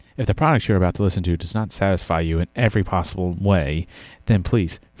If the product you're about to listen to does not satisfy you in every possible way, then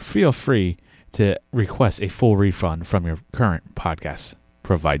please feel free to request a full refund from your current podcast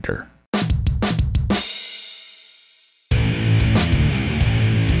provider.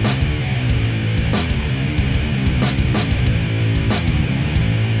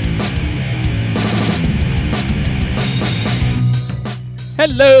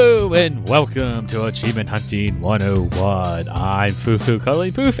 Hello and welcome to Achievement Hunting 101. I'm Fufu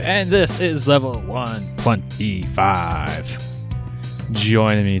Cuddly Poof and this is level 125.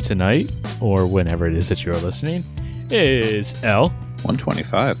 Joining me tonight, or whenever it is that you're listening, is L.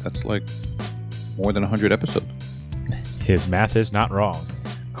 125, that's like more than 100 episodes. His math is not wrong.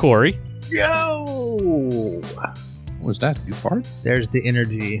 Corey. Yo! What was that? You fart? There's the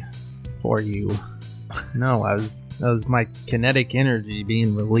energy for you. No, that was my kinetic energy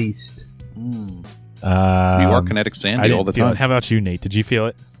being released. You are kinetic Sandy all the time. How about you, Nate? Did you feel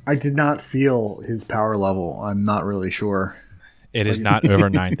it? I did not feel his power level. I'm not really sure. It is not over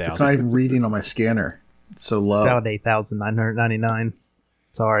 9,000. It's not even reading on my scanner. It's so low. About 8,999.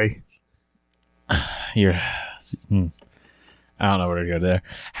 Sorry. You're. I don't know where to go there.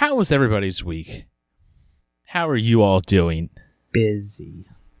 How was everybody's week? How are you all doing? Busy.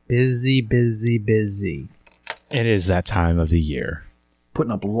 It is that time of the year.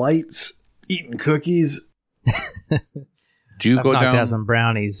 Putting up lights, eating cookies. Do you I've go knocked down? out some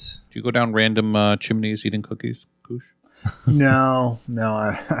brownies. Do you go down random chimneys eating cookies, Koosh? No,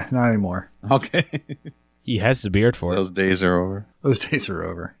 not anymore. Okay, He has the beard for it. those days are over. Those days are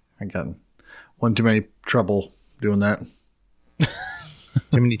over. I got one too many trouble doing that.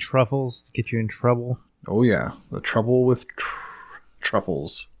 Too many truffles to get you in trouble. Oh yeah, the trouble with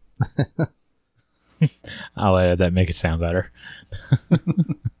truffles. I'll edit that, make it sound better.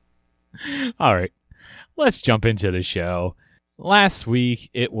 All right, let's jump into the show. Last week,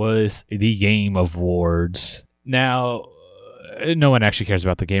 it was the Game Awards. Now, no one actually cares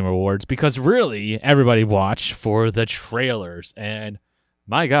about the Game Awards because really everybody watched for the trailers. And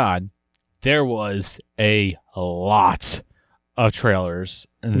my God, there was a lot of trailers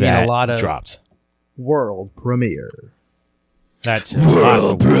that a lot of dropped. World premiere. That's lots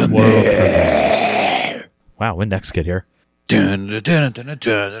of world premieres. Wow, when next get here? Yes.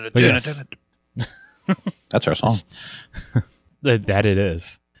 That's our song. That it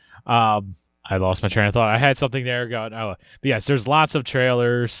is. I lost my train of thought. I had something there going. Oh, but yes, there's lots of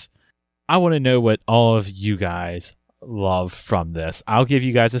trailers. I want to know what all of you guys love from this. I'll give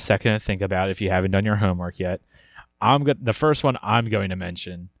you guys a second to think about it if you haven't done your homework yet. The first one I'm going to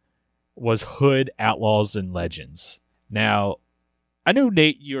mention was Hood Outlaws and Legends. Now, I know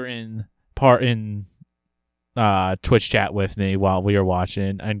Nate, you're in Twitch chat with me while we were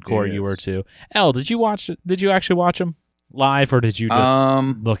watching, and Corey, Yes. you were too. Elle, did you watch? Did you actually watch them live, or did you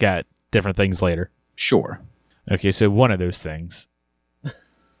just look at different things later? Sure. Okay, so one of those things.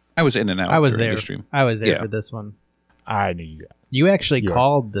 I was in and out. I was during there. the stream. I was there Yeah. for this one. I knew you. You actually Yeah.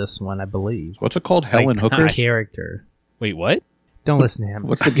 called this one, I believe. What's it called? Helen Like, Hookers? character. Wait, what? Don't listen to him.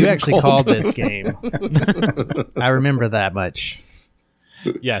 What's the You game actually called? called this game. I remember that much.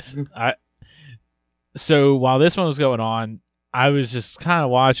 Yes. So while this one was going on, I was just kind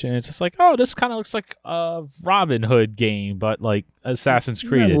of watching. It's just like, oh, this kind of looks like a Robin Hood game, but like Assassin's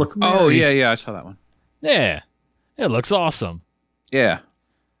Creed. Yeah, look Oh, merry. yeah, I saw that one. Yeah, it looks awesome. Yeah.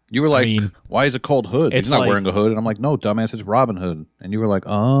 You were like, mean, why is it called Hood? it's He's not like- wearing a hood. And I'm like, no, dumbass, it's Robin Hood. And you were like,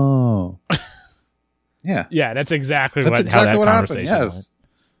 oh. Yeah. Yeah, that's exactly That's how exactly that what happened. conversation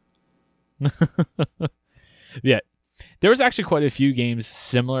Yes. went. Yeah. There was actually quite a few games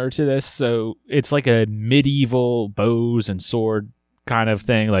similar to this, so it's like a medieval bows and sword kind of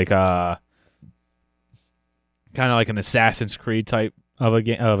thing, like kind of like an Assassin's Creed type of a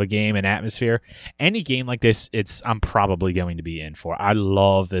game and atmosphere. Any game like this, I'm probably going to be in for. I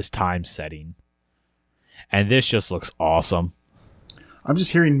love this time setting, and this just looks awesome. I'm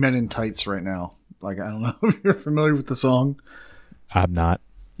just hearing Men in Tights right now. Like, I don't know if you're familiar with the song. I'm not.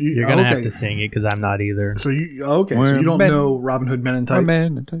 You're going to have to sing it because I'm not either. So you okay? We're So you don't men. know Robin Hood Men in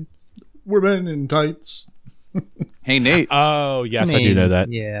Tights? We're Men in Tights. Hey, Nate. Oh yes, I do know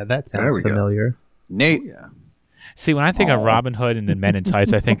that. Yeah, that There sounds we go. familiar. Nate. Oh, yeah. See, when I think of Robin Hood and then Men in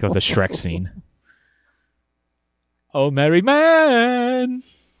Tights, I think of the Shrek scene. Oh, merry man!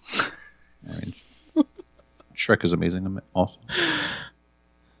 Shrek is amazing. Awesome.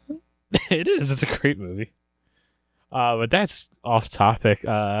 It is. It's a great movie. But that's off topic.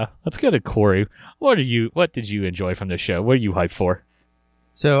 Let's go to Corey. What did you enjoy from the show? What are you hyped for?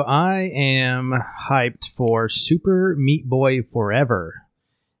 So I am hyped for Super Meat Boy Forever.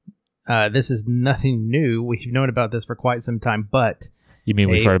 This is nothing new. We've known about this for quite some time, but You mean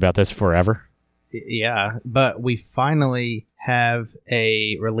we've Hey. heard about this forever? Yeah, but we finally have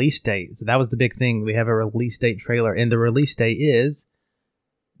a release date. So that was the big thing. We have a release date trailer, and the release date is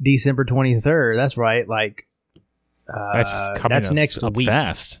December 23rd. That's right. Like That's coming that's up, next up week.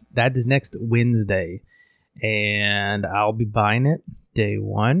 fast. That is next Wednesday, and I'll be buying it day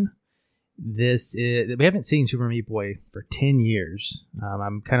one. We haven't seen Super Meat Boy for 10 years.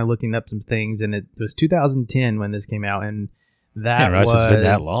 I'm kind of looking up some things, and it was 2010 when this came out, and that It's been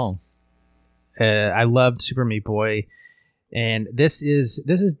that long. I loved Super Meat Boy, and this is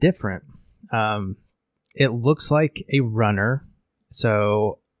different. It looks like a runner,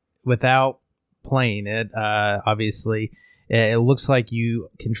 so without playing it, obviously, it looks like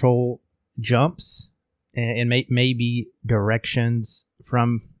you control jumps and maybe directions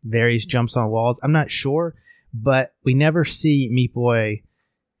from various jumps on walls. I'm not sure, but we never see Meat Boy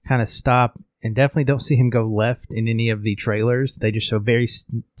kind of stop, and definitely don't see him go left in any of the trailers. They just show very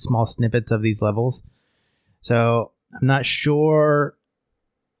small snippets of these levels. So I'm not sure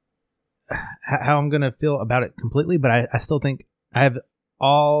how I'm going to feel about it completely, but I still think I have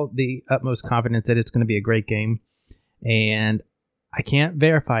all the utmost confidence that it's going to be a great game. And I can't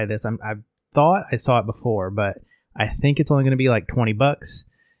verify this. I thought I saw it before, but I think it's only going to be like $20.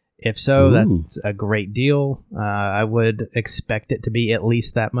 If so, Ooh. that's a great deal. I would expect it to be at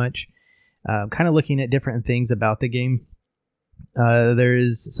least that much. Kind of looking at different things about the game. There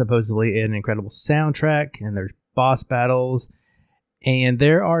is supposedly an incredible soundtrack, and there's boss battles, and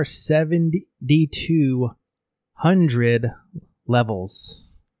there are 7,200 levels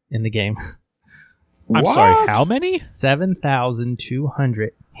in the game. I'm sorry, how many?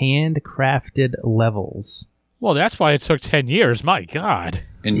 7,200 handcrafted levels. Well, that's why it took 10 years. My God.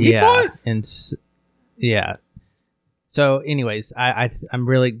 In Meat Yeah, Boy? and yeah. So, anyways, I'm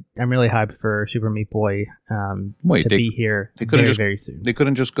really hyped for Super Meat Boy Wait, to they- be here they couldn't very just- very soon. They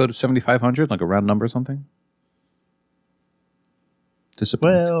couldn't just go to 7,500, like a round number or something?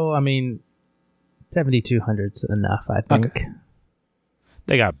 Disappointing. Well, I mean, 7,200's enough, I think. Okay.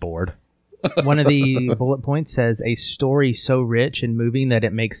 They got bored. One of the bullet points says a story so rich and moving that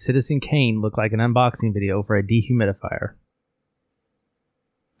it makes Citizen Kane look like an unboxing video for a dehumidifier.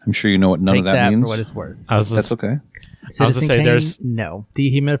 I'm sure you know what none Take of that, that means. for what it's worth. That's okay. Citizen say Kane, there's- no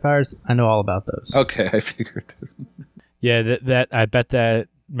dehumidifiers. I know all about those. Okay, I figured. Yeah, that I bet that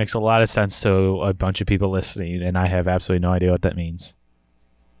makes a lot of sense to a bunch of people listening, and I have absolutely no idea what that means.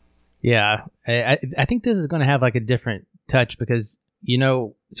 Yeah, I think this is going to have like a different touch because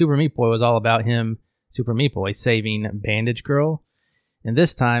Super Meat Boy was all about him, Super Meat Boy, saving Bandage Girl, and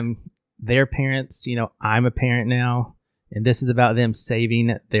this time their parents. I'm a parent now, and this is about them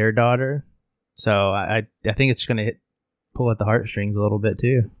saving their daughter. So I think it's going to pull at the heartstrings a little bit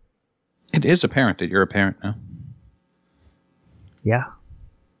too. It is apparent that you're a parent now. Yeah.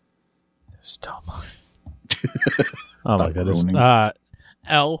 It's dumb. Oh my Stop goodness. ruining.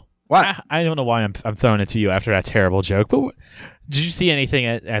 L. What? I don't know why I'm throwing it to you after that terrible joke, but did you see anything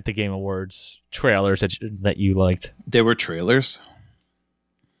at the Game Awards trailers that you liked? There were trailers.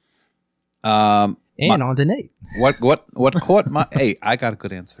 And on to Nate. What caught my hey, I got a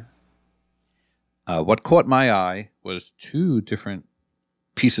good answer. What caught my eye was two different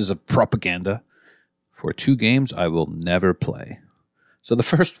pieces of propaganda for two games I will never play. So the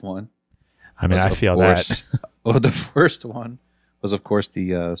first one, I mean, was, I of feel course- that. Oh, the first one was, of course,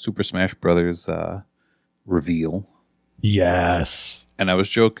 the Super Smash Brothers reveal. Yes. And I was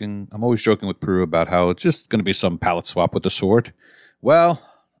joking. I'm always joking with Prue about how it's just going to be some palette swap with the sword. Well,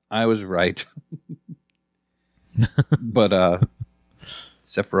 I was right. But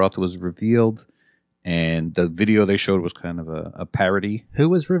Sephiroth was revealed, and the video they showed was kind of a parody. Who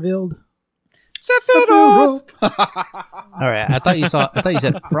was revealed? Sephiroth! All right, I thought you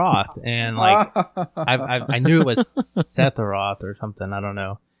said Froth, and like I knew it was Sephiroth or something. I don't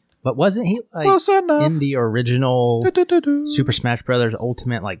know, but wasn't he like Close enough. in the original Du-du-du-du. Super Smash Brothers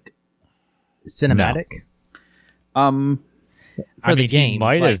Ultimate like cinematic? I For the mean, he game,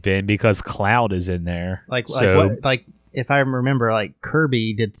 might like- have been because Cloud is in there. Like if I remember, like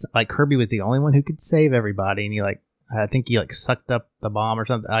Kirby was the only one who could save everybody, and I think he sucked up the bomb or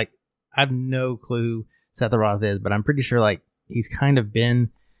something. Like I have no clue who Sephiroth is, but I'm pretty sure like he's kind of been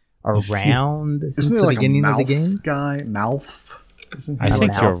around since Isn't there the like a beginning of mouth the game. guy? Mouth? Isn't I he I'm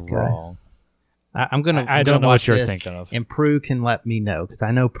think an you're elf guy. wrong. I'm gonna. I I'm don't gonna know what watch you're this, thinking of. and Prue can let me know because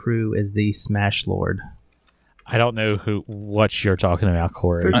I know Prue is the Smash Lord. I don't know what you're talking about,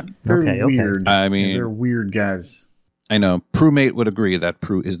 Corey. They're Okay. weird. I mean- they're weird guys. I know. Prue-mate would agree that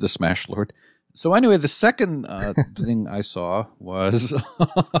Prue is the Smash Lord. So anyway, the second thing I saw was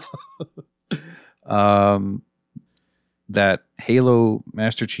that Halo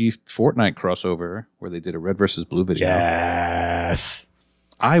Master Chief Fortnite crossover where they did a red versus blue video. Yes.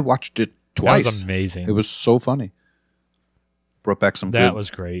 I watched it twice. That was amazing. It was so funny. Brought back some That good was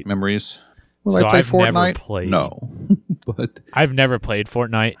great. memories. Will So I play I've never Fortnite? played. No. But I've never played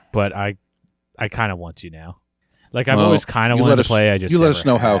Fortnite, but I kind of want to now. Like I've well, always kind of you wanted let to play. I just you let never us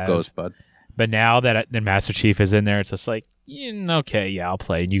know how it have. goes, bud. But now that the Master Chief is in there, it's just like, okay, yeah, I'll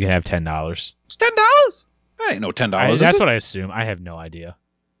play, and you can have $10. It's $10. That ain't no $10. That's what I assume. I have no idea.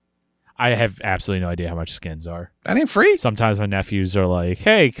 I have absolutely no idea how much skins are. That ain't free. Sometimes my nephews are like,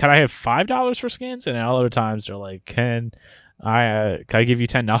 "Hey, can I have $5 for skins?" And other times they're like, "Can I give you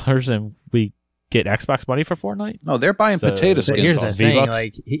 $10 and we get Xbox money for Fortnite?" No, they're buying So- potato But But skins. here's the cost thing, V-Bucks?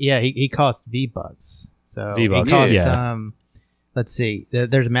 like he costs V-Bucks. So V-Bucks, he costs, yeah. Let's see.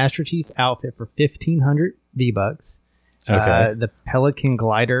 There's a Master Chief outfit for 1,500 V-Bucks. Okay. The Pelican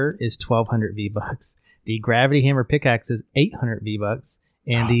glider is 1,200 V-Bucks. The Gravity Hammer pickaxe is 800 V-Bucks.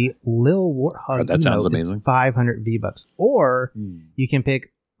 And the Lil Warthog that sounds emote is amazing. 500 V-Bucks. Or you can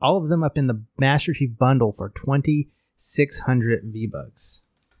pick all of them up in the Master Chief bundle for 2,600 V-Bucks.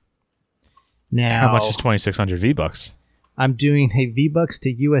 Now, How much is 2,600 V-Bucks? I'm doing a V-Bucks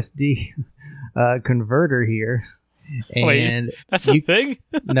to USD converter here. Wait. And That's a you- thing.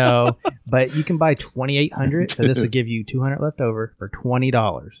 no, but you can buy 2,800. So this will give you 200 left over for $20.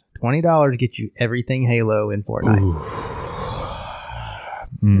 $20 gets you everything Halo in Fortnite.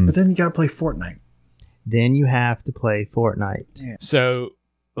 But then you got to play Fortnite. Then you have to play Fortnite. So,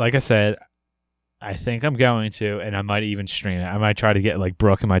 like I said, I think I'm going to, and I might even stream it. I might try to get like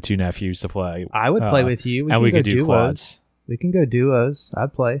Brooke and my two nephews to play, I would play with you. and we go could do duos. quads. We can go duos.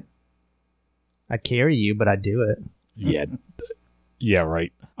 I'd play. I'd carry you, but I'd do it. Yeah, yeah,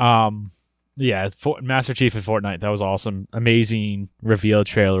 right. Master Chief and Fortnite. That was awesome, amazing reveal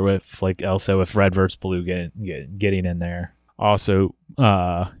trailer with like Elsa with red versus blue getting in there. Also,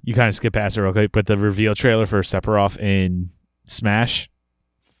 you kind of skip past it real quick, but the reveal trailer for Sephiroth in Smash,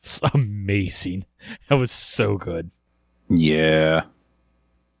 was amazing. It was so good. Yeah.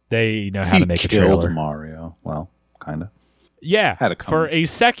 They know how to make a killed trailer. Mario. Well, kind of. Yeah, Had it coming. for a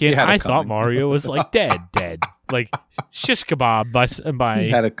second, He had it I thought coming. Mario was like dead, like shish kebab by He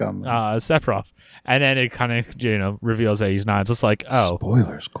had it coming. Sephiroth, and then it kind of reveals that he's not. It's just like, oh,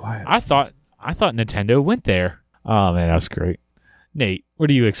 Spoilers, quiet. I thought Nintendo went there. Oh man, that was great. Nate, what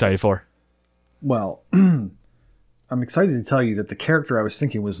are you excited for? Well, I'm excited to tell you that the character I was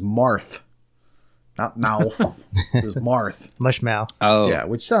thinking was Marth. Not Mouth. It was Marth. Mushmouth. Oh, Yeah,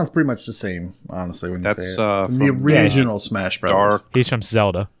 which sounds pretty much the same, honestly, when you That's, say it. from the original Smash Bros. He's from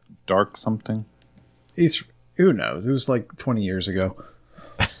Zelda. dark something. He's, who knows? It was like 20 years ago.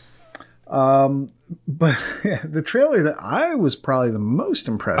 But yeah, the trailer that I was probably the most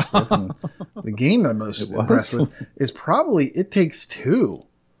impressed with, and the game I'm most impressed with, is probably It Takes Two.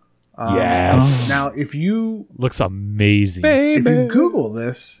 Yes. Now, if you Looks amazing. if you Google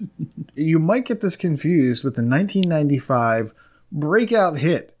this, you might get this confused with the 1995 breakout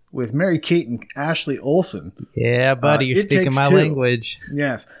hit with Mary Kate and Ashley Olsen. Yeah, buddy, you're It speaking Takes my Two. language.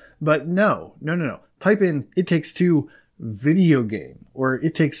 Yes, but no. Type in "It Takes Two" video game or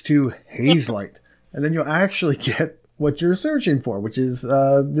 "It Takes Two" Hazelight, and then you'll actually get what you're searching for, which is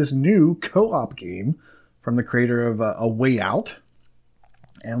this new co-op game from the creator of A Way Out.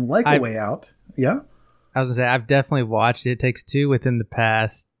 And like A Way Out, yeah. I was gonna say I've definitely watched It Takes Two within the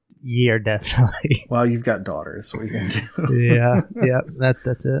past year, definitely. Well, you've got daughters. What are you gonna do? yeah.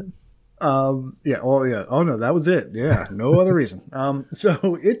 That's it. Yeah. Well, yeah. Oh no, that was it. Yeah. No other reason.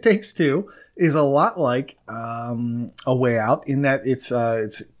 So It Takes Two is a lot like A Way Out in that it's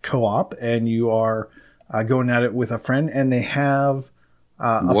co-op and you are going at it with a friend, and they have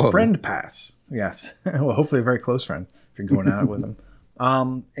a Whoa. friend pass. Yes. Well, hopefully a very close friend if you're going at it with them.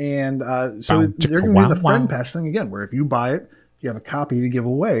 So they're going to do the friend pass thing again, where if you buy it, you have a copy to give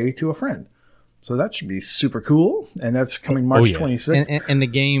away to a friend. So that should be super cool, and that's coming March 26th. And the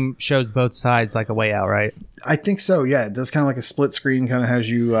game shows both sides like A Way Out, right? I think so. Yeah, it does kind of like a split screen. Kind of has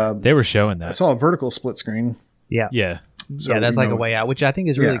you. They were showing I that. saw a vertical split screen. Yeah. Yeah. So, Yeah, that's you like know, A Way Out, which I think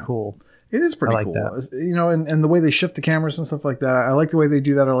is really Yeah. cool. It is pretty I like cool. that. You know, and the way they shift the cameras and stuff like that. I like the way they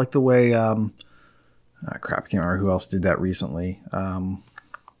do that. I like the way. Crap, I can't remember who else did that recently.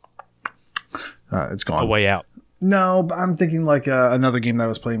 It's gone. A Way Out. No, but I'm thinking like another game that I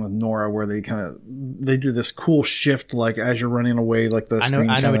was playing with Nora, where they do this cool shift, like as you're running away, like the I screen.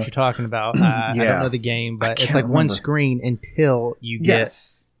 know what you're talking about. I Yeah. don't know the game, but it's can't like one remember. screen until you get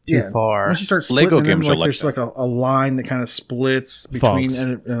Yes. too far. Once you start splitting, Lego and then, games are like there's that. like a line that kind of splits between Fogs.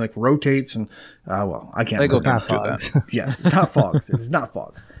 and it like rotates and well, I can't. Lego remember. It's not games do Fogs. Yes, it's not Fogs. It is not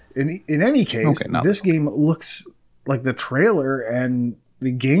Fogs. In any case, Okay, now- this game looks like the trailer and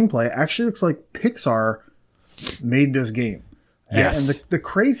the gameplay actually looks like Pixar made this game. Yes. And the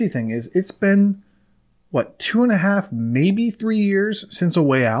crazy thing is, it's been, what, 2.5, maybe 3 years since A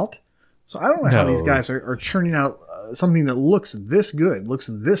Way Out? So I don't know how these guys are churning out something that looks this good, looks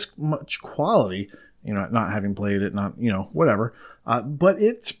this much quality, you know, not having played it, not, you know, whatever. But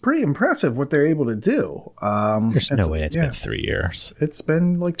it's pretty impressive what they're able to do. There's no way it's been 3 years. It's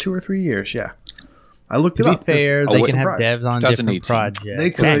been like 2 or 3 years, yeah. I looked it To up. be fair, they can have surprised. devs on different 2018. projects.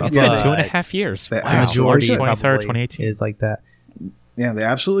 They could, Dang, it's yeah. been 2.5 years. They Wow. The majority Absolutely. 23rd, probably 2018. is like that. Yeah, they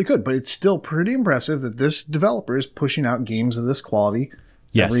absolutely could. But it's still pretty impressive that this developer is pushing out games of this quality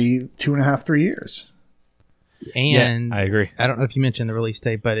Yes. every 2.5, 3 years. And Yeah, I agree. I don't know if you mentioned the release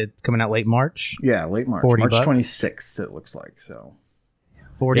date, but it's coming out late March. Yeah, late March. $40 March bucks. 26th, it looks like. So,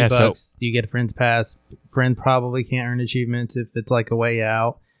 40 Yeah, so- bucks. You get a friend's pass. Friend probably can't earn achievements if it's like A Way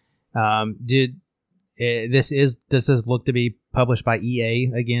Out. This does look to be published by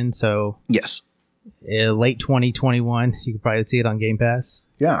EA again, so Yes. late 2021. You can probably see it on Game Pass.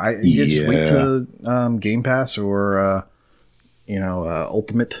 yeah, you just wait Yeah. to Game Pass or,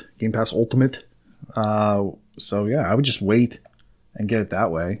 Ultimate, Game Pass Ultimate. So, yeah, I would just wait and get it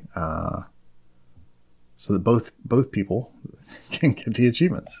that way so that both people can get the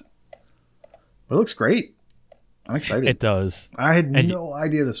achievements. But it looks great. I'm excited. It does. I had And- no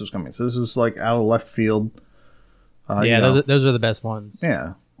idea this was coming. So this was like out of left field. Yeah, you know. those are the best ones.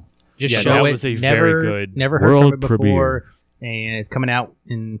 Yeah. Just Yeah, show that it. was a never, very good Never heard world from it before, premiere. and it's coming out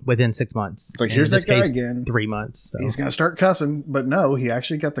within 6 months. It's like, And here's in this that guy case, again. 3 months. So. He's gonna start cussing, but no, he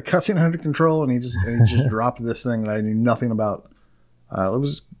actually got the cussing under control, and he just dropped this thing that I knew nothing about.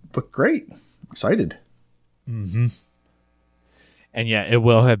 It looked great. Excited. Mm-hmm. And yeah, it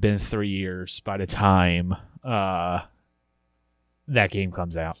will have been 3 years by the time that game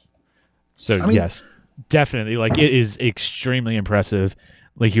comes out. So I mean- yes, definitely. Like, it is extremely impressive.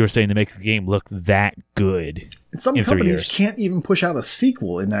 Like you were saying, to make a game look that good. And some In 3 companies years. can't even push out a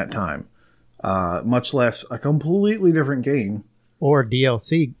sequel in that time, much less a completely different game, Or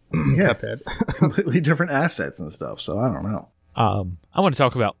DLC. Yeah. Cuphead. completely different assets and stuff. So I don't know. I want to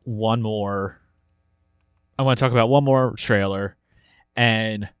talk about one more. I want to talk about one more trailer,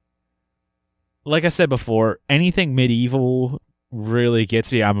 and like I said before, anything medieval really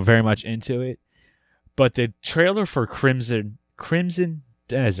gets me. I'm very much into it. But the trailer for Crimson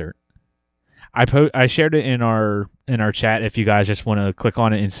Desert, I shared it in our chat. If you guys just want to click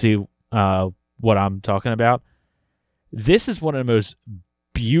on it and see what I'm talking about, this is one of the most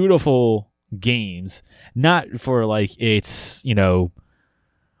beautiful games. Not for like its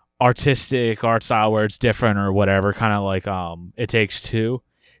artistic art style where it's different or whatever, kind of like It Takes Two.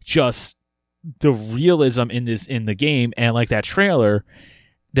 Just the realism in the game, and like that trailer,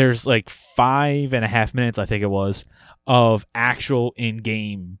 there's like 5.5 minutes, I think it was, of actual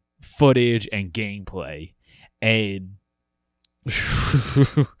in-game footage and gameplay, and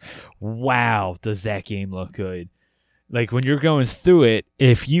wow, does that game look good. Like, when you're going through it,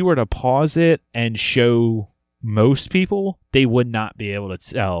 if you were to pause it and show most people, they would not be able to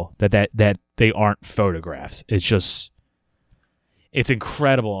tell that they aren't photographs. It's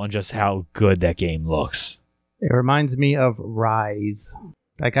incredible on just how good that game looks. It reminds me of Rise.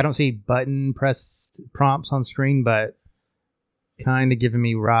 Like, I don't see button press prompts on screen, but kind of giving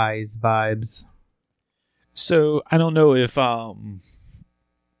me Rise vibes. So I don't know if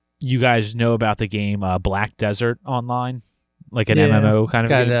you guys know about the game Black Desert Online, like an MMO kind of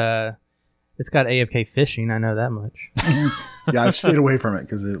game. It's got AFK fishing. I know that much. Yeah, I've stayed away from it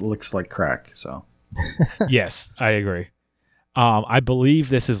because it looks like crack. So Yes, I agree. I believe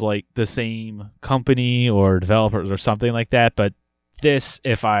this is like the same company or developers or something like that, but this,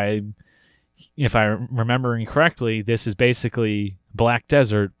 if I'm remembering correctly, this is basically Black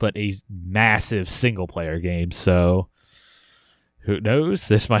Desert, but a massive single player game. So who knows?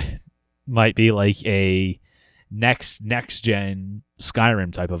 This might be like a next gen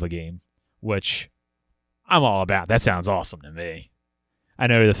Skyrim type of a game, which I'm all about. That sounds awesome to me. I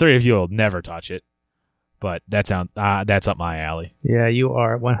know the three of you will never touch it, but that's up my alley. Yeah, you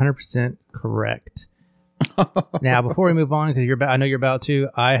are 100% correct. Now, before we move on, because I know you're about to,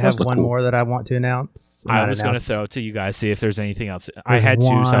 I have look one cool. more that I want to announce. I Not was going to announce. throw it to you guys, see if there's anything else. I There's had two,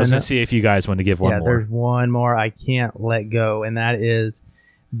 so I was going one- to see if you guys want to give one Yeah, more. there's one more I can't let go, and that is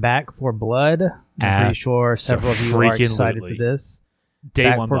Back for Blood. I'm pretty sure several of you are excited for freaking-lutely. this. Day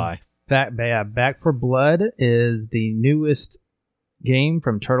Back one for- by. Back for Blood is the newest game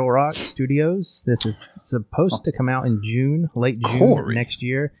from Turtle Rock Studios. This is supposed to come out in late June Corey. next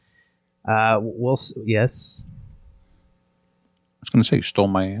year. Yes. I was going to say, you stole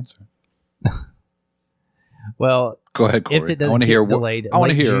my answer. Well, Go ahead, if Corey. it doesn't I want to get hear delayed, I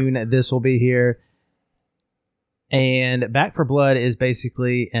want to late hear. June, this will be here. And Back for Blood is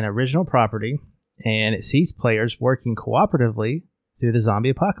basically an original property, and it sees players working cooperatively through the zombie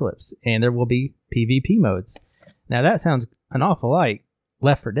apocalypse, and there will be PvP modes. Now that sounds an awful like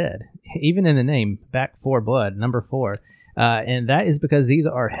Left 4 Dead, even in the name, Back 4 Blood, number 4. And that is because these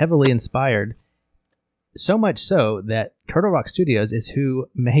are heavily inspired, so much so that Turtle Rock Studios is who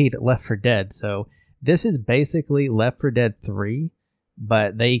made Left 4 Dead. So this is basically Left 4 Dead 3,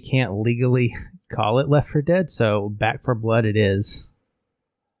 but they can't legally call it Left 4 Dead, so Back 4 Blood it is.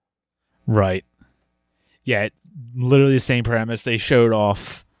 Right. Yeah, literally the same premise. They showed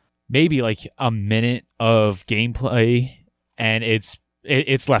off maybe like a minute of gameplay, and it's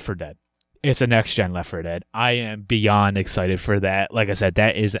Left 4 Dead. It's a next-gen Left 4 Dead. I am beyond excited for that. Like I said,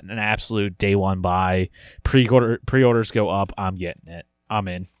 that is an absolute day one buy. Pre-orders go up. I'm getting it. I'm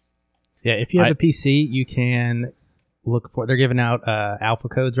in. Yeah, if you have a PC, you can look for. They're giving out alpha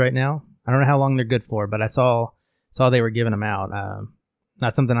codes right now. I don't know how long they're good for, but I saw they were giving them out.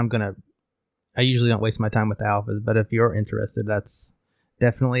 Not something I usually don't waste my time with the alphas, but if you're interested, that's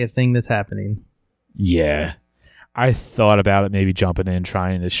definitely a thing that's happening. Yeah. I thought about it, maybe jumping in,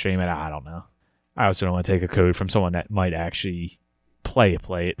 trying to stream it. I don't know. I also don't want to take a code from someone that might actually play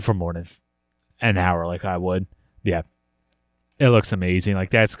it for more than an hour like I would. Yeah. It looks amazing. Like,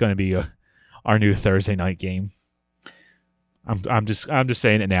 that's going to be our new Thursday night game. I'm just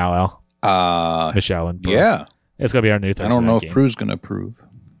saying it now, Al. Michelle and Prue. Yeah. It's going to be our new Thursday night game. I don't know if Prue's going to approve.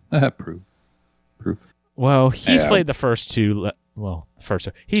 Prue. Well, he's played the first two.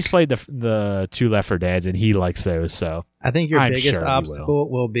 He's played the two Left 4 Deads, and he likes those. So I think your I'm biggest sure obstacle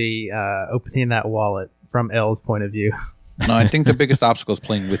will be opening that wallet from L's point of view. No, I think the biggest obstacle is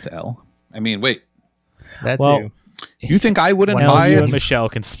playing with L. I mean, wait. That Well, too. You think I wouldn't Well, buy you it? and Michelle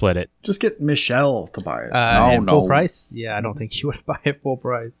can split it. Just get Michelle to buy it. At full no. price? Yeah, I don't think you would buy it full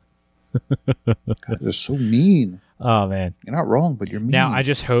price. God, they're so mean. Oh man! You're not wrong, but you're mean. Now I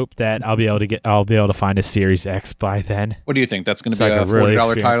just hope that I'll be able to find a Series X by then. What do you think? That's going to So be I a could really $40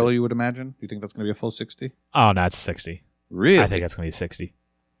 experience title, it. you would imagine? Do you think that's going to be a full 60? Oh, no, it's 60. Really? I think it's going to be 60.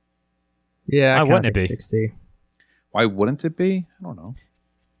 Yeah, Why I wouldn't it think be? 60. Why wouldn't it be? I don't know.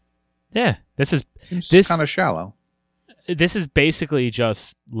 Yeah, this Seems kind of shallow. is basically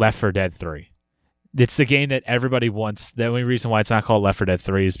just Left 4 Dead 3. It's the game that everybody wants. The only reason why it's not called Left 4 Dead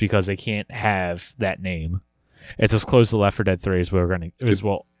 3 is because they can't have that name. It's as close to Left 4 Dead 3 as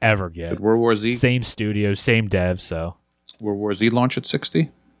we'll ever get. Did World War Z Same studio, same dev, so World War Z launch at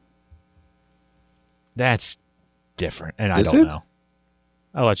 60? that's different, and Is I don't it? know.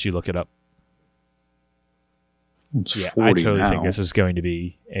 I'll let you look it up. It's Yeah, 40 I totally now. think this is going to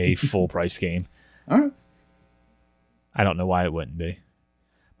be a full price game. All right. I don't know why it wouldn't be.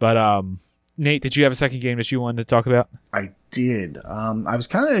 But Nate, did you have a second game that you wanted to talk about? I did. I was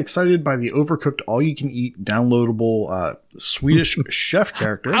kind of excited by the Overcooked all-you-can-eat downloadable Swedish chef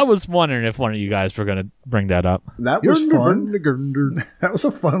character. I was wondering if one of you guys were going to bring that up. That was fun. That was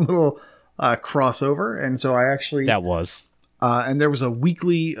a fun little crossover, and so I actually That was. and there was a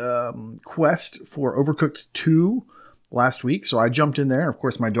weekly quest for Overcooked 2 last week, so I jumped in there. And of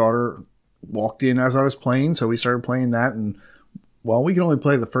course, my daughter walked in as I was playing, so we started playing that. And well, we can only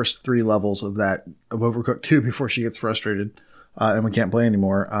play the first 3 levels of Overcooked 2 before she gets frustrated and we can't play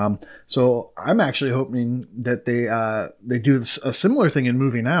anymore. So I'm actually hoping that they do a similar thing in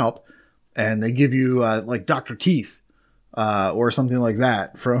Moving Out, and they give you like Dr. Teeth or something like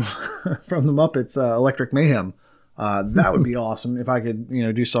that from from the Muppets Electric Mayhem. That would be awesome if I could,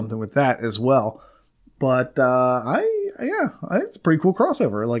 do something with that as well. But it's a pretty cool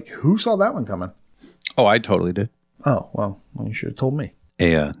crossover. Like, who saw that one coming? Oh, I totally did. Oh, well, you should have told me.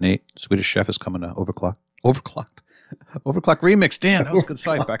 Hey, Nate, Swedish Chef is coming to Overclocked. Overclock Remix. Damn, that was a good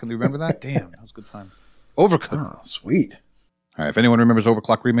site back in the. Remember that? Damn, that was a good time. Overcooked. Oh, sweet. All right, if anyone remembers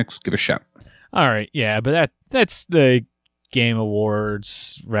Overclock Remix, give a shout. All right, yeah, but that's the Game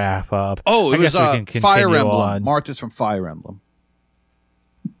Awards wrap up. Oh, it I was guess we can continue Fire Emblem. on. Martha's from Fire Emblem.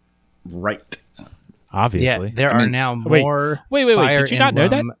 Right. Obviously. Yeah, there are now more. Wait. Fire Did you not know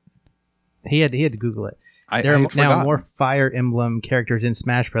that? Emblem- He had to Google it. I There are now forgot. more Fire Emblem characters in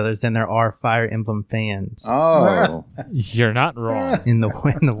Smash Brothers than there are Fire Emblem fans Oh, You're not wrong. in the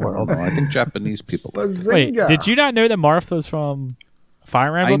world. no, I think Japanese people. Wait, did you not know that Marth was from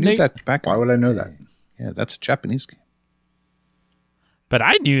Fire I Emblem? knew Nate? that back. Why would I know that? Yeah, that's a Japanese game. But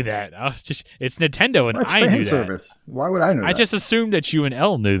I knew that. It's Nintendo, and That's I fan knew service. Why would I know that. that? I just assumed that you and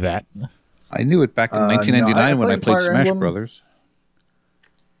Elle knew that. I knew it back in No, 1999 I when I played played Fire Smash Emblem. Brothers.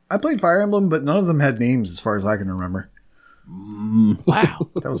 I played Fire Emblem, but none of them had names as far as I can remember. Wow.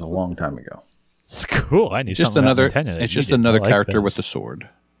 That was a long time ago. It's cool. I need Just something another. Nintendo that It's just needed. I another like character with this. a sword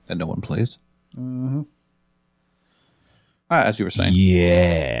that no one plays. Mm-hmm. As you were saying.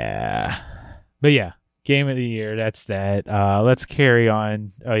 Yeah. But yeah, Game of the Year, that's that. Let's carry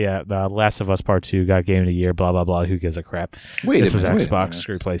on. Oh yeah, The Last of Us Part 2 got Game of the Year, blah, blah, blah. Who gives a crap? Wait This a is minute. Xbox,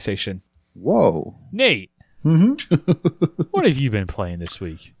 screw PlayStation. Whoa. Nate, Mm-hmm. what have you been playing this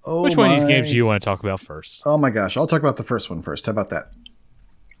week? Oh, Which one of these games do you want to talk about first? Oh my gosh, I'll talk about the first one first. How about that?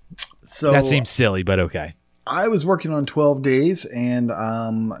 So That seems silly, but okay. I was working on 12 days, and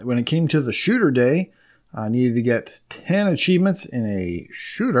when it came to the shooter day, I needed to get 10 achievements in a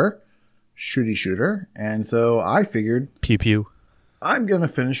shooty shooter, and so I figured Pew pew. I'm going to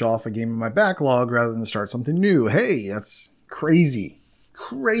finish off a game in my backlog rather than start something new. Hey, that's crazy.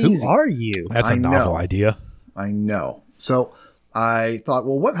 Who Crazy. are you? That's a I novel know. idea. I know. So I thought,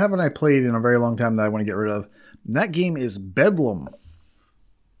 well, what haven't I played in a very long time that I want to get rid of? And that game is Bedlam.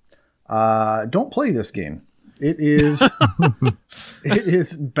 Don't play this game. It is it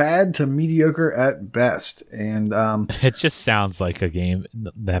is bad to mediocre at best. And It just sounds like a game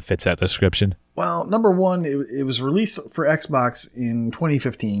that fits that description. well, number one, it was released for Xbox in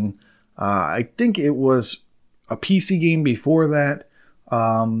 2015. I think it was a PC game before that,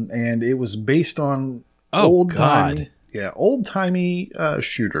 and it was based on Oh, old God. timey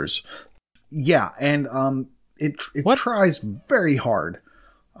shooters. Yeah, and it What? tries very hard.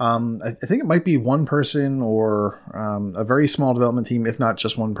 I think it might be one person or a very small development team, if not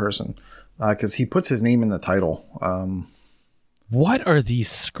just one person, because he puts his name in the title. What are these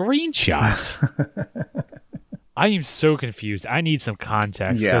screenshots? I am so confused. I need some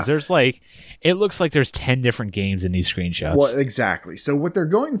context because Yeah. there's it looks like there's 10 different games in these screenshots. Well, exactly. So what they're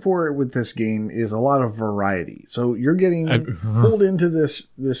going for with this game is a lot of variety. So you're getting pulled into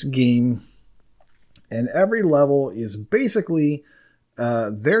this game, and every level is basically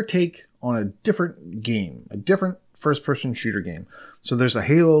their take on a different game, a different first-person shooter game. So there's a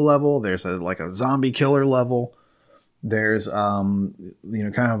Halo level, there's a zombie killer level, there's kind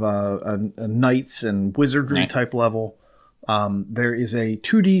of a knights and wizardry type level. There is a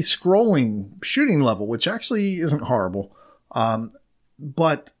 2D scrolling shooting level, which actually isn't horrible.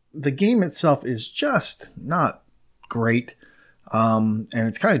 But the game itself is just not great. And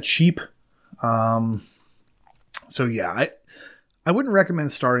it's kind of cheap. So yeah, I wouldn't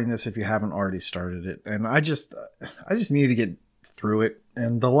recommend starting this if you haven't already started it. And I just need to get through it.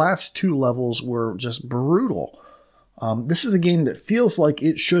 And the last two levels were just brutal. This is a game that feels like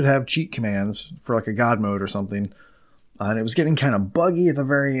it should have cheat commands for like a God mode or something. And it was getting kind of buggy at the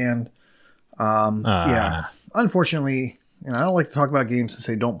very end. Yeah, unfortunately, I don't like to talk about games and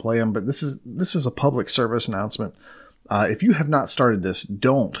say don't play them, but this is a public service announcement. If you have not started this,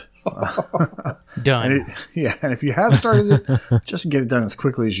 don't. Done. And if you have started it, just get it done as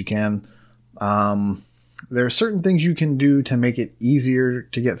quickly as you can. There are certain things you can do to make it easier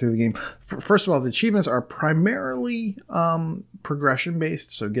to get through the game. First of all, the achievements are primarily progression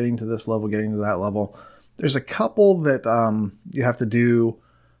based, so getting to this level, getting to that level. There's a couple that you have to do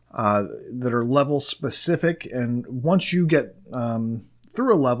that are level specific, and once you get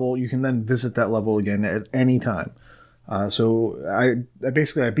through a level, you can then visit that level again at any time. So I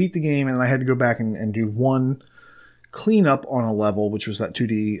beat the game, and I had to go back and do one cleanup on a level, which was that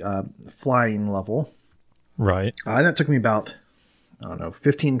 2D flying level. Right. And that took me about,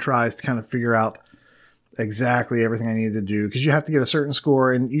 15 tries to kind of figure out exactly everything I needed to do, because you have to get a certain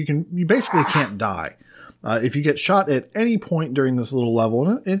score, and you basically can't die. If you get shot at any point during this little level,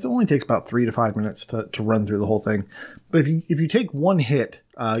 and it only takes about 3 to 5 minutes to run through the whole thing. But if you take one hit,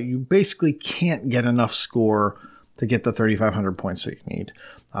 you basically can't get enough score to get the 3,500 points that you need.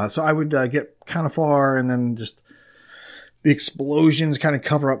 So I would get kind of far, and then just the explosions kind of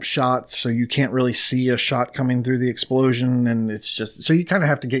cover up shots, so you can't really see a shot coming through the explosion. And it's just, so you kind of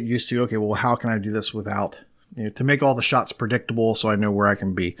have to get used to, okay, well, how can I do this without, to make all the shots predictable so I know where I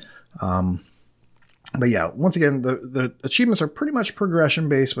can be. But yeah, once again, the achievements are pretty much progression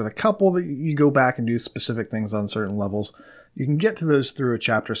based, with a couple that you go back and do specific things on certain levels. You can get to those through a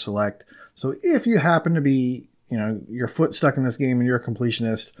chapter select. So if you happen to be, your foot stuck in this game and you're a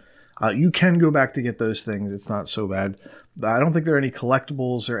completionist, you can go back to get those things. It's not so bad. I don't think there are any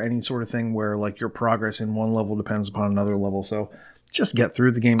collectibles or any sort of thing where like your progress in one level depends upon another level. So just get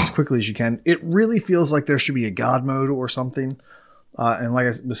through the game as quickly as you can. It really feels like there should be a God mode or something. And like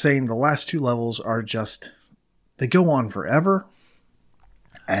I was saying, the last two levels are just, they go on forever.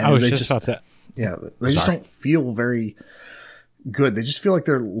 And I was they just about that. Yeah, they just don't feel very good. They just feel like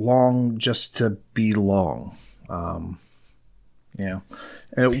they're long just to be long. Yeah.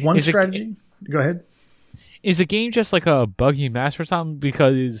 One Is it- strategy. Go ahead. Is the game just like a buggy mess or something?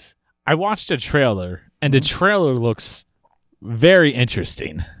 Because I watched a trailer, and the trailer looks very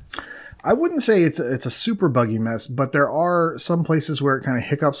interesting. I wouldn't say it's a super buggy mess, but there are some places where it kind of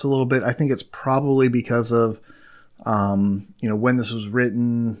hiccups a little bit. I think it's probably because of, when this was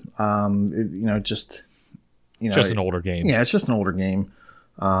written, just an older game. Yeah, it's just an older game.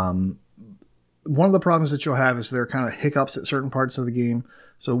 One of the problems that you'll have is there are kind of hiccups at certain parts of the game.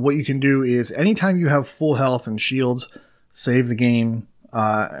 So what you can do is anytime you have full health and shields, save the game,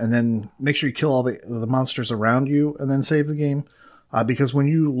 and then make sure you kill all the monsters around you, and then save the game. Because when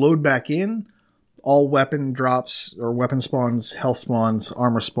you load back in, all weapon drops or weapon spawns, health spawns,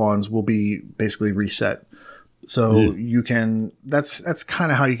 armor spawns will be basically reset. So you can, that's kind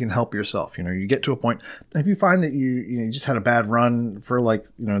of how you can help yourself. You get to a point, if you find that you just had a bad run for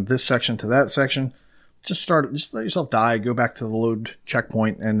this section to that section, just let yourself die, go back to the load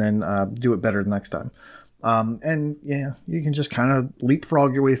checkpoint, and then do it better the next time. And yeah, you can just kind of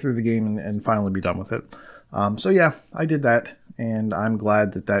leapfrog your way through the game and finally be done with it. So yeah, I did that. And I'm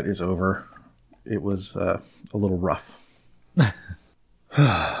glad that is over. It was a little rough.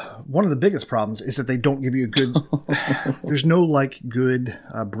 One of the biggest problems is that they don't give you a good... there's no good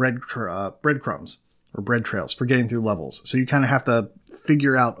breadcrumbs or bread trails for getting through levels. So you kind of have to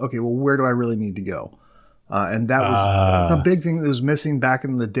figure out, okay, well, where do I really need to go? And that's a big thing that was missing back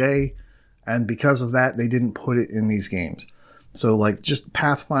in the day. And because of that, they didn't put it in these games. So just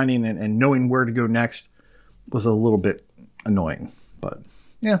pathfinding and knowing where to go next was a little bit annoying, but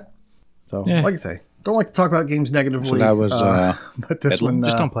yeah. So like I say, don't like to talk about games negatively. So that was but this Bedlam? one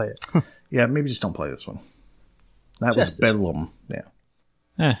Just don't play it. Yeah, maybe just don't play this one. That was Bedlam.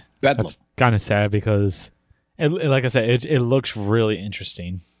 Yeah. Bedlam. That's kind of sad because like I said, it looks really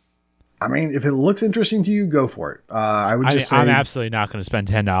interesting. I mean, if it looks interesting to you, go for it. I would just say I'm absolutely not going to spend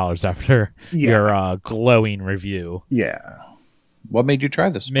 $10 after your glowing review. Yeah. What made you try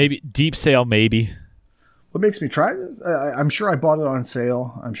this? Maybe Deep Sale, maybe. What makes me try this? I'm sure I bought it on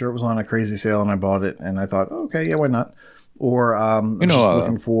sale. I'm sure it was on a crazy sale, and I bought it, and I thought, okay, yeah, why not? Or I'm just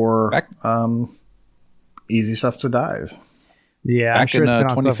looking for easy stuff to dive. Yeah, back I'm sure in,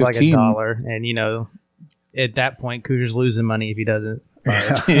 it's been on stuff like $1, 2015. and at that point, Cougar's losing money if he doesn't.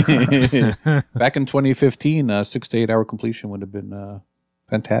 Back in 2015, 6 to 8 hour completion would have been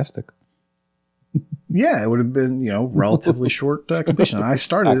fantastic. Yeah, it would have been relatively short completion. I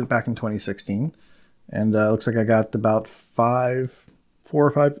started it back in 2016. And looks like I got about 4 or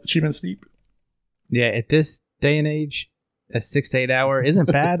 5 achievements deep. Yeah, at this day and age, a 6 to 8 hour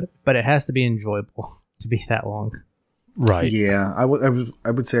isn't bad, but it has to be enjoyable to be that long. Right. Yeah, I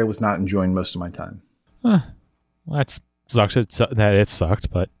would say I was not enjoying most of my time. Well, that sucks that it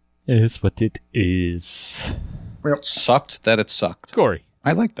sucked, but it is what it is. It sucked that it sucked. Corey.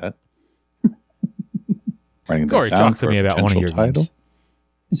 I like that. Corey, talk to me about one of your games.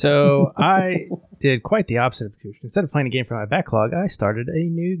 So I did quite the opposite of Kush. Instead of playing a game from my backlog, I started a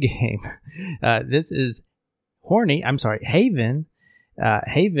new game. This is Haven.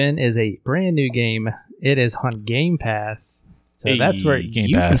 Haven is a brand new game. It is on Game Pass, so that's where you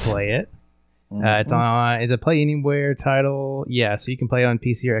can play it. It's a Play Anywhere title. Yeah, so you can play it on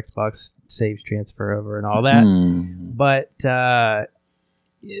PC or Xbox, saves transfer over and all that. But probably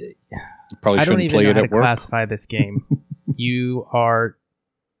I don't shouldn't even play know it how at to work. classify this game. You are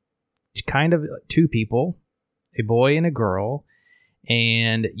kind of two people, a boy and a girl,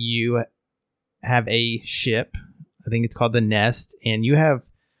 and you have a ship. I think it's called the Nest, and you have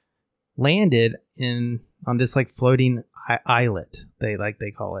landed on this floating islet. They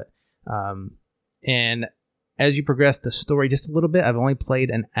call it. And as you progress the story just a little bit, I've only played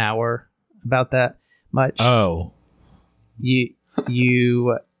an hour, about that much. Oh, You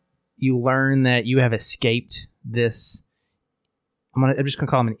learn that you have escaped this. I'm just gonna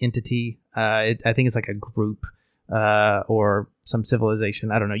call them an entity. I think it's like a group or some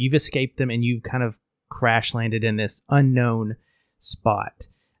civilization. I don't know. You've escaped them and you've kind of crash landed in this unknown spot.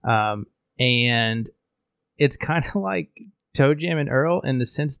 And it's kind of like Toe Jam and Earl in the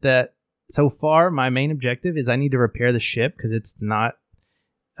sense that so far my main objective is I need to repair the ship because it's not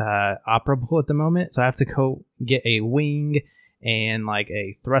operable at the moment. So I have to go get a wing and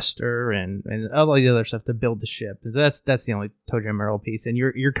a thruster and all the other stuff to build the ship. That's the only Toe Jam Earl piece. And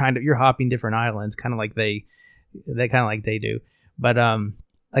you're hopping different islands, kind of like they do. But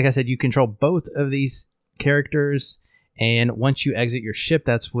like I said, you control both of these characters, and once you exit your ship,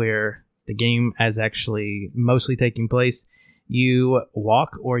 that's where the game is actually mostly taking place. You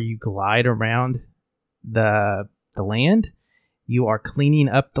walk or you glide around the land. You are cleaning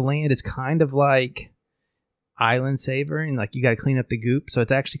up the land. It's kind of like Island Saver, and you got to clean up the goop. So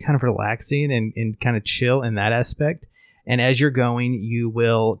it's actually kind of relaxing and kind of chill in that aspect. And as you're going, you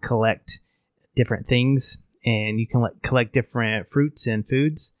will collect different things, and you can collect different fruits and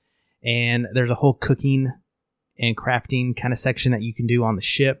foods. And there's a whole cooking and crafting kind of section that you can do on the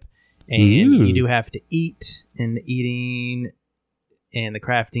ship. And you do have to eat, and the eating and the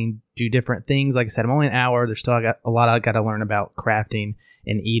crafting do different things. Like I said, I'm only an hour. There's still a lot I got to learn about crafting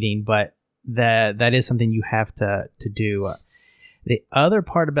and eating, but that is something you have to do. The other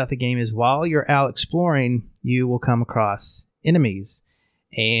part about the game is while you're out exploring, you will come across enemies.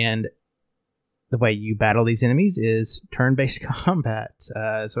 And the way you battle these enemies is turn-based combat.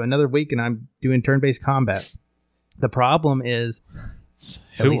 So another week, and I'm doing turn-based combat. The problem is,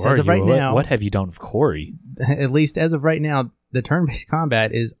 at least as of right now, what have you done with Corey? At least as of right now, the turn-based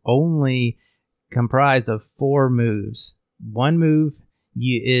combat is only comprised of 4 moves. One move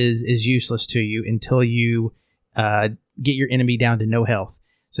is useless to you until you get your enemy down to no health.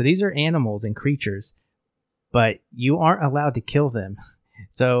 So these are animals and creatures, but you aren't allowed to kill them.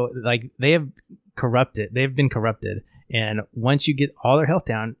 So like they've been corrupted, and once you get all their health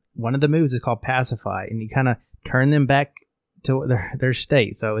down, one of the moves is called pacify, and you kind of turn them back to their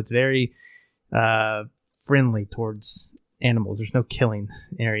state. So it's very friendly towards animals. There's no killing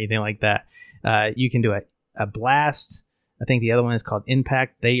or anything like that. You can do a blast. I think the other one is called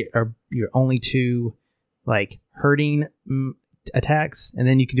impact. They are your only 2 like hurting attacks, and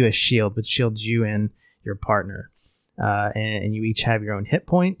then you can do a shield, which shields you and your partner. And you each have your own hit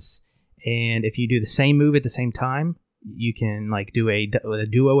points. And if you do the same move at the same time, you can like do a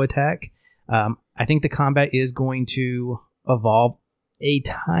duo attack. I think the combat is going to evolve a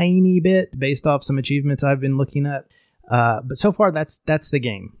tiny bit based off some achievements I've been looking at. But so far, that's the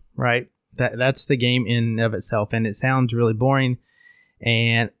game, right? That's the game in and of itself, and it sounds really boring.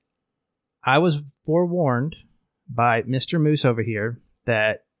 And I was forewarned by Mr. Moose over here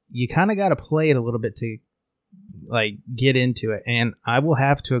that you kind of got to play it a little bit to like get into it, and I will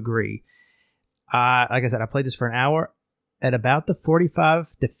have to agree. Like I said, I played this for an hour. At about the 45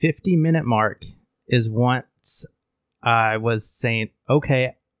 to 50 minute mark is once I was saying,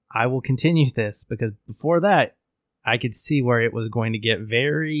 okay, I will continue this, because before that, I could see where it was going to get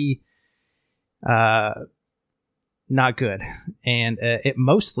very not good. And it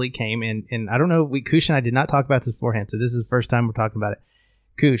mostly came in, and I don't know, Kush and I did not talk about this beforehand, so this is the first time we're talking about it.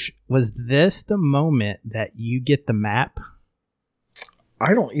 Kush, was this the moment that you get the map?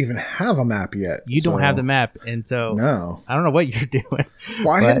 I don't even have a map yet. You don't have the map, and so no, I don't know what you're doing.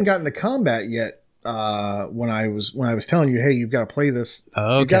 Well, I hadn't gotten to combat yet. When I was telling you, hey, you've got to play this.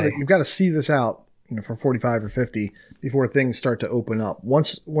 Okay. You've got to see this out, for 45 or 50 before things start to open up.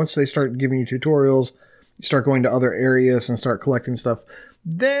 Once they start giving you tutorials, you start going to other areas and start collecting stuff.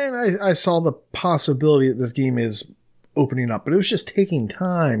 Then I saw the possibility that this game is opening up, but it was just taking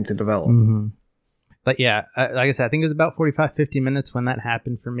time to develop. Mm-hmm. But yeah, like I said, I think it was about 45, 50 minutes when that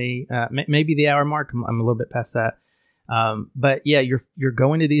happened for me. Maybe the hour mark. I'm a little bit past that. But yeah, you're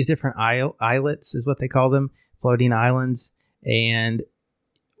going to these different islets, is what they call them, floating islands, and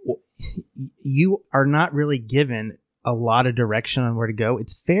you are not really given a lot of direction on where to go.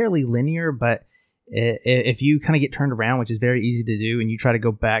 It's fairly linear, but if you kind of get turned around, which is very easy to do, and you try to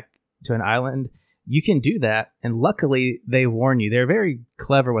go back to an island, you can do that. And luckily, they warn you. They're very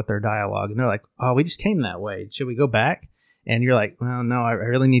clever with their dialogue. And they're like, oh, we just came that way. Should we go back? And you're like, well, no, I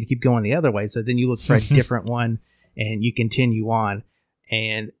really need to keep going the other way. So then you look for a different one, and you continue on.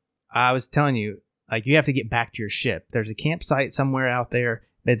 And I was telling you, like, you have to get back to your ship. There's a campsite somewhere out there,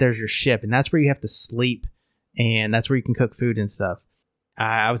 but there's your ship. And that's where you have to sleep. And that's where you can cook food and stuff.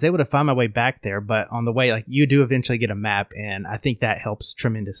 I was able to find my way back there. But on the way, like, you do eventually get a map. And I think that helps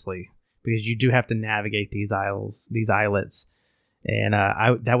tremendously, because you do have to navigate these islets, and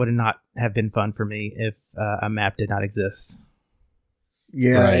that would not have been fun for me if a map did not exist.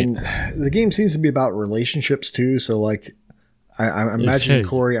 Yeah, Right. and the game seems to be about relationships too. So, like, I'm imagining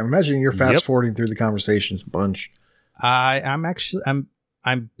Corey. I'm imagining you're fast forwarding through the conversations a bunch. I'm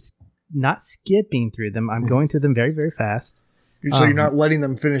not skipping through them. I'm going through them very, very fast. So you're not letting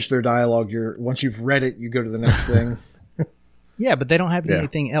them finish their dialogue. Once you've read it, you go to the next thing. Yeah, but they don't have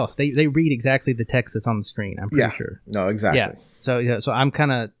anything else. They read exactly the text that's on the screen, I'm pretty sure. No, exactly. Yeah. So I'm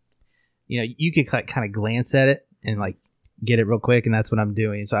kind of, you could kind of glance at it and like get it real quick, and that's what I'm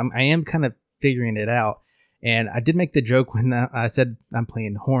doing. So I am kind of figuring it out. And I did make the joke when I said I'm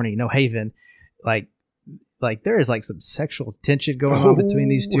playing Horny, No Haven. Like there is like some sexual tension going on between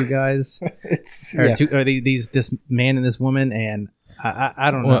these two guys, this man and this woman, and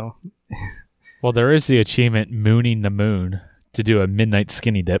I don't know. Well, there is the achievement Mooning the Moon to do a midnight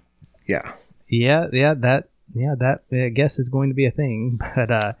skinny dip. Yeah. Yeah, Yeah, that I guess is going to be a thing.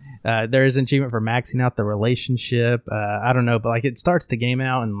 But there is an achievement for maxing out the relationship. I don't know, but like it starts the game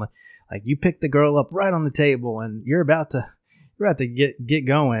out and like you pick the girl up right on the table and you're about to get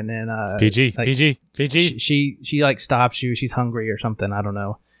going and PG, like, PG. She like stops you. She's hungry or something. I don't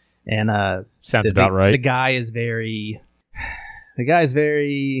know. And Sounds about right. The guy is very, I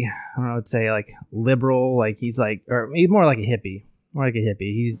don't know what to say, like liberal. Like he's more like a hippie. More like a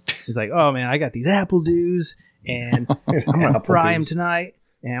hippie. He's like, oh man, I got these apple dews, and I'm gonna fry them tonight,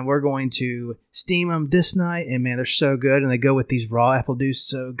 and we're going to steam them this night, and man, they're so good. And they go with these raw apple dews,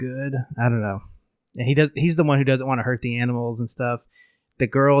 so good. I don't know. And he's the one who doesn't want to hurt the animals and stuff. The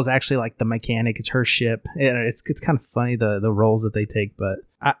girl is actually like the mechanic. It's her ship. It's kind of funny the roles that they take, but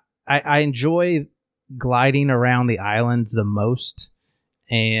I enjoy gliding around the islands the most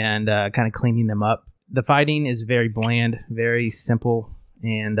and kind of cleaning them up. The fighting is very bland, very simple,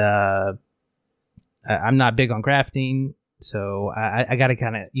 and I'm not big on crafting, so I got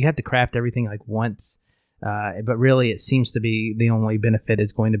to you have to craft everything like once, but really it seems to be the only benefit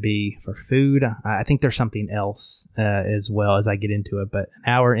is going to be for food. I think there's something else as well as I get into it, but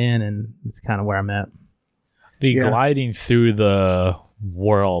an hour in, and it's kind of where I'm at. The gliding through the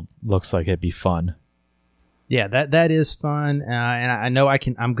world looks like it'd be fun. Yeah, that is fun, and I know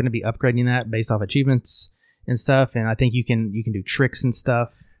I'm going to be upgrading that based off achievements and stuff. And I think you can do tricks and stuff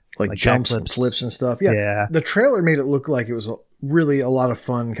like jumps and flips and stuff. Yeah, the trailer made it look like it was really a lot of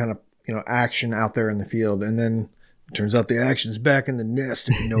fun, kind of action out there in the field. And then it turns out the action's back in the nest,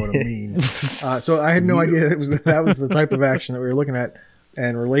 if you know what I mean. So I had no idea that was the type of action that we were looking at,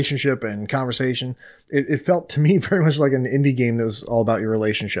 and relationship and conversation. It felt to me very much like an indie game that was all about your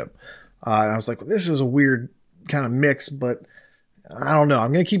relationship. And I was like, well, this is a weird kind of mix, but I don't know.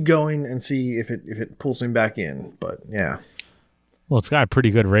 I'm going to keep going and see if it pulls me back in. But yeah. Well, it's got a pretty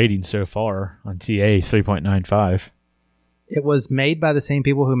good rating so far on TA, 3.95. It was made by the same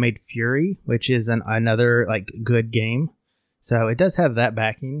people who made Fury, which is another like good game. So it does have that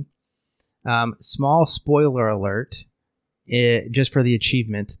backing. Small spoiler alert. Just for the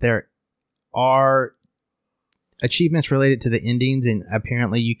achievements, there are achievements related to the endings, and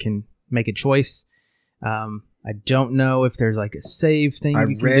apparently you can make a choice. I don't know if there's like a save thing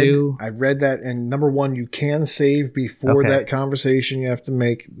you can do. I read that, and number one, you can save before that conversation you have to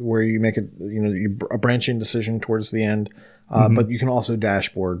make, where you make a branching decision towards the end. But you can also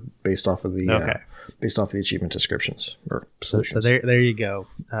dashboard based off of the achievement descriptions or solutions. So there you go.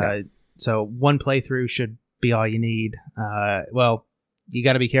 So one playthrough should be all you need. Well, you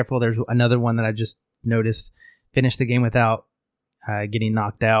got to be careful. There's another one that I just noticed. Finish the game without getting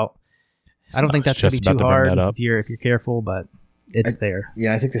knocked out. I don't think that's going to be too hard if you're careful, but it's there.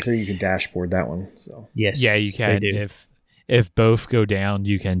 Yeah, I think they say you can dashboard that one. So yes, yeah, you can. If both go down,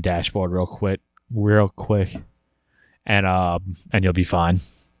 you can dashboard real quick, and you'll be fine.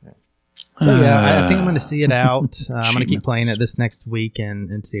 So yeah, I think I'm going to see it out. I'm going to keep playing it this next week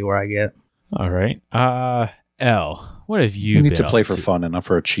and see where I get. All right, L, what have you? You need to play for fun and not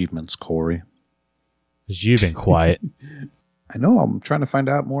for achievements, Corey. Because you've been quiet. I know. I'm trying to find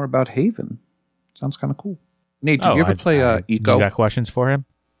out more about Haven. Sounds kind of cool. Nate, did you ever play Eco? You got questions for him?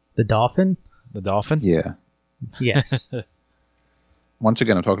 The Dolphin? The Dolphin? Yeah. Yes. Once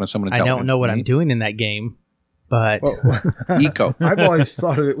again, I'm talking to someone intelligent. I don't know what I'm doing in that game, but... Eco. I've always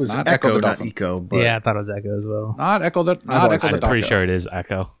thought it was not Echo, not Dolphin. Eco. But yeah, I thought it was Echo as well. Not Echo the I'm pretty sure it is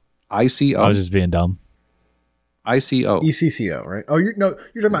Echo. ICO. I was just being dumb. ICO. ECCO, right? Oh, you're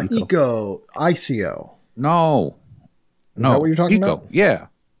talking about Eco. ICO. No. Is that what you're talking Eco. about? Yeah.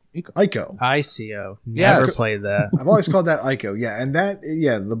 ICO. ICO. Never Yes. played that. I've always called that ICO. Yeah, and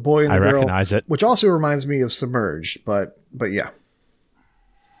the boy and the I girl. recognize it. Which also reminds me of Submerged, but yeah.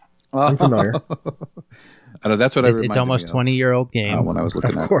 I'm familiar. I know that's what It's almost 20-year-old game. When I was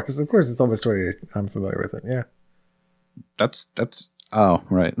looking Of course, it's almost 20. I'm familiar with it. Yeah. That's oh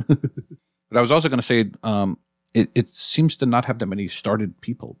right. But I was also going to say it seems to not have that many started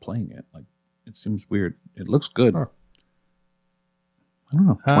people playing it. Like it seems weird. It looks good. Huh. I don't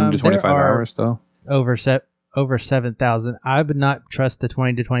know, 20 to 25 hours though. Over 7,000. I would not trust the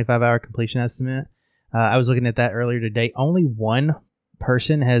 20 to 25 hour completion estimate. I was looking at that earlier today. Only one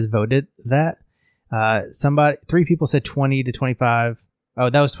person has voted that. 3 people said 20 to 25. Oh,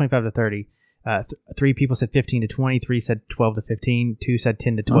 that was 25 to 30. 3 people said 15 to 20. 3 said 12 to 15. 2 said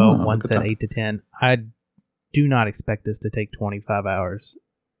 10 to 12. 1 said 8 to 10. I do not expect this to take 25 hours.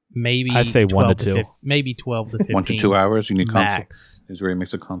 Maybe I say 1 to 2. Maybe 12 to 15. 1 to 2 hours. You need max. console. Is where he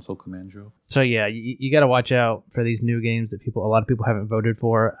makes a console command joke. So yeah, you got to watch out for these new games that a lot of people haven't voted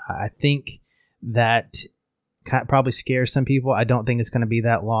for. I think that probably scares some people. I don't think it's going to be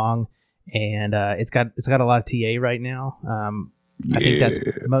that long, and it's got a lot of TA right now. I think that's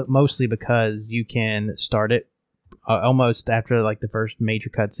mostly because you can start it almost after like the first major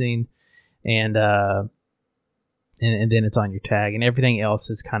cutscene, and then it's on your tag, and everything else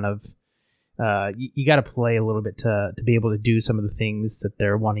is kind of you got to play a little bit to be able to do some of the things that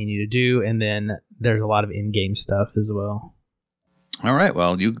they're wanting you to do, and then there's a lot of in-game stuff as well. All right,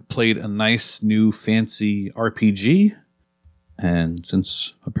 well, you played a nice new fancy RPG, and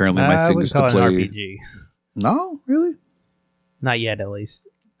since apparently my thing is to play an RPG. No, really? Not yet, at least.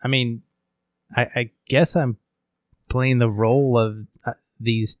 I mean, I guess I'm playing the role of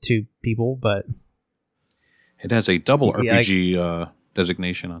these two people, but it has a double RPG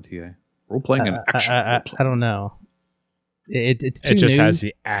designation on TA. Role playing and action. I don't know. It's too it just new. has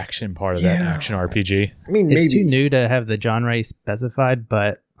the action part of that action RPG. I mean, It's too new to have the genre specified,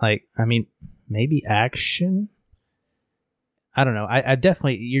 but like, I mean, maybe action. I don't know. I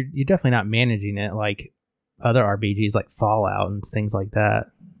definitely you're definitely not managing it like other RPGs like Fallout and things like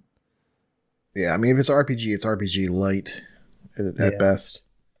that. Yeah, I mean, if it's RPG, it's RPG light at best.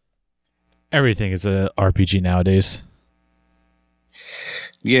 Everything is a RPG nowadays.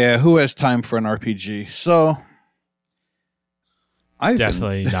 Yeah, who has time for an RPG? So,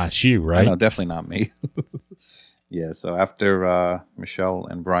 Definitely not you, right? No, definitely not me. Yeah, so after Michelle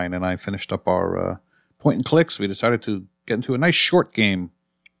and Brian and I finished up our point and clicks, we decided to get into a nice short game.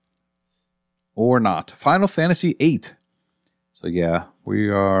 Or not. Final Fantasy VIII. So yeah, we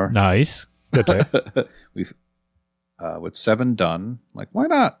are... Nice. Good pick. We've, with 7 done, like, why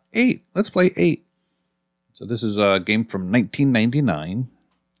not 8? Let's play 8. So this is a game from 1999.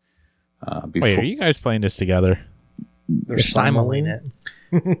 Wait, are you guys playing this together? They're simulating it.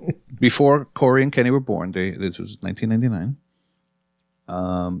 Before Corey and Kenny were born, this was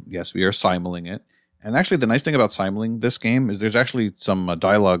 1999. Yes, we are simuling it. And actually, the nice thing about simuling this game is there's actually some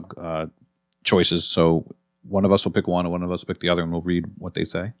dialogue choices. So one of us will pick one, and one of us will pick the other, and we'll read what they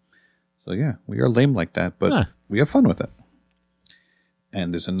say. So yeah, we are lame like that, but we have fun with it.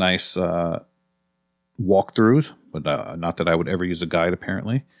 And there's a nice walkthroughs, but not that I would ever use a guide,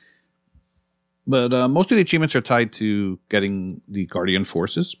 apparently. But most of the achievements are tied to getting the Guardian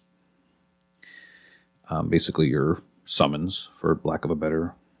Forces. Basically, your summons, for lack of a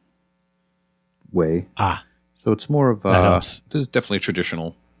better way. So it's more of this is definitely a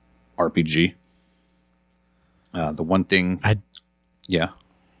traditional RPG. The one thing, I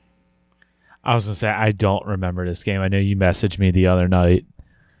was gonna say I don't remember this game. I know you messaged me the other night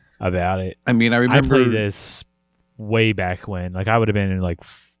about it. I mean, I remember I played this way back when. Like I would have been in like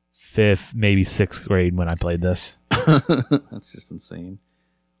 5th, maybe 6th grade when I played this. That's just insane.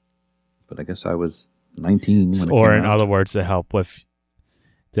 But I guess I was 19 when or it in came out. other words, to help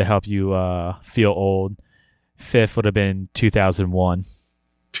you feel old. 5th would have been 2001.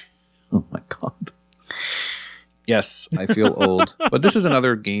 Oh my god. Yes, I feel old. But this is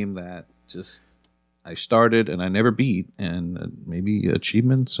another game that just I started and I never beat, and maybe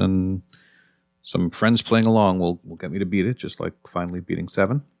achievements and some friends playing along will get me to beat it, just like finally beating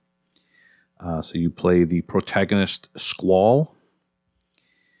 7. So you play the protagonist Squall.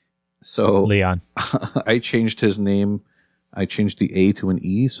 So Leon. I changed his name. I changed the A to an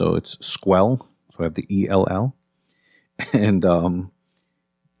E, so it's Squell. So I have the ELL. And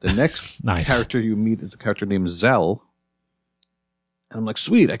the next Nice. character you meet is a character named Zell. And I'm like,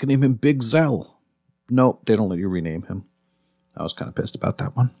 sweet, I can name him Big Zell. Nope, they don't let you rename him. I was kind of pissed about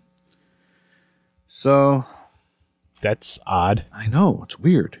that one. So... That's odd. I know, it's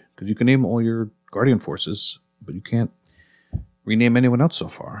weird. Because you can name all your Guardian Forces, but you can't rename anyone else so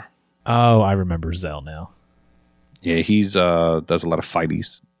far. Oh, I remember Zell now. Yeah, he's does a lot of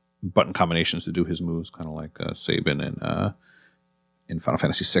fighties, button combinations to do his moves, kind of like Sabin in Final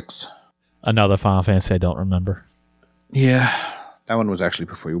Fantasy VI. Another Final Fantasy I don't remember. Yeah, that one was actually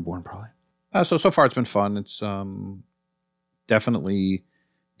before you were born, probably. So far it's been fun. It's definitely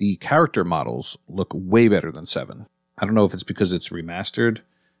the character models look way better than 7. I don't know if it's because it's remastered,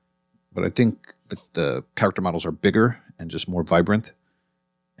 but I think the character models are bigger and just more vibrant.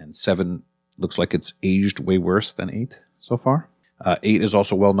 And 7 looks like it's aged way worse than 8 so far. 8 is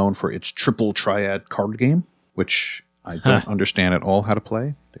also well known for its triple triad card game, which I don't understand at all how to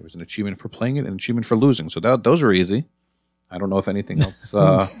play. There was an achievement for playing it and an achievement for losing. So those are easy. I don't know if anything else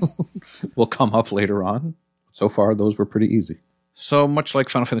will come up later on. So far, those were pretty easy. So much like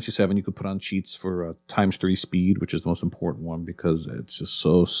Final Fantasy VII, you could put on cheats for ×3 speed, which is the most important one because it's just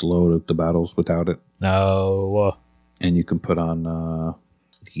so slow to the battles without it. No. And you can put on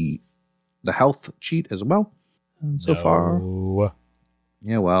the health cheat as well. And so far,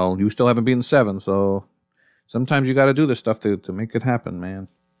 yeah, well, you still haven't beaten 7, so sometimes you got to do this stuff to make it happen, man.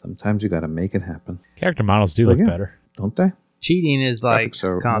 Sometimes you got to make it happen, Character models do But look yeah. better. don't they? Cheating is like Graphics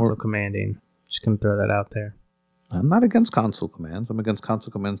are console more- commanding. Just gonna throw that out there. I'm not against console commands. I'm against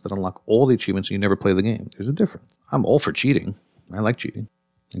console commands that unlock all the achievements and you never play the game. There's a difference. I'm all for cheating. I like cheating.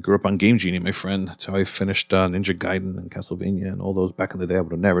 I grew up on Game Genie, my friend. That's how I finished Ninja Gaiden and Castlevania and all those back in the day. I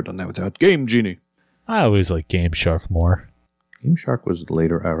would have never done that without Game Genie. I always like Game Shark more. Game Shark was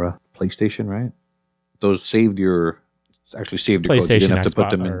later era. PlayStation, right? Those saved your codes. You PlayStation, didn't have to put Xbox,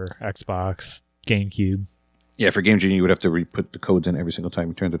 them in. or Xbox, GameCube. Yeah, for Game Genie, you would have to re-put the codes in every single time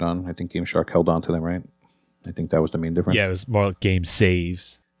you turned it on. I think Game Shark held on to them, right? I think that was the main difference. Yeah, it was more like game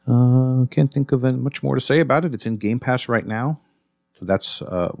saves. Can't think of much more to say about it. It's in Game Pass right now. So that's,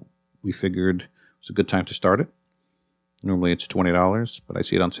 we figured it was a good time to start it. Normally it's $20, but I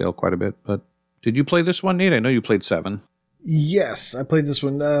see it on sale quite a bit. But did you play this one, Nate? I know you played 7. Yes, I played this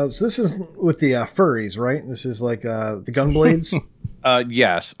one. So this is with the furries, right? This is like the Gunblades.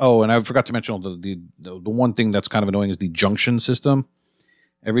 Yes. Oh, and I forgot to mention the one thing that's kind of annoying is the junction system.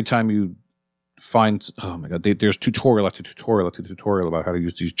 Every time you find, oh my god, there's tutorial after tutorial after tutorial about how to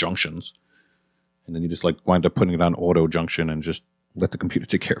use these junctions, and then you just like wind up putting it on auto junction and just let the computer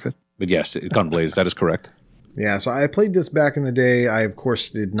take care of it. But yes, Gunblades, that is correct. Yeah, so I played this back in the day. I, of course,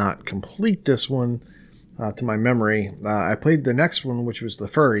 did not complete this one to my memory. I played the next one, which was the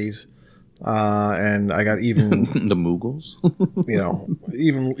furries, and I got even, The Moogles.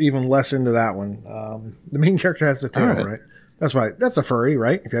 even less into that one. The main character has the tail, All right. right? That's right. That's a furry,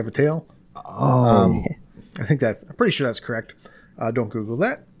 right? If you have a tail. Oh, I think I'm pretty sure that's correct. Don't Google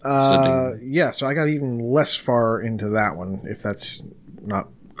that. Sydney. Yeah, so I got even less far into that one, if that's not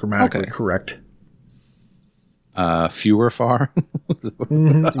grammatically Okay. correct. fewer far.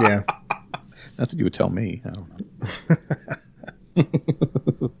 Mhm, yeah. That's what you would tell me. I don't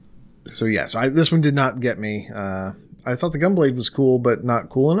know. So yeah, so this one did not get me. I thought the Gunblade was cool, but not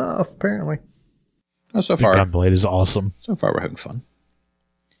cool enough, apparently. Well, so The far, Gunblade is awesome. we're having fun,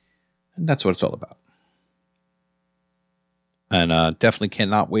 and that's what it's all about. And definitely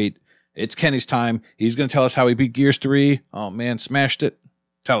cannot wait. It's Kenny's time. He's going to tell us how he beat Gears 3. Oh man, smashed it.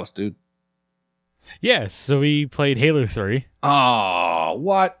 Tell us, dude. Yeah, so we played Halo 3. Oh,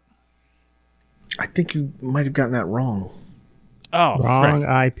 what? I think you might have gotten that wrong. Oh, Wrong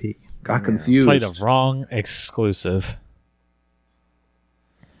frick. IP. Got confused. Played a wrong exclusive.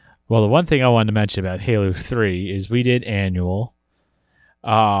 Well, the one thing I wanted to mention about Halo 3 is we did annual.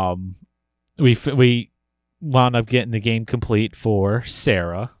 We wound up getting the game complete for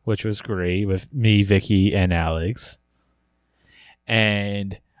Sarah, which was great, with me, Vicky, and Alex.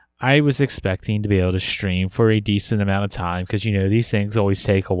 And I was expecting to be able to stream for a decent amount of time because, these things always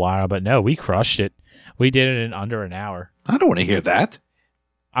take a while. But no, we crushed it. We did it in under an hour. I don't want to hear that.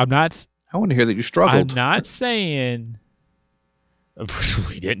 I I want to hear that you struggled. I'm not saying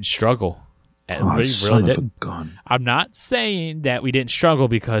we didn't struggle. Oh, We son really of didn't. a gun. I'm not saying that we didn't struggle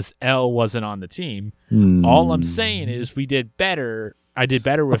because Elle wasn't on the team. Hmm. All I'm saying is we did better. I did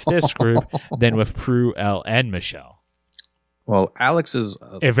better with this group than with Prue, Elle, and Michelle. Well, Alex is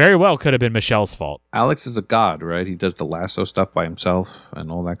It very well could have been Michelle's fault. a god, right? He does the lasso stuff by himself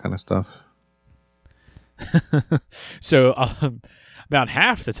and all that kind of stuff. So about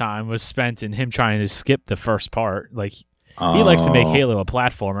half the time was spent in him trying to skip the first part. Like he likes to make Halo a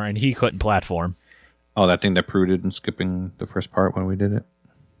platformer, and he couldn't platform. Oh, that thing that Prue did in skipping the first part when we did it.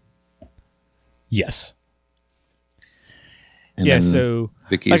 Yes. And Yeah. then So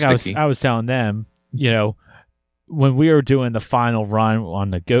Vicky like is sticky. I was telling them, when we were doing the final run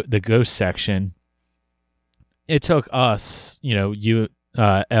on the ghost section, it took us, you,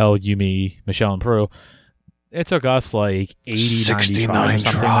 Elle, you, me, Michelle, and Prue. It took us like 80, 90 69 tries or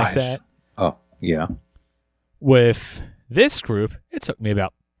something like tries. that. Oh, yeah. With this group, it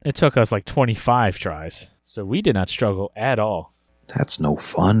took us like 25 tries. So we did not struggle at all, That's no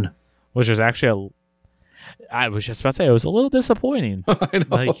fun. which was actually I was just about to say it was a little disappointing. I know.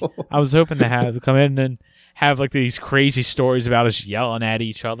 Like I was hoping to come in and have like these crazy stories about us yelling at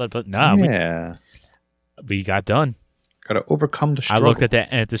each other, but no, yeah. we got done. Got to overcome the I struggle. looked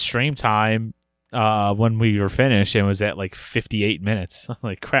at the stream time when we were finished, and it was at like 58 minutes. I'm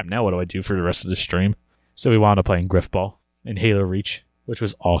like, crap, now what do I do for the rest of the stream? So we wound up playing Griffball and Halo Reach, which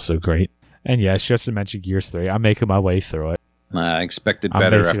was also great. And yes, just to mention Gears 3, I'm making my way through it. I expected I'm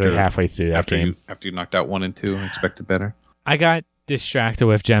better basically halfway through that game. after you knocked out 1 and 2. I expected better. I got distracted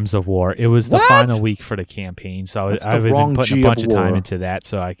with Gems of War. It was the What? final week for the campaign, so That's the I've been wrong putting G a of bunch of time War. into that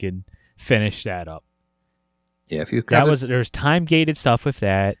so I could finish that up. Yeah, if you There's time gated stuff with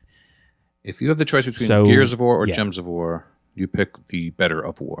that. if you have the choice between So, Gears of War or yeah. Gems of War, you pick the better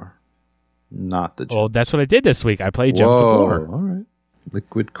of War, not the. Well, that's what I did this week. I played Gems of Whoa, War. all right.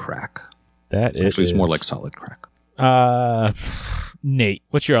 Liquid crack. That is. Actually, it's more like solid crack. Nate,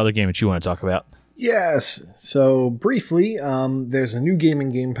 what's your other game that you want to talk about? Yes. So briefly, there's a new game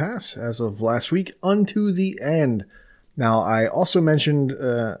in Game Pass as of last week, Unto the End. Now, I also mentioned,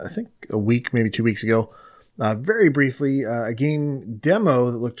 I think a week, maybe 2 weeks ago, very briefly, a game demo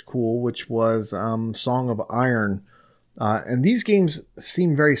that looked cool, which was Song of Iron. And these games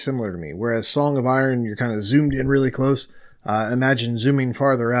seem very similar to me, whereas Song of Iron, you're kind of zoomed in really close. Imagine zooming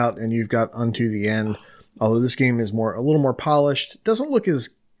farther out and you've got Unto the End. Although this game is a little more polished. Doesn't look as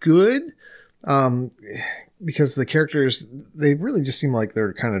good because the characters, they really just seem like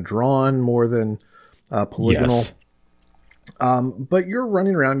they're kind of drawn more than polygonal. Yes. But you're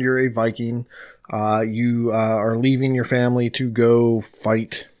running around, you're a Viking. You are leaving your family to go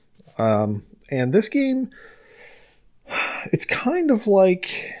fight. And this game, it's kind of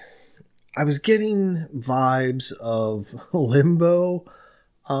like, I was getting vibes of Limbo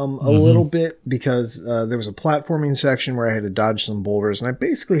a little bit, because there was a platforming section where I had to dodge some boulders, and I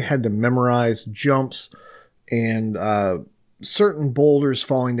basically had to memorize jumps and certain boulders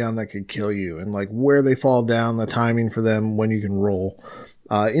falling down that could kill you, and like where they fall down, the timing for them, when you can roll.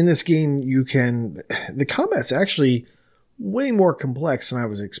 In this game, the combat's actually way more complex than I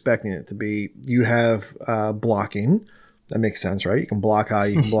was expecting it to be. You have blocking. That makes sense, right? You can block high,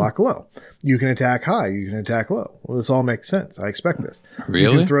 you can block low. You can attack high, you can attack low. Well, this all makes sense. I expect this. Really?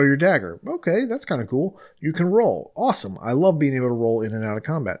 You can throw your dagger. Okay, that's kind of cool. You can roll. Awesome. I love being able to roll in and out of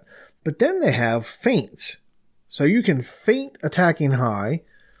combat. But then they have feints. So you can feint attacking high.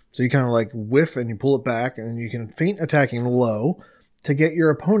 So you kind of like whiff and you pull it back, and then you can feint attacking low to get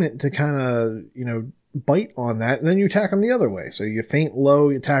your opponent to kind of, bite on that. And then you attack them the other way. So you feint low,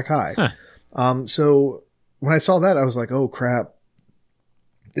 you attack high. Huh. So when I saw that, I was like, oh crap,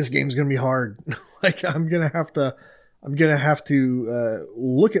 this game's going to be hard. Like I'm going to have to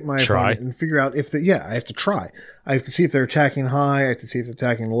look at my opponent and figure out I have to try. I have to see if they're attacking high. I have to see if they're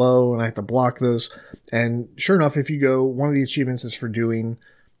attacking low, and I have to block those. And sure enough, if you go, one of the achievements is for doing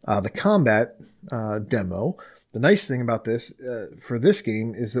the combat demo. The nice thing about this, for this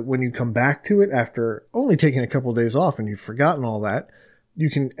game, is that when you come back to it after only taking a couple of days off and you've forgotten all that, you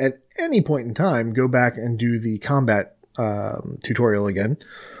can at any point in time go back and do the combat tutorial again.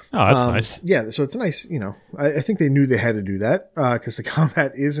 Oh, that's nice. Yeah, so it's nice. I think they knew they had to do that because the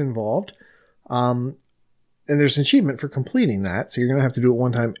combat is involved. And there's an achievement for completing that, so you're going to have to do it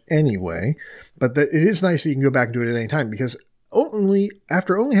one time anyway. But it is nice that you can go back and do it at any time, because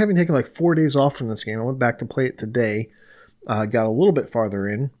after only having taken like 4 days off from this game, I went back to play it today, got a little bit farther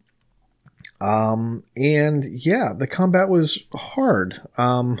in. And yeah, the combat was hard.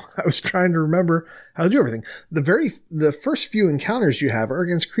 I was trying to remember how to do everything. The first few encounters you have are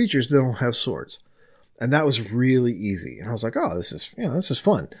against creatures that don't have swords. And that was really easy. And I was like, oh, this is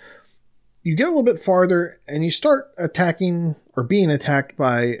fun. You get a little bit farther and you start attacking or being attacked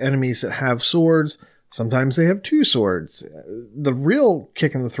by enemies that have swords. Sometimes they have 2 swords. The real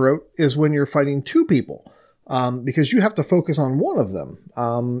kick in the throat is when you're fighting 2 people. Because you have to focus on one of them.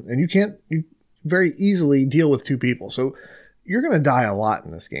 And you very easily deal with 2 people. So you're going to die a lot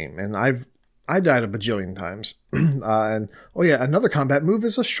in this game. And I died a bajillion times. And another combat move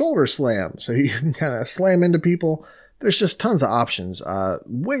is a shoulder slam. So you can kind of slam into people. There's just tons of options.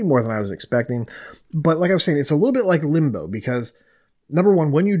 Way more than I was expecting. But like I was saying, it's a little bit like Limbo, because number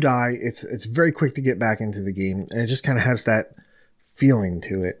one, when you die, it's very quick to get back into the game. And it just kind of has that feeling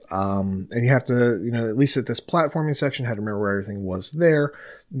to it. And you have to, at least at this platforming section, had to remember where everything was there.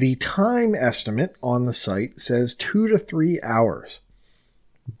 The time estimate on the site says 2 to 3 hours.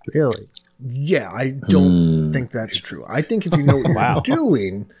 Really? Yeah, I don't think that's true. I think if you know what you're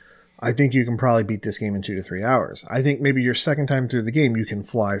doing, I think you can probably beat this game in 2 to 3 hours. I think maybe your second time through the game, you can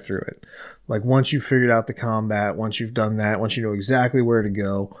fly through it. Like once you've figured out the combat, once you've done that, once you know exactly where to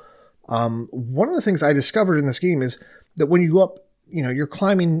go. One of the things I discovered in this game is that when you go up, you're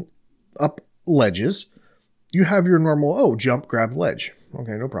climbing up ledges, you have your normal, jump, grab ledge.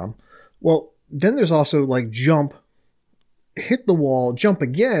 Okay, no problem. Well, then there's also like jump, hit the wall, jump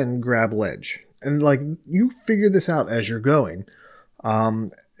again, grab ledge. And like you figure this out as you're going.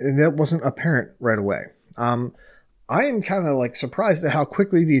 And that wasn't apparent right away. I am kind of like surprised at how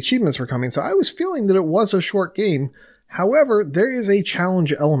quickly the achievements were coming. So I was feeling that it was a short game. However, there is a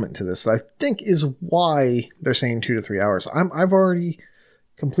challenge element to this that I think is why they're saying 2 to 3 hours. I've already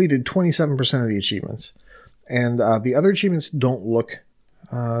completed 27% of the achievements, and the other achievements don't look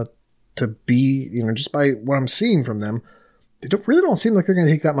to be, just by what I'm seeing from them, they really don't seem like they're going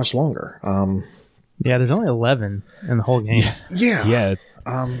to take that much longer. Yeah, there's only 11 in the whole game. Yeah. Yeah.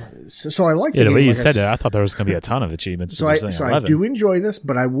 So I like the Yeah, the game. way you like said it, I thought there was going to be a ton of achievements. So I do enjoy this,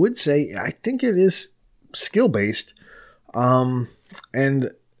 but I would say I think it is skill based. And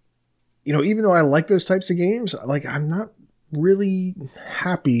even though I like those types of games, like I'm not really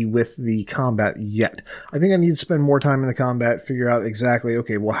happy with the combat yet. I think I need to spend more time in the combat, figure out exactly,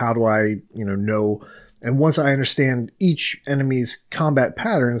 okay, well, how do I, know? And once I understand each enemy's combat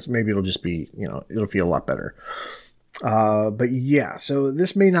patterns, maybe it'll just be, it'll feel a lot better. But yeah, so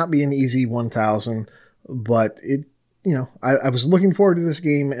this may not be an easy 1000, but it, I was looking forward to this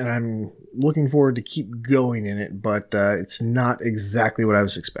game and I'm looking forward to keep going in it, but it's not exactly what I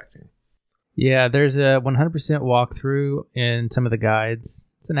was expecting. Yeah, there's a 100% walkthrough in some of the guides.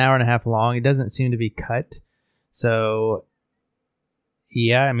 It's an hour and a half long. It doesn't seem to be cut. So,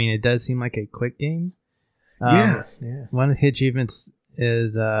 yeah, I mean, it does seem like a quick game. Yeah. One of the achievements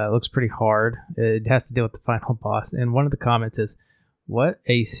is looks pretty hard. It has to deal with the final boss. And one of the comments is, "What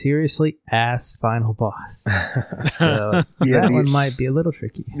a seriously ass final boss." So that one might be a little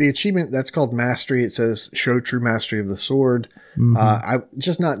tricky. The achievement that's called Mastery. It says show true mastery of the sword. Mm-hmm. I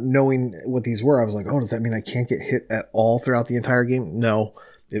just not knowing what these were. I was like, oh, does that mean I can't get hit at all throughout the entire game? No,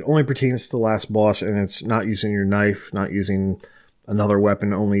 it only pertains to the last boss, and it's not using your knife, not using another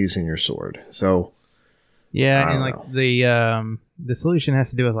weapon, only using your sword. So. Yeah, and like the solution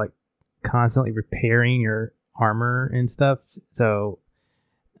has to do with like constantly repairing your armor and stuff. So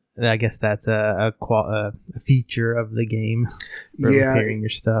I guess that's a feature of the game. Repairing your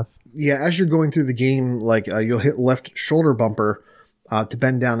stuff. Yeah, as you're going through the game, like you'll hit left shoulder bumper to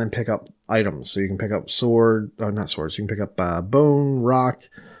bend down and pick up items. So you can pick up not swords. You can pick up bone, rock,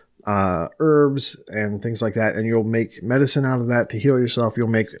 herbs, and things like that. And you'll make medicine out of that to heal yourself. You'll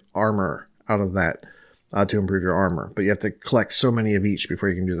make armor out of that. To improve your armor, but you have to collect so many of each before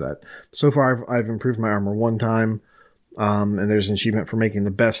you can do that. So far, I've improved my armor one time, and there's an achievement for making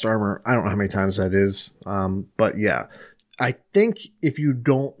the best armor. I don't know how many times that is, but yeah, I think if you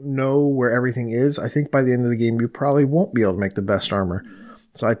don't know where everything is, I think by the end of the game you probably won't be able to make the best armor.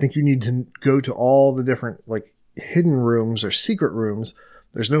 So I think you need to go to all the different like hidden rooms or secret rooms.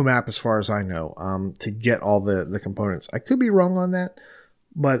 There's no map as far as I know to get all the components. I could be wrong on that,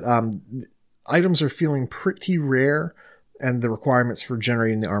 but items are feeling pretty rare, and the requirements for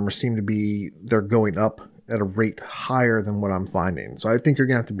generating the armor seem to be, they're going up at a rate higher than what I'm finding. So I think you're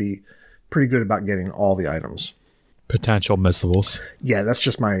going to have to be pretty good about getting all the items. Potential missables. Yeah, that's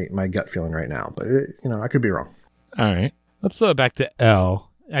just my gut feeling right now, but I could be wrong. All right. Let's go back to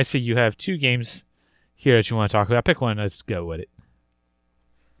L. I see you have 2 games here that you want to talk about. Pick one. Let's go with it.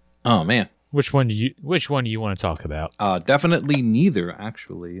 Oh, man. Which one do you want to talk about? Definitely neither,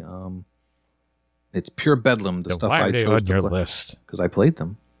 actually. It's pure bedlam, the stuff I chose on your to play. list? Because I played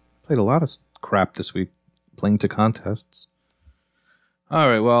them. Played a lot of crap this week, playing to contests. All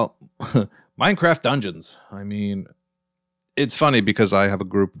right, well, Minecraft Dungeons. I mean, it's funny because I have a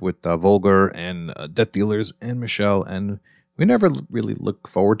group with Volgar and Death Dealers and Michelle, and we never really look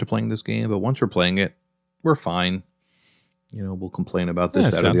forward to playing this game, but once we're playing it, we're fine. We'll complain about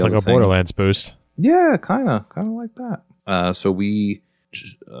this. Yeah, sounds like a Borderlands boost. Yeah, kind of like that. So we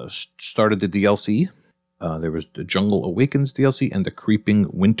started the DLC. There was the Jungle Awakens DLC and the Creeping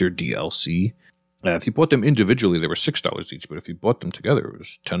Winter DLC. If you bought them individually, they were $6 each, but if you bought them together, it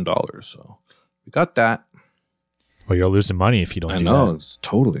was $10. So we got that. Well, you're losing money if you don't do that. I know, it's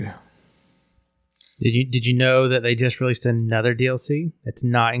totally. Did you know that they just released another DLC that's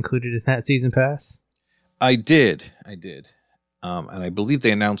not included in that season pass? I did. And I believe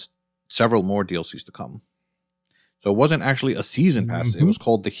they announced several more DLCs to come. So it wasn't actually a season pass. Mm-hmm. It was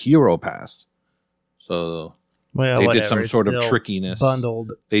called the Hero Pass. So they did some sort of trickiness.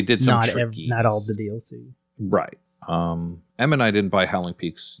 Bundled. They did some trickiness. Not all the DLC. Right. Em and I didn't buy Howling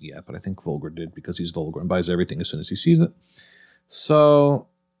Peaks yet, but I think Volgar did because he's Volgar and buys everything as soon as he sees it. So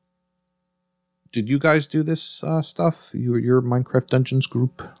did you guys do this stuff? Your Minecraft Dungeons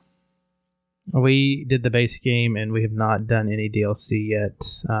group? We did the base game, and we have not done any DLC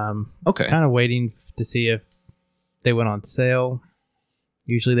yet. Okay. Kind of waiting to see if they went on sale.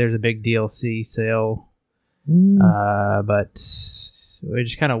 Usually there's a big DLC sale. But we're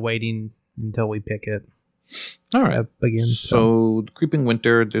just kind of waiting until we pick it. All right. Again. So Creeping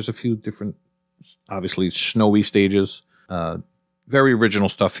Winter, there's a few different, obviously, snowy stages. Very original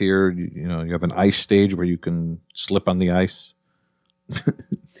stuff here. You have an ice stage where you can slip on the ice.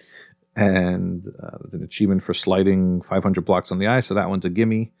 And there's an achievement for sliding 500 blocks on the ice, so that one's a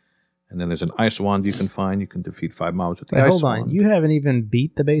gimme. And then there's an ice wand you can find. You can defeat 5 mobs with the ice wand. Hold on, you haven't even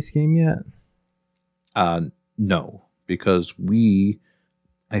beat the base game yet? No, because we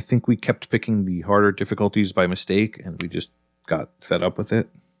I think we kept picking the harder difficulties by mistake, and we just got fed up with it.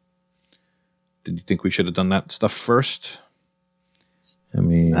 Did you think we should have done that stuff first? I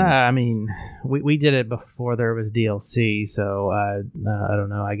mean, we did it before there was DLC, so I don't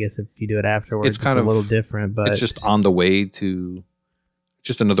know. I guess if you do it afterwards, it's kind of a little different. But it's just on the way to,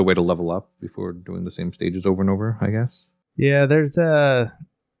 just another way to level up before doing the same stages over and over, I guess. Yeah, there's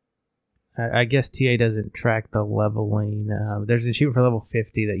I guess TA doesn't track the leveling. There's an achievement for level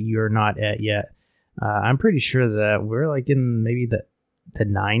 50 that you're not at yet. I'm pretty sure that we're like in maybe the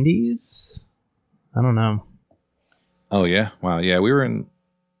 90s. I don't know. Oh yeah, wow, yeah, we were in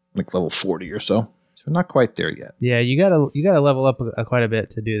like level 40 or so, so not quite there yet. Yeah, you gotta level up quite a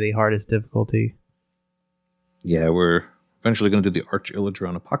bit to do the hardest difficulty. Yeah, we're eventually going to do the Arch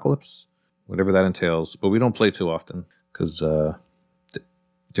Illidron Apocalypse, whatever that entails, but we don't play too often because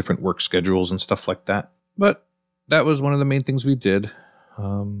different work schedules and stuff like that. But that was one of the main things we did.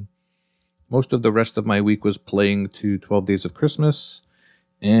 Most of the rest of my week was playing to 12 Days of Christmas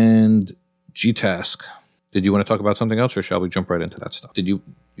and G-Task. Did you want to talk about something else, or shall we jump right into that stuff? You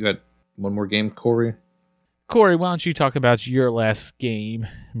had one more game, Corey? Corey, why don't you talk about your last game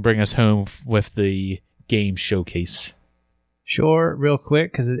and bring us home with the game showcase? Sure, real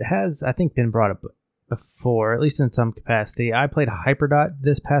quick, because it has, I think, been brought up before, at least in some capacity. I played Hyperdot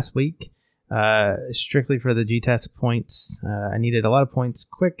this past week, strictly for the G-Task points. I needed a lot of points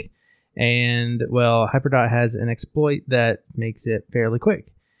quick, and, well, Hyperdot has an exploit that makes it fairly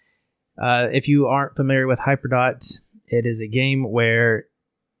quick. If you aren't familiar with Hyperdot, it is a game where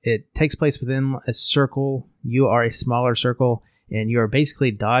it takes place within a circle. You are a smaller circle, and you are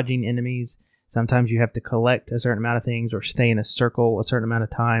basically dodging enemies. Sometimes you have to collect a certain amount of things or stay in a circle a certain amount of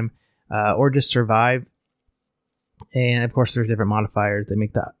time, or just survive. And, of course, there's different modifiers that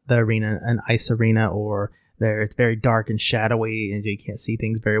make the arena an ice arena, or it's very dark and shadowy, and you can't see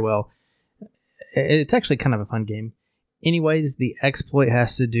things very well. It's actually kind of a fun game. Anyways, the exploit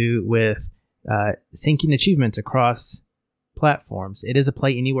has to do with syncing achievements across platforms. It is a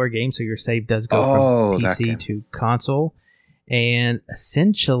play anywhere game, so your save does go from PC to console. And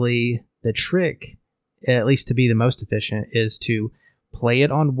essentially, the trick, at least to be the most efficient, is to play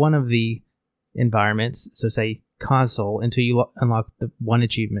it on one of the environments, so say console, until you unlock the one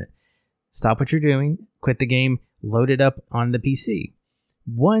achievement. Stop what you're doing, quit the game, load it up on the PC.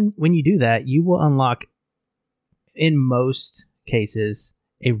 When you do that, you will unlock, in most cases,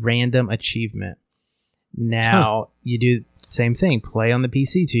 a random achievement. Now, you do the same thing. Play on the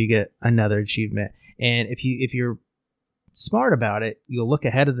PC till you get another achievement. And if you're smart about it, you'll look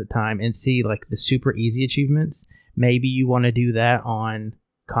ahead of the time and see like the super easy achievements. Maybe you want to do that on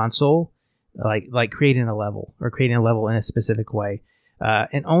console, like creating a level in a specific way.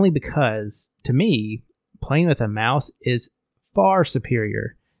 And only because, to me, playing with a mouse is far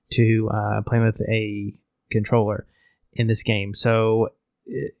superior to playing with a controller in this game. So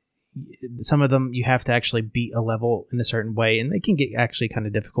some of them you have to actually beat a level in a certain way, and they can get actually kind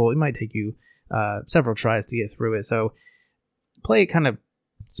of difficult. It might take you several tries to get through it. So play it kind of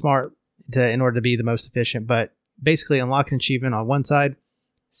smart in order to be the most efficient, but basically unlock an achievement on one side,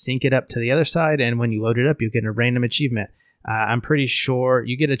 sync it up to the other side, and when you load it up, you get a random achievement. I'm pretty sure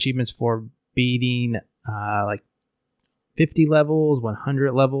you get achievements for beating like 50 levels,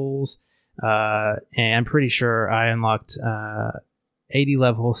 100 levels, and I'm pretty sure I unlocked 80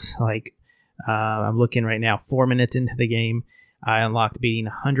 levels. I'm looking right now, 4 minutes into the game. I unlocked beating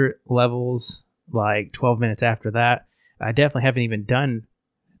 100 levels like 12 minutes after that. I definitely haven't even done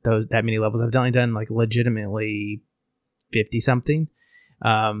that many levels. I've only done like legitimately 50 something.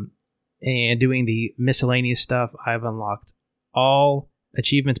 And doing the miscellaneous stuff, I've unlocked all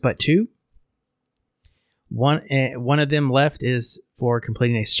achievements but 2. One of them left is for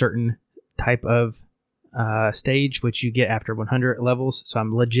completing a certain type of stage, which you get after 100 levels. So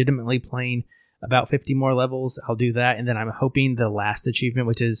I'm legitimately playing about 50 more levels. I'll do that, and then I'm hoping the last achievement,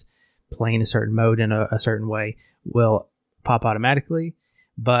 which is playing a certain mode in a certain way, will pop automatically.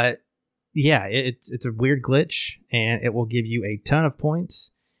 But yeah, it's a weird glitch, and it will give you a ton of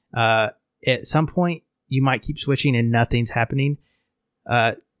points. At some point, you might keep switching and nothing's happening.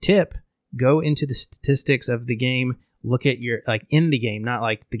 Tip: go into the statistics of the game. Look at your in the game, not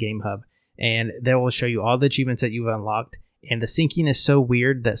like the game hub, and they will show you all the achievements that you've unlocked. And the syncing is so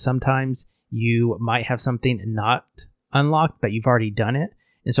weird that sometimes you might have something not unlocked, but you've already done it.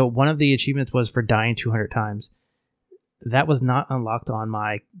 And so one of the achievements was for dying 200 times. That was not unlocked on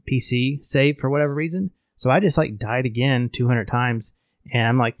my PC save for whatever reason. So I just died again 200 times. And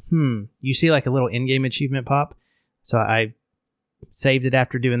I'm like, you see like a little in-game achievement pop. So I saved it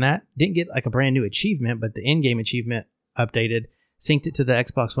after doing that. Didn't get like a brand new achievement, but the in-game achievement updated. synced it to the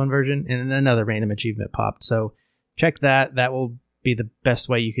Xbox One version, and then another random achievement popped. So check that. That will be the best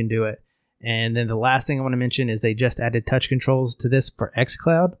way you can do it. And then the last thing I want to mention is they just added touch controls to this for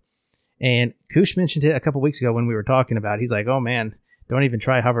xCloud. And Kush mentioned it a couple weeks ago when we were talking about it. He's like, oh man, don't even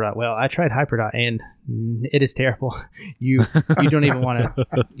try HyperDot. Well, I tried HyperDot and it is terrible. You don't even want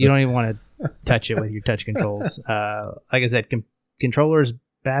to touch it with your touch controls. Like I said, controllers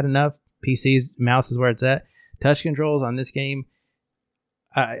bad enough. PCs, mouse is where it's at. Touch controls on this game,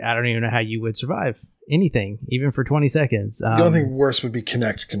 I don't even know how you would survive anything, even for 20 seconds. The only thing worse would be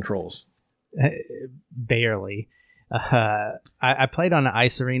Kinect controls. Barely. I played on an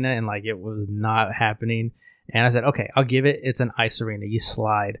ice arena and like it was not happening. And I said, okay, I'll give it. It's an ice arena. You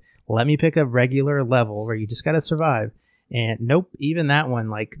slide. Let me pick a regular level where you just got to survive. And nope, even that one,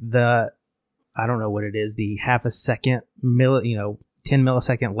 like I don't know what it is, the half a second, 10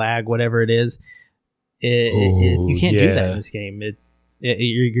 millisecond lag, whatever it is. You can't do that in this game.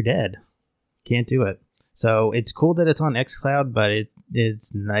 You're dead. Can't do it. So it's cool that it's on xCloud, but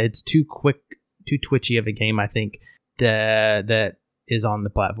it's too quick, too twitchy of a game. I think that is on the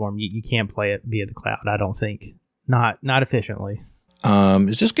platform. You can't play it via the cloud. I don't think. Not efficiently.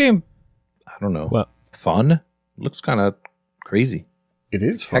 Is this game? I don't know. Fun? Looks kind of crazy. It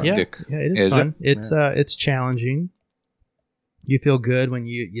is fun. Hectic. Yeah, it is fun. It's challenging. You feel good when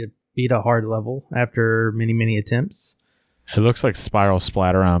you beat a hard level after many attempts. It looks like Spiral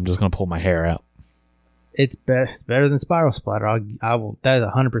Splatter. I'm just gonna pull my hair out. It's better than Spiral Splatter. I will. That is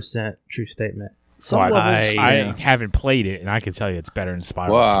 100% true statement. I haven't played it, and I can tell you it's better than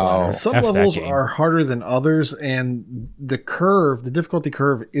Spiral Splatter. Some levels are harder than others, and the difficulty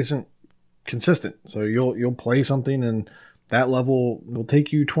curve isn't consistent. So you'll play something, and that level will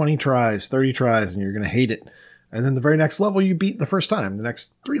take you 20 tries, 30 tries, and you're going to hate it. And then the very next level you beat the first time. The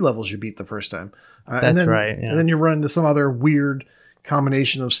next 3 levels you beat the first time. That's right. Yeah. And then you run into some other weird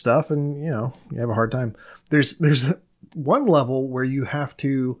combination of stuff, and you have a hard time. There's one level where you have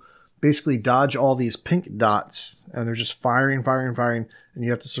to basically dodge all these pink dots, and they're just firing, and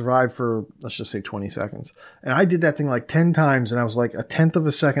you have to survive for, let's just say 20 seconds. And I did that thing like 10 times, and I was like a tenth of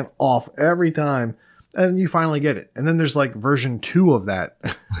a second off every time, and you finally get it. And then there's like version 2 of that,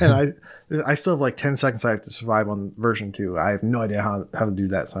 and I still have like 10 seconds I have to survive on version 2. I have no idea how to do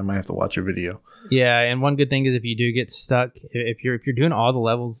that, so I might have to watch a video. Yeah, and one good thing is if you do get stuck, if you're doing all the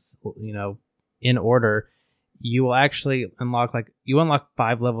levels, in order, you will actually unlock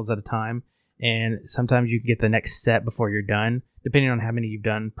 5 levels at a time, and sometimes you can get the next set before you're done, depending on how many you've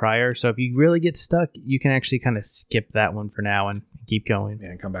done prior. So if you really get stuck, you can actually kind of skip that one for now and keep going. Yeah,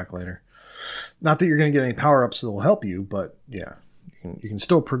 and come back later. Not that you're going to get any power-ups that will help you, but yeah, you can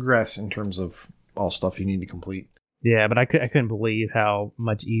still progress in terms of all stuff you need to complete. Yeah, but I couldn't believe how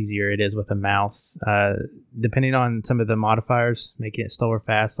much easier it is with a mouse. Depending on some of the modifiers, making it slow or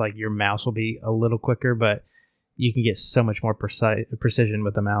fast, like your mouse will be a little quicker, but you can get so much more precision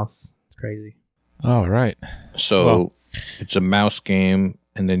with the mouse. It's crazy. All right. So it's a mouse game,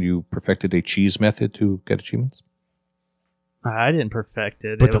 and then you perfected a cheese method to get achievements? I didn't perfect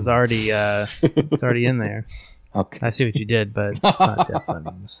it. It was already it's already in there. Okay. I see what you did, but it's not that funny.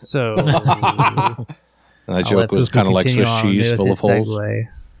 So and that joke was kind of like Swiss cheese full of holes. Segue.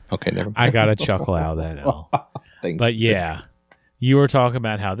 Okay, never mind. I got a chuckle out of that now. But yeah, you were talking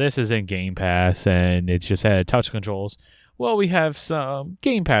about how this is in Game Pass and it just had touch controls. Well, we have some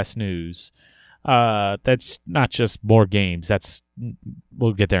Game Pass news. That's not just more games.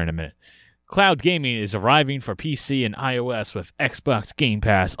 We'll get there in a minute. Cloud gaming is arriving for PC and iOS with Xbox Game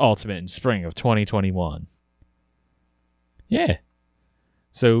Pass Ultimate in spring of 2021. Yeah.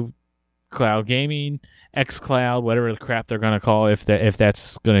 So, cloud gaming, xCloud, whatever the crap they're going to call it, if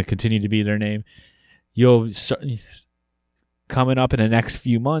that's going to continue to be their name, coming up in the next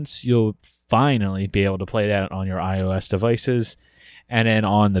few months, you'll finally be able to play that on your iOS devices and then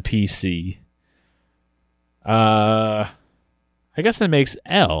on the PC. I guess that makes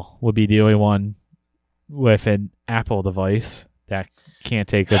L would be the only one with an Apple device that can't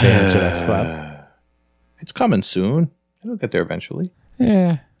take advantage of xCloud. It's coming soon. It'll get there eventually.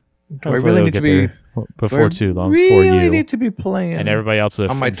 Yeah. Do I really need to be before too long really for you? Need to be playing and everybody else with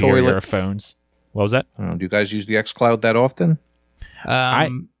on my inferior toilet phones. What was that? I don't know, do you guys use the xCloud that often? I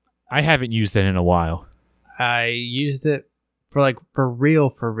haven't used it in a while. I used it for real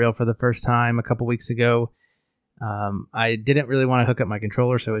for the first time a couple weeks ago. I didn't really want to hook up my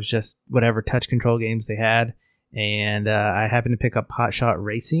controller, so it was just whatever touch control games they had. And I happened to pick up Hot Shot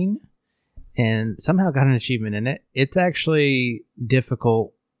Racing and somehow got an achievement in it. It's actually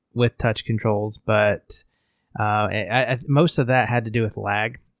difficult with touch controls, but most of that had to do with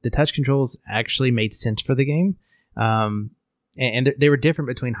lag. The touch controls actually made sense for the game. and they were different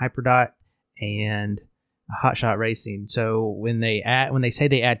between Hyperdot and Hot Shot Racing. So when they say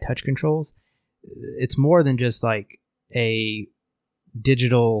they add touch controls, it's more than just like a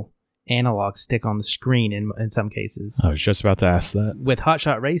digital analog stick on the screen in some cases. I was just about to ask that. With Hot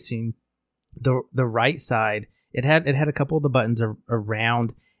Shot Racing, the right side, it had a couple of the buttons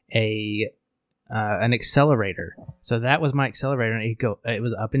around an accelerator. So that was my accelerator, and it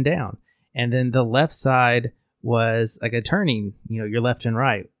was up and down. And then the left side was like a turning, your left and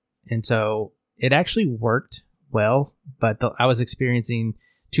right. And so it actually worked well, but I was experiencing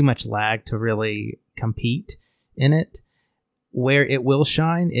too much lag to really compete in it. Where it will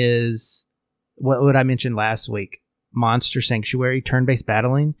shine is what I mentioned last week, Monster Sanctuary, turn-based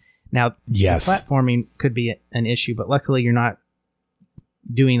battling. Now, yes, platforming could be an issue, but luckily you're not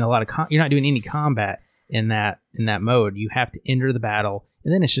doing you're not doing any combat in that mode. You have to enter the battle,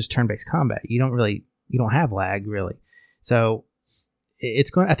 and then it's just turn-based combat. You don't have lag really. So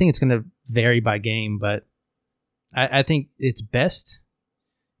I think it's going to vary by game, but I think it's best.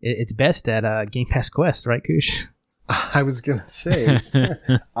 It's best at Game Pass Quest, right, Koosh? I was going to say,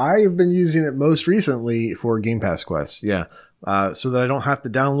 I've been using it most recently for Game Pass Quest. Yeah. So that I don't have to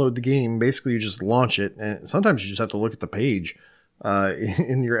download the game. Basically, you just launch it. And sometimes you just have to look at the page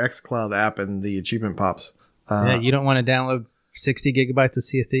in your xCloud app and the achievement pops. Yeah, you don't want to download 60 gigabytes of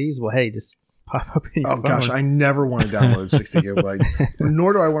Sea of Thieves? Well, hey, just pop up in your phone. Gosh, I never want to download 60 gigabytes.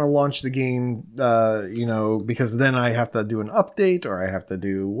 Nor do I want to launch the game, because then I have to do an update or I have to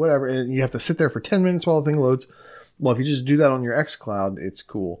do whatever. And you have to sit there for 10 minutes while the thing loads. Well, if you just do that on your xCloud, it's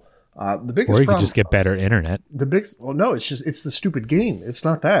cool. The biggest or you problem, could just get better internet. No, it's the stupid game. It's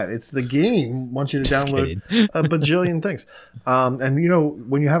not that. It's the game wants you to Just download kidding. a bajillion things. And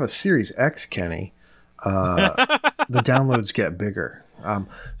when you have a Series X, Kenny, the downloads get bigger.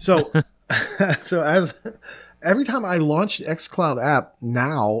 So as every time I launch the xCloud app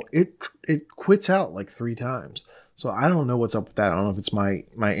now, it quits out like 3 times. So I don't know what's up with that. I don't know if it's my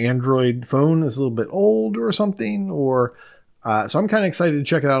Android phone is a little bit old or something, or so I'm kind of excited to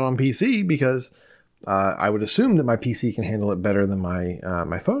check it out on PC because I would assume that my PC can handle it better than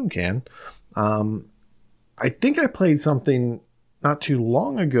my phone can. I think I played something not too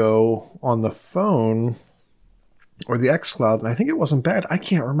long ago on the phone or the xCloud, and I think it wasn't bad. I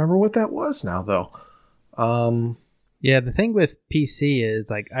can't remember what that was now, though. Yeah, the thing with PC is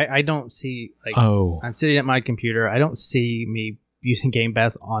like I don't see I'm sitting at my computer. I don't see me using Game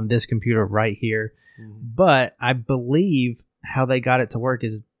Pass on this computer right here. But I believe how they got it to work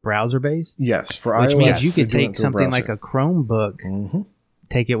is browser based. Yes, for which iOS, means you could they do it take through something browser. like a Chromebook, Mm-hmm.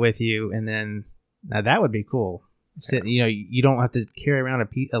 take it with you, and then now that would be cool. So, you don't have to carry around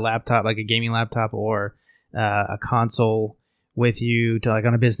a laptop, like a gaming laptop or a console with you to like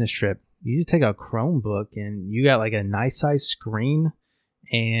on a business trip. You just take a Chromebook and you got like a nice size screen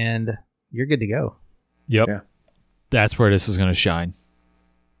and you're good to go. Yep. Yeah. That's where this is going to shine.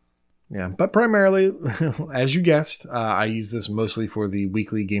 Yeah, but primarily, as you guessed, I use this mostly for the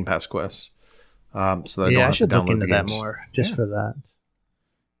weekly Game Pass quests, so that I don't I have to should look download into the that games. more just for that.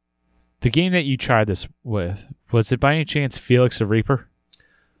 The game that you tried this with, was it by any chance Felix the Reaper?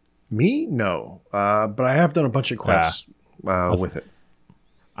 Me, no, but I have done a bunch of quests with it.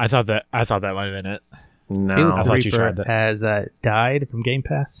 I thought that might have been it. No, Felix I the thought you Reaper tried that. has died from Game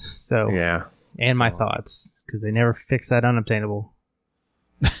Pass, so yeah, and my thoughts because they never fixed that unobtainable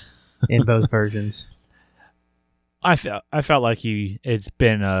in both versions. I felt like it's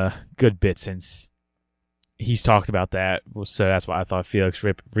been a good bit since he's talked about that, so that's why I thought Felix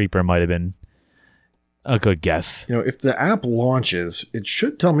Reaper might have been a good guess. if the app launches, it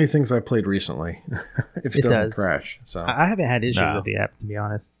should tell me things I played recently. If it doesn't does. crash, so I haven't had issues No. with the app, to be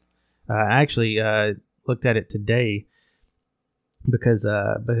honest. I actually looked at it today because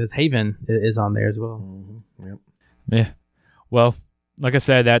Haven is on there as well. Mm-hmm. Yep. Yeah. Well, like I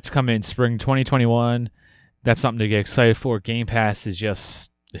said, that's coming in spring 2021. That's something to get excited for. Game Pass is just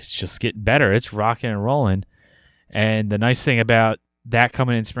getting better. It's rocking and rolling. And the nice thing about that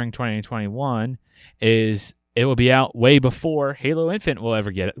coming in spring 2021 is it will be out way before Halo Infinite will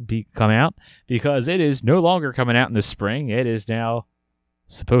ever come out, because it is no longer coming out in the spring. It is now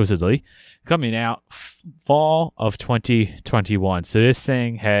supposedly coming out fall of 2021. So this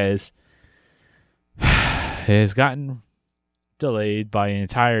thing has gotten delayed by an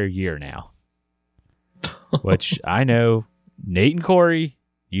entire year now, which I know Nate and Corey,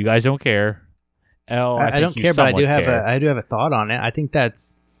 you guys don't care. Elle, I don't care, but I do have a thought on it. I think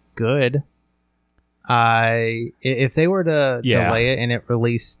that's good. If they were to delay it and it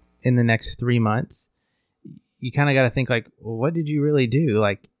released in the next 3 months, you kind of got to think like, well, what did you really do?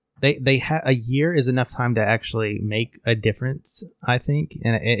 Like, a year is enough time to actually make a difference, I think.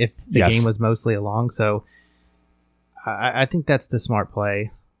 And if the Yes. game was mostly along, so I think that's the smart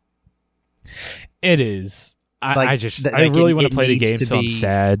play. It is. I Like, really want it to play the needs game, to so I'm be-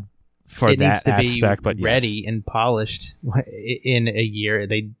 sad for it needs that to aspect. be But yes. ready and polished in a year.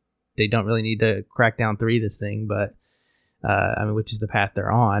 They don't really need to Crackdown 3 this thing, but I mean, which is the path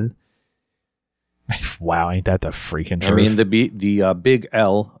they're on. Wow, ain't that the freaking truth? I mean, the big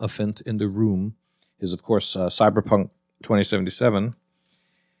elephant in the room is, of course, Cyberpunk 2077,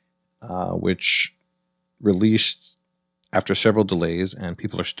 which released after several delays, and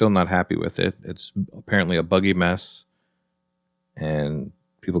people are still not happy with it. It's apparently a buggy mess, and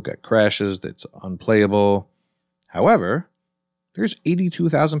people get crashes. That's unplayable. However, there's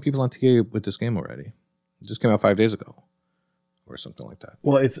 82,000 people on TA with this game already. It just came out 5 days ago, or something like that.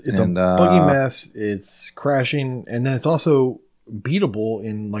 Well, it's And, a buggy mess. It's crashing, and then it's also beatable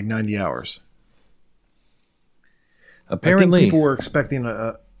in like 90 hours. Apparently,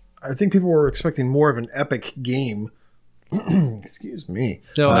 I think people were expecting more of an epic game. Excuse me.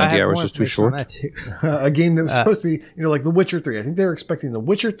 So 90 I have hours more is too information on short? that too. A game that was supposed to be, like The Witcher 3. I think they were expecting The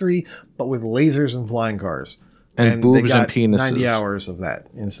Witcher 3, but with lasers and flying cars. and they boobs got and penises. 90 hours of that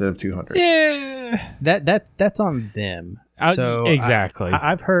instead of 200. yeah, That's on them. So exactly.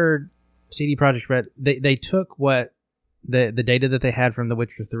 I've heard CD Projekt Red. They took what the data that they had from The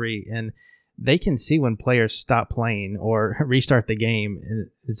Witcher 3, and they can see when players stop playing or restart the game,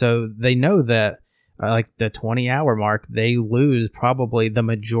 and so they know that like the 20-hour mark, they lose probably the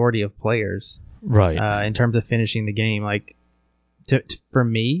majority of players right. in terms of finishing the game. Like for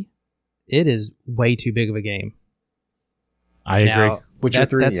me, it is way too big of a game. I agree. Now, Witcher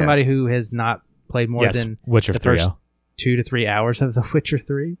 3, That's yeah. somebody who has not played more Yes, than Witcher the 3. first 2 to 3 hours of The Witcher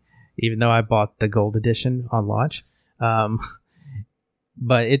 3, even though I bought the gold edition on launch.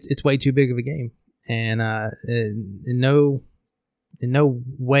 But it's way too big of a game, and in no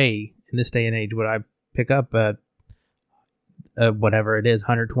way in this day and age would I pick up a whatever it is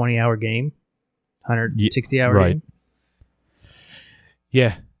 120-hour game, 160-hour right. game.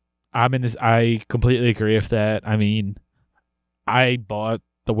 Yeah, I'm in this. I completely agree with that. I mean, I bought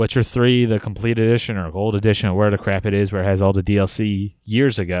The Witcher 3, the complete edition or gold edition, or where the crap it is, where it has all the DLC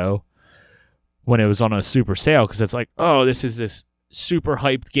years ago when it was on a super sale, because it's like, oh, this is this super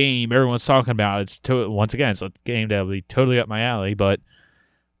hyped game everyone's talking about. It's once again, it's a game that will be totally up my alley, but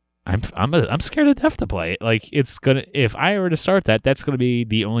I'm scared to death to play it. Like, it's gonna, if I were to start that, that's gonna be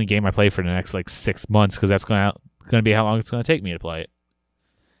the only game I play for the next like 6 months, because that's gonna be how long it's gonna take me to play it.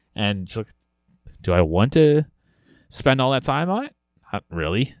 And it's like, do I want to spend all that time on it? Not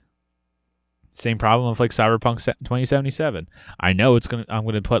really. Same problem with like Cyberpunk 2077. I know I'm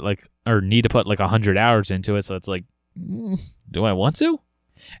gonna put like, or need to put like 100 hours into it, so it's like, do I want to?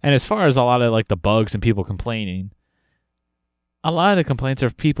 And as far as a lot of like the bugs and people complaining, a lot of the complaints are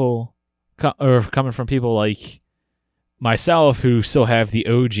coming from people like myself who still have the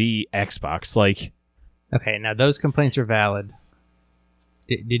OG Xbox. Like, Okay, now those complaints are valid.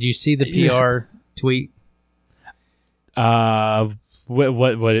 Did you see the PR tweet? what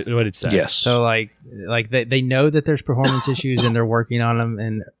did it say? Yes. So like they know that there's performance issues and they're working on them,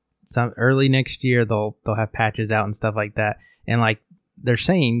 and some early next year they'll have patches out and stuff like that. And like they're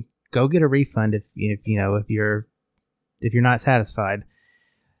saying, go get a refund if you're not satisfied.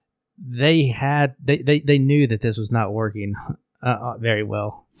 They knew that this was not working very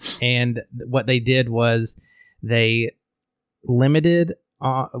well, and what they did was they limited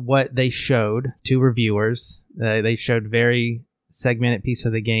what they showed to reviewers. They showed very segmented piece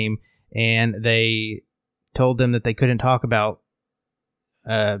of the game, and they told them that they couldn't talk about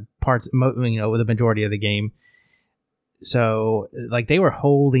parts, the majority of the game. So, like, they were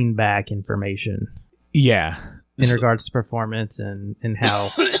holding back information Yeah. in regards to performance and how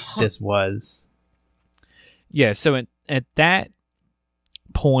this was. Yeah, so at that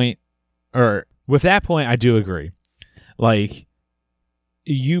point, or with that point, I do agree. Like,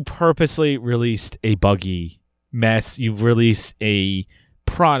 you purposely released a buggy mess. You've released a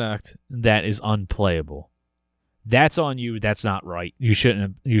product that is unplayable. That's on you. That's not right. You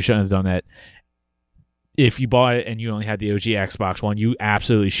shouldn't have done that. If you bought it and you only had the OG Xbox One, you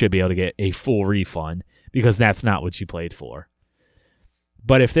absolutely should be able to get a full refund, because that's not what you played for.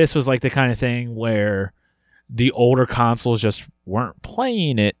 But if this was like the kind of thing where the older consoles just weren't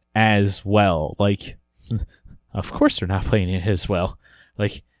playing it as well, like, of course they're not playing it as well.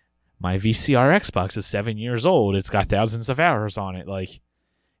 Like, my VCR Xbox is 7 years old. It's got thousands of hours on it. Like,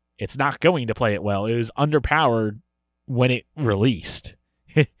 it's not going to play it well. It was underpowered when it released.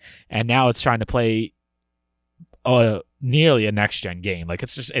 And now it's trying to play nearly a next gen game. Like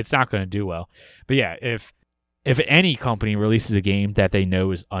it's not going to do well. But yeah, if any company releases a game that they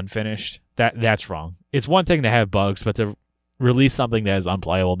know is unfinished, that's wrong. It's one thing to have bugs, but to release something that is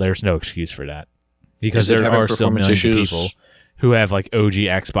unplayable, there's no excuse for that. Because there are still millions of people who have like OG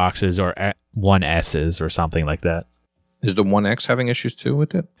Xboxes or One S's or something like that. Is the One X having issues too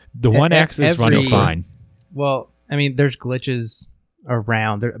with it? The One X is running fine. Well, I mean, there's glitches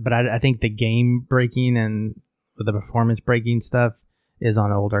around, but I think the game breaking and the performance breaking stuff is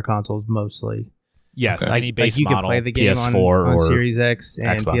on older consoles mostly. Yes, Okay. any base you model, can play the game PS4 on or Series X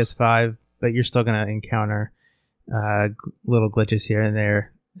and Xbox. PS5, but you're still going to encounter little glitches here and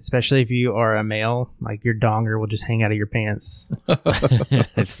there. Especially if you are a male, like your donger will just hang out of your pants.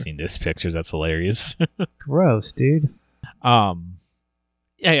 I've seen those pictures. That's hilarious. Gross, dude.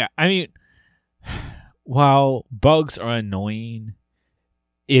 Yeah. I mean, while bugs are annoying,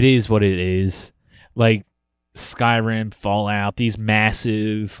 it is what it is. Like Skyrim, Fallout, these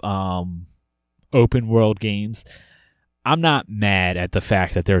massive open world games. I'm not mad at the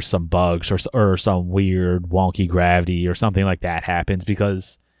fact that there's some bugs or some weird wonky gravity or something like that happens,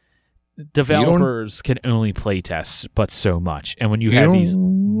 because developers can only play test but so much. And when you have these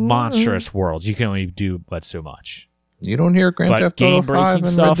monstrous worlds, you can only do but so much. You don't hear Grand But Theft Auto 5 game-breaking and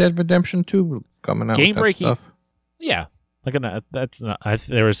stuff- Red Dead Redemption 2 coming out with that Game-breaking- stuff. Yeah.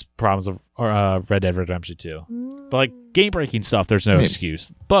 There was problems of Red Dead Redemption 2. But like game breaking stuff, there's no Maybe.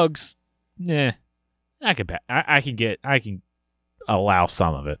 excuse. Bugs, nah. I can allow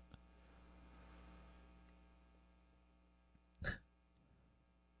some of it.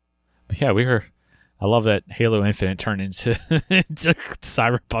 But yeah, I love that Halo Infinite turned into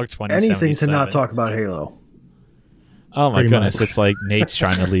Cyberpunk 2077. Anything to not talk about Halo. Oh my Pretty goodness, much. it's like Nate's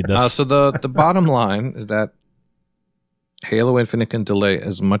trying to lead this. So the bottom line is that Halo Infinite can delay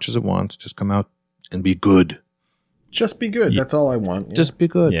as much as it wants. Just come out and be good. Just be good. Yeah. That's all I want. Yeah. Just be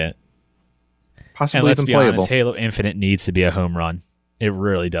good. Yeah. And Possibly let's even be playable. honest, Halo Infinite needs to be a home run. It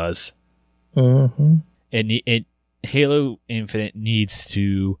really does. Mm-hmm. Halo Infinite needs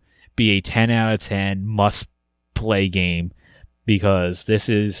to be a 10 out of 10 must play game, because this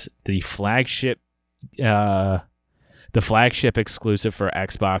is the flagship exclusive for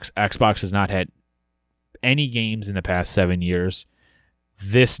Xbox. Xbox has not had any games in the past 7 years.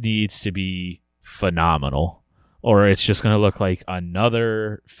 This needs to be phenomenal, or it's just going to look like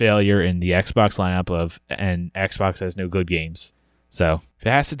another failure in the Xbox lineup and Xbox has no good games. So if it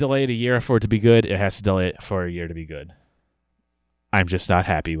has to delay it a year for it to be good, it has to delay it for a year to be good. I'm just not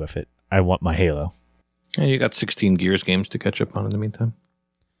happy with it. I want my Halo. Yeah, you got 16 Gears games to catch up on in the meantime.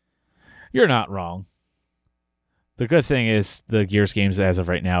 You're not wrong. The good thing is the Gears games as of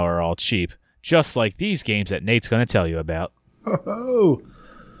right now are all cheap, just like these games that Nate's going to tell you about. Oh,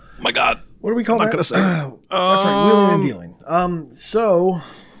 My God. what do we call I'm that? not gonna say. That's right, wheeling and dealing. So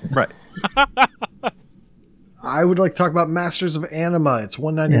Right. I would like to talk about Masters of Anima. It's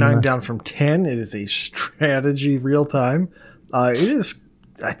 $1.99 down from $10. It is a strategy real time. It is.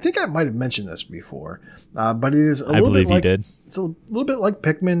 I think I might have mentioned this before, but it is a I little believe bit like you did. it's a little bit like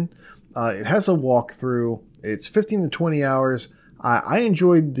Pikmin. It has a walkthrough. It's 15 to 20 hours. I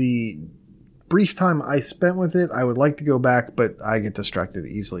enjoyed the brief time I spent with it. I would like to go back, but I get distracted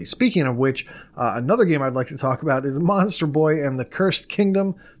easily. Speaking of which, another game I'd like to talk about is Monster Boy and the Cursed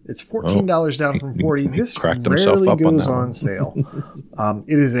Kingdom. It's $14 down from $40. This cracked himself rarely up on goes that on one. sale.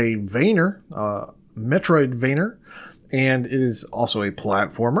 It is a Vayner, Metroidvania, and it is also a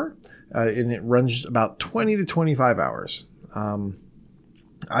platformer, and it runs about 20 to 25 hours.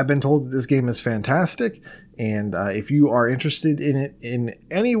 I've been told that this game is fantastic, and if you are interested in it in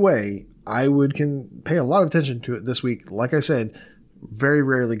any way, I can pay a lot of attention to it this week. Like I said, very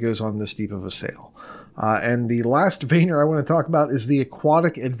rarely goes on this deep of a sale. And the last Vayner I want to talk about is The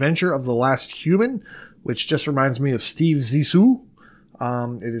Aquatic Adventure of the Last Human, which just reminds me of Steve Zissou.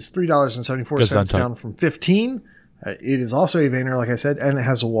 It is $3.74 down from $15. It is also a Vayner, like I said, and it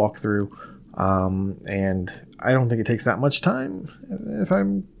has a walkthrough. And I don't think it takes that much time, if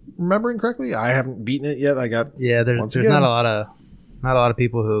I'm remembering correctly. I haven't beaten it yet. There's Once not again- a lot of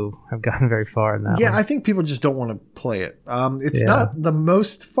people who have gotten very far in that Yeah, one. I think people just don't want to play it. It's Yeah. not the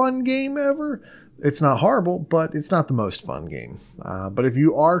most fun game ever. It's not horrible, but it's not the most fun game. But if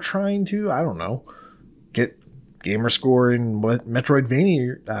you are trying to, I don't know, get gamer score in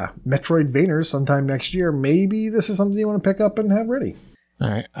Metroidvania sometime next year, maybe this is something you want to pick up and have ready. All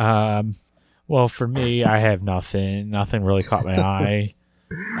right. Well, for me, I have nothing. Nothing really caught my eye.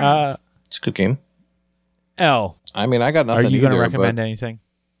 It's a good game. L, I mean, I got are nothing you going to either, recommend but- anything?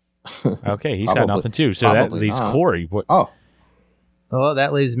 Okay, he's got Probably- nothing too. So that probably leaves not. Corey. What, Oh, Well,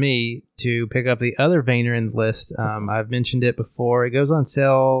 that leaves me to pick up the other Vayner in the list. I've mentioned it before. It goes on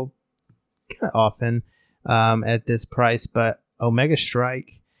sale kind of often at this price, but Omega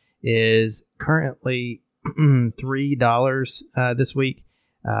Strike is currently $3 this week.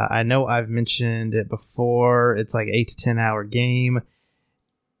 I know I've mentioned it before. It's like 8 to 10 hour game.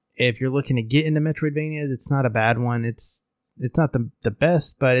 If you're looking to get into Metroidvanias, it's not a bad one. It's not the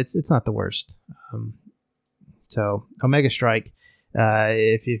best, but it's not the worst. So Omega Strike.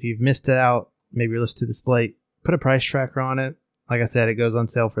 If you've missed it out, maybe you're listening to this late, put a price tracker on it. Like I said, it goes on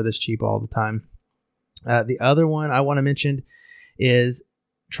sale for this cheap all the time. The other one I want to mention is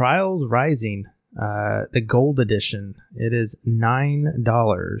Trials Rising, the Gold Edition. It is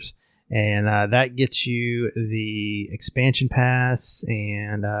 $9, and that gets you the expansion pass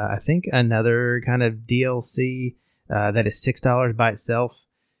and I think another kind of DLC that is $6 by itself.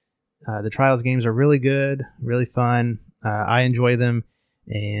 The Trials games are really good, really fun. I enjoy them,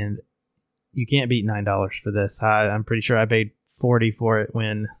 and you can't beat $9 for this. I'm pretty sure I paid $40 for it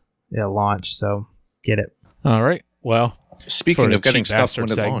when it launched, so get it. All right. Well, Speaking of getting stuff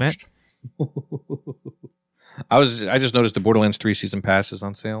when it launched, I just noticed the Borderlands 3 season pass is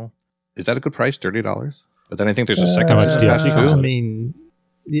on sale. Is that a good price? $30? But then I think there's a second season pass too. I mean,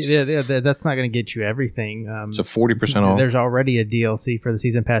 yeah, that's not going to get you everything. It's a 40% off. There's already a DLC for the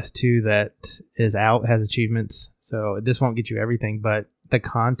season pass 2 that is out, has achievements. So this won't get you everything, but the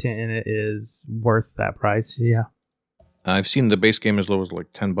content in it is worth that price. Yeah. I've seen the base game as low as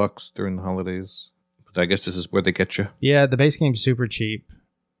like $10 during the holidays. But I guess this is where they get you. Yeah, the base game's super cheap.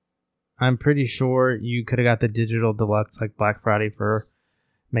 I'm pretty sure you could have got the digital deluxe like Black Friday for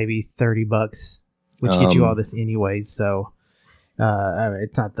maybe $30, which gets you all this anyway. So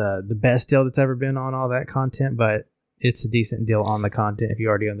it's not the best deal that's ever been on all that content, but it's a decent deal on the content if you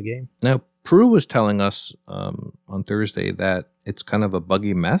already own the game. Now, Prue was telling us on Thursday that it's kind of a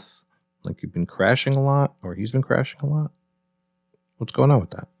buggy mess. Like you've been crashing a lot, or he's been crashing a lot. What's going on with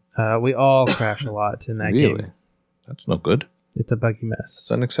that? We all crash a lot in that Really? game. That's no good. It's a buggy mess.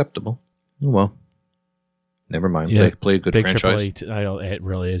 It's unacceptable. Oh, well. Never mind. Yeah, Play a good big franchise. AAA title, it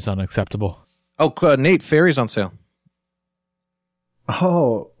really is unacceptable. Oh, Nate, Fairy's on sale.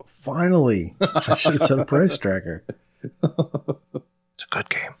 Oh, finally. I should have said a price tracker. It's a good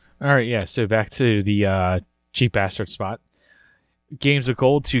game. All right, yeah. So back to the cheap bastard spot. Games of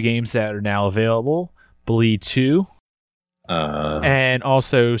Gold, 2 games that are now available. Bleed 2, and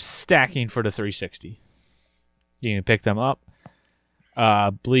also Stacking for the 360. You can pick them up.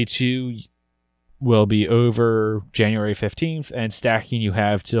 Bleed 2 will be over January 15th, and Stacking you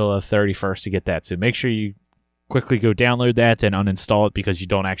have till the 31st to get that. So make sure you quickly go download that, then uninstall it because you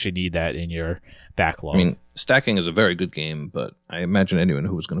don't actually need that in your backlog. I mean, Stacking is a very good game, but I imagine anyone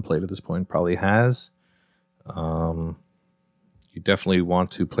who was going to play it at this point probably has. You definitely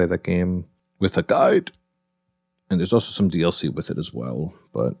want to play that game with a guide. And there's also some DLC with it as well,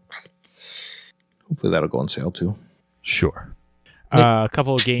 but hopefully that'll go on sale too. Sure. A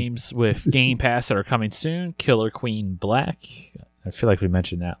couple of games with Game Pass that are coming soon. Killer Queen Black. I feel like we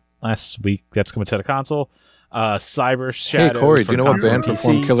mentioned that last week. That's coming to the console. Cyber Shadow. Hey, Corey, do you know what console band and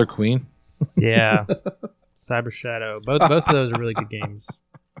performed PC. Killer Queen? Yeah. Cyber Shadow. Both of those are really good games.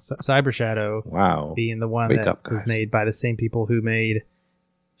 Cyber Shadow Wow. being the one Wake that up, was guys. made by the same people who made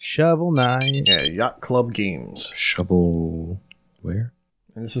Shovel Knight. Yeah, Yacht Club Games. Shovel. Where?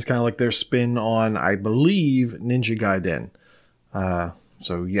 And this is kind of like their spin on, I believe, Ninja Gaiden.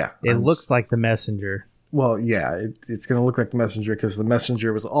 So, yeah. It looks like The Messenger. Well, yeah, it's going to look like The Messenger because The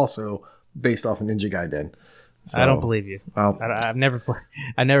Messenger was also based off of Ninja Gaiden. So, I don't believe you. Well, I've never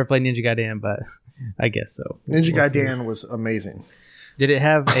played Ninja Gaiden, but I guess so. Ninja We'll see. Gaiden was amazing. Did it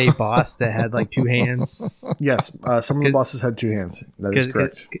have a boss that had like 2 hands? Yes, some of the bosses had 2 hands. That is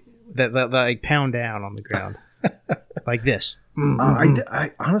correct. That like pound down on the ground like this.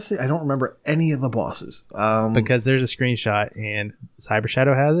 I honestly, I don't remember any of the bosses. Because there's a screenshot and Cyber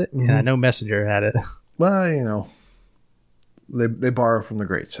Shadow has it, and I know Messenger had it. Well, you know, they borrow from the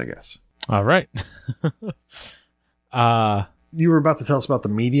greats, I guess. All right. You were about to tell us about the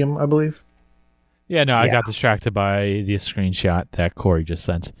medium, I believe. Yeah, no, I Yeah. got distracted by the screenshot that Corey just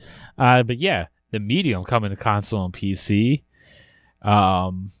sent. But yeah, the Medium coming to console and PC.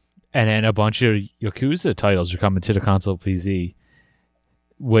 And then a bunch of Yakuza titles are coming to the console and PC,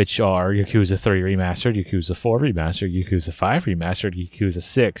 which are Yakuza 3 Remastered, Yakuza 4 Remastered, Yakuza 5 Remastered, Yakuza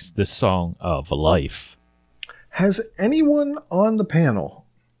 6, The Song of Life. Has anyone on the panel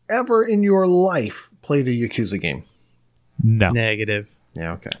ever in your life played a Yakuza game? No. Negative.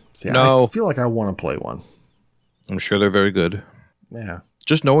 Yeah, okay. See, No. I feel like I want to play one. I'm sure they're very good. Yeah.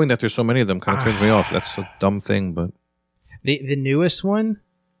 Just knowing that there's so many of them kind of turns me off. That's a dumb thing, but The newest one,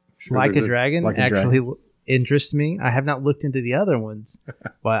 Sure Like they're a good. Dragon, Like a actually interests me. I have not looked into the other ones,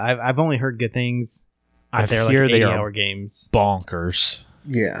 but I've only heard good things. I They're hear like they 80-hour are games. bonkers.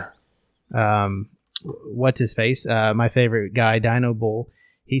 Yeah. What's his face? My favorite guy, Dino Bull.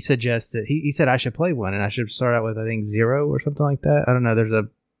 He suggested he said I should play one, and I should start out with I think 0 or something like that. I don't know.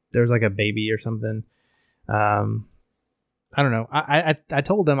 There's like a baby or something. I don't know. I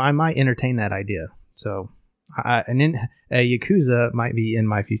told him I might entertain that idea. So, and then Yakuza might be in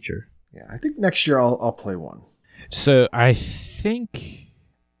my future. Yeah. I think next year I'll play one. So I think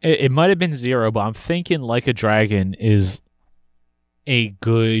it might have been 0, but I'm thinking Like a Dragon is a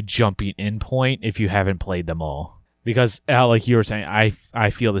good jumping in point if you haven't played them all. Because, like you were saying, I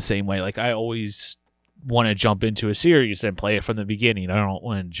feel the same way. Like, I always want to jump into a series and play it from the beginning. I don't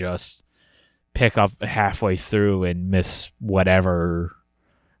want to just pick up halfway through and miss whatever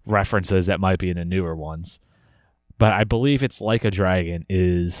references that might be in the newer ones. But I believe it's Like a Dragon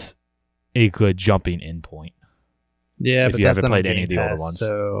is a good jumping in point. Yeah, If but you that's haven't on played Game any of the older Pass, ones.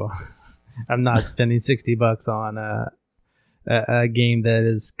 so I'm not spending $60 on a game that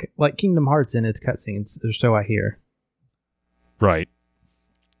is like Kingdom Hearts in its cutscenes, or so I hear. Right.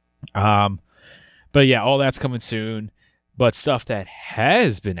 But yeah, all that's coming soon. But stuff that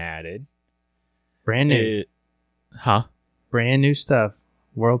has been added. Brand new, brand new stuff.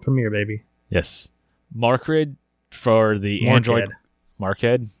 World premiere, baby. Yes. Markrid for the Android.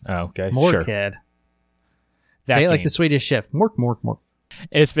 Markhead? Oh, okay. Sure. Morkhead. That They like game. the Swedish chef. Mork.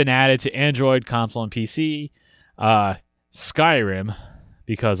 It's been added to Android, console, and PC. Skyrim,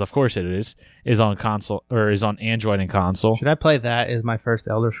 because of course it is on console or is on Android and console. Should I play that as my first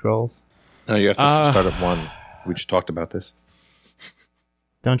Elder Scrolls? No, you have to start at 1. We just talked about this.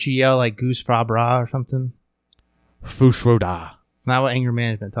 Don't you yell like Goose Fra Bra or something? Fushroda. Not what anger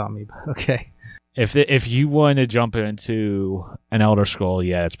management taught me, but okay. If you want to jump into an Elder Scroll,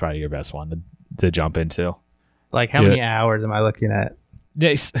 yeah, it's probably your best one to jump into. Like how many hours am I looking at?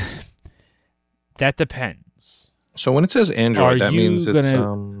 Yes. That depends. So when it says Android, Are that you means it's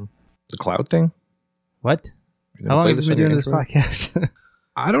gonna- the cloud thing? What? You're How gonna long play have we been on doing this Android? podcast?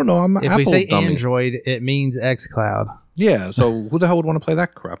 I don't know. I'm an If Apple we say dummy. Android, it means xCloud. Yeah, so who the hell would want to play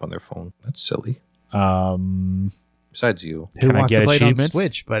that crap on their phone? That's silly. Besides you. Who Can I wants get to play it on achievements?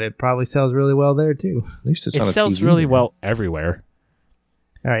 Switch? But it probably sells really well there too. At least it's It on a sells TV. really well everywhere.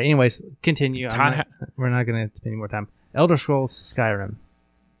 All right. Anyways, continue. Time- We're not going to spend any more time. Elder Scrolls Skyrim.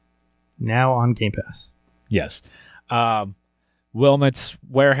 Now on Game Pass. Yes. Wilmot's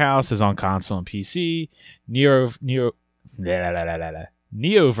Warehouse is on console and PC.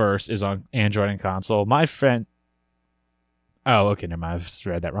 Neoverse is on Android and console. My friend... Oh, okay, never mind. I've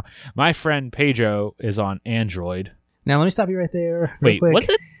read that wrong. My friend Pedro is on Android. Now let me stop you right there. real Wait, quick. was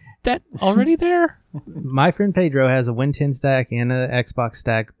it that already there? My friend Pedro has a Win 10 stack and an Xbox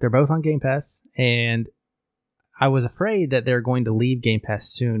stack. They're both on Game Pass, and I was afraid that they're going to leave Game Pass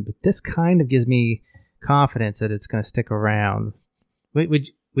soon, but this kind of gives me confidence that it's going to stick around. Would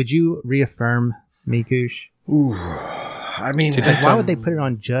you reaffirm me, Koosh? Ooh. I mean, Like, why would they put it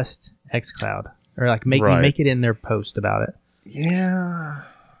on just xCloud? Or like Right. make it in their post about it? yeah,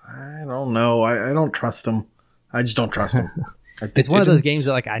 I don't know. I don't trust them. I just don't trust them. I think It's one of those didn't- games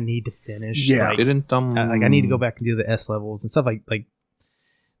that like I need to finish. Yeah. Like, Didn't I need to go back and do the S levels and stuff like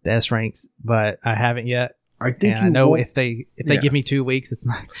the S ranks, but I haven't yet. I think And I you know won't, if they Yeah. give me 2 weeks, it's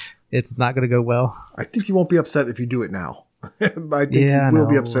not going to go well. I think you won't be upset if you do it now. But I think Yeah, I you will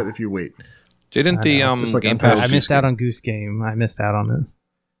be know. upset if you wait. Didn't the Just like Game Untitled Pass I missed Goose out Game. on Goose Game. I missed out on it.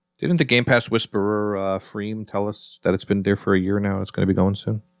 Didn't the Game Pass whisperer Freem tell us that it's been there for a year now? It's going to be going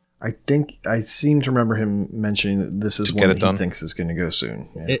soon. I think I seem to remember him mentioning that this is To one get that it done. he thinks is going to go soon.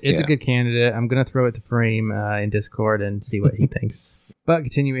 Yeah. It's a Yeah. good candidate. I'm going to throw it to Frame in Discord and see what he thinks. But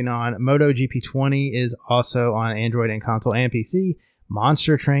continuing on, Moto GP20 is also on Android and console and PC.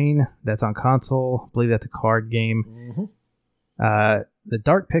 Monster Train, that's on console. I believe that's a card game. Mhm. The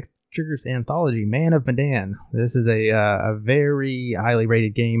Dark Pictures Anthology, Man of Medan. This is a very highly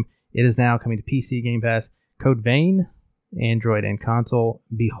rated game. It is now coming to PC Game Pass. Code Vein, Android and console.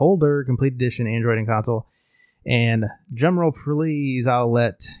 Beholder, Complete Edition, Android and console. And drumroll, please, I'll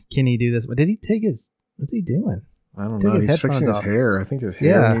let Kenny do this. What did he take his... What's he doing? I don't Take know. his He's fixing his headphones off. hair. I think his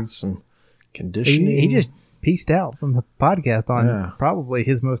hair Yeah. needs some conditioning. He just pieced out from the podcast on Yeah. probably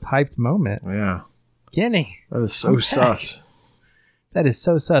his most hyped moment. Yeah. Kenny, That is so Okay. sus. that is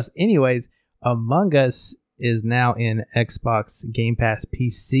so sus. Anyways, Among Us is now in Xbox Game Pass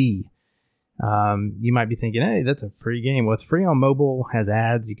PC. You might be thinking, hey, that's a free game. Well, it's free on mobile, has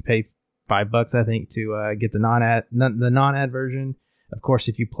ads. You can pay $5, I think, to get the non-ad version. Of course,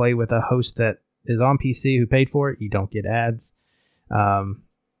 if you play with a host that is on PC who paid for it, you don't get ads.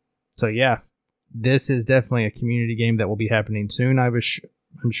 So yeah, this is definitely a community game that will be happening soon.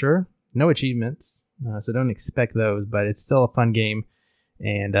 I'm sure. No achievements, so don't expect those, but it's still a fun game.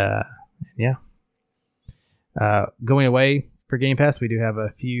 And yeah, going away for Game Pass, we do have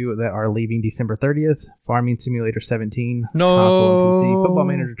a few that are leaving December 30th. Farming Simulator 17, console and PC. Football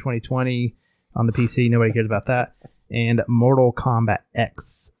Manager 2020 on the PC. Nobody cares about that. And Mortal Kombat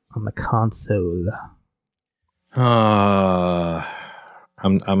X on the console.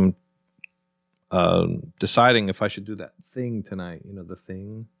 I'm deciding if I should do that thing tonight. You know, the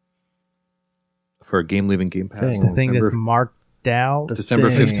thing for a game leaving Game Pass. The thing that's marked out. December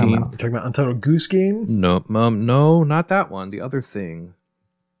 15th. You're talking about Untitled Goose Game? No, not that one. The other thing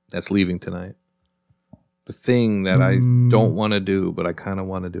that's leaving tonight. The thing that I don't want to do, but I kind of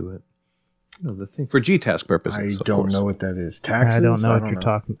want to do it. No, the thing for G-Task purposes. I don't know what that is. Taxes? I don't know what you're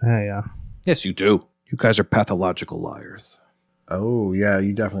talking. Yeah. Yes, you do. You guys are pathological liars. Oh, yeah,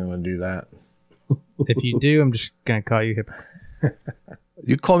 you definitely want to do that. If you do, I'm just going to call you hypocrite.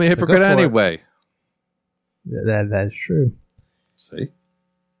 You call me a hypocrite anyway. That is true. See?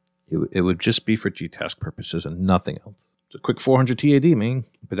 It would just be for G-Task purposes and nothing else. It's a quick 400 TAD, man.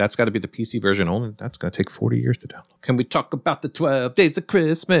 But that's got to be the PC version only. That's going to take 40 years to download. Can we talk about the 12 days of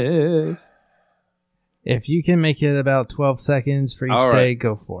Christmas? If you can make it about 12 seconds for each day,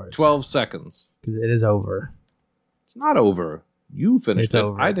 go for it. 12 seconds. Because it is over. It's not over. You finished It's it.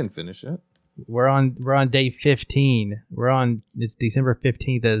 over. I didn't finish it. We're on day 15. It's December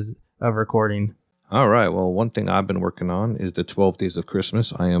 15th as of recording. All right. Well, one thing I've been working on is the 12 days of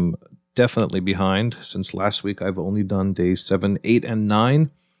Christmas. I am definitely behind. Since last week, I've only done days 7, 8, and 9.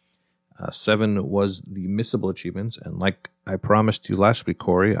 7 was the missable achievements. And like I promised you last week,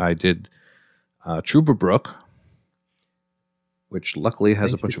 Corey, I did Trooper Brook, which luckily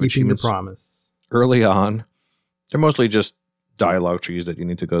has Thanks a bunch for of keeping your achievements promise. early on. They're mostly just dialogue trees that you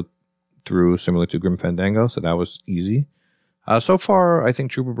need to go through, similar to Grim Fandango, so that was easy. So far, I think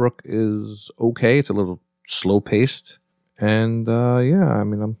Trooper Brook is okay. It's a little slow-paced. And yeah, I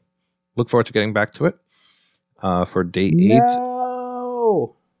mean, I'm look forward to getting back to it. For day 8.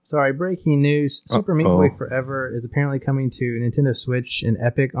 No! Sorry, breaking news. Super Meat Boy Forever is apparently coming to Nintendo Switch and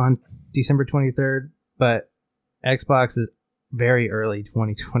Epic on December 23rd, but Xbox is very early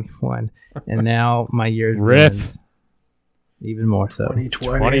 2021. And now my year's Rip. ruined. Even more so.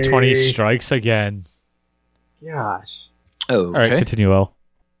 2020 strikes again. Gosh. Oh, All right, continue, El.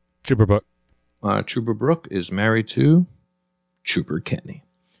 Trooper Book. Trooper Brook is married to Trooper Kenny.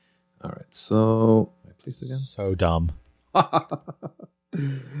 All right, so please again. So dumb.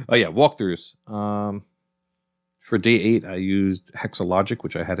 Oh yeah, walkthroughs. For day 8, I used Hexalogic,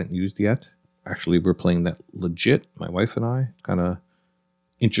 which I hadn't used yet. Actually, we're playing that legit, my wife and I. Kind of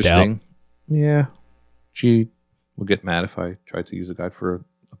interesting. Yeah, she would get mad if I tried to use a guide for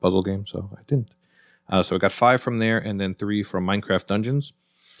a puzzle game, so I didn't. So I got 5 from there, and then 3 from Minecraft Dungeons.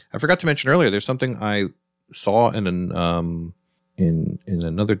 I forgot to mention earlier, there's something I saw in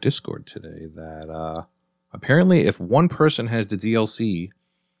another Discord today that apparently if one person has the DLC,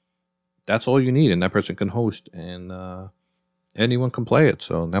 that's all you need, and that person can host, and anyone can play it.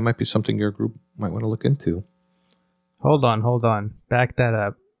 So that might be something your group might want to look into. Hold on. Back that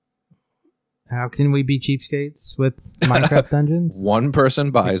up. How can we be cheapskates with Minecraft Dungeons? One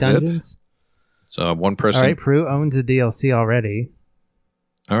person buys it. So one person. All right, Prue owns the DLC already.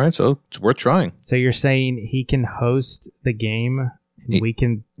 All right, so it's worth trying. So you're saying he can host the game and we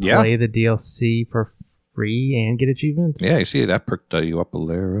can play the DLC for free and get achievements? Yeah, you see, that perked you up a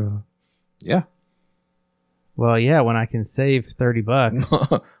layer. Yeah. Well, yeah, when I can save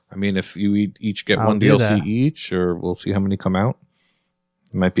 $30. I mean, if you each get I'll one do DLC that. each, or we'll see how many come out.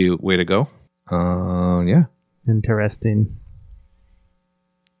 It might be a way to go. Yeah. Interesting.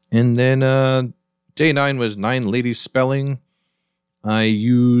 And then day 9 was 9 Ladies Spelling. I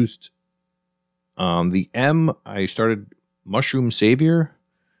used the M. I started Mushroom Savior.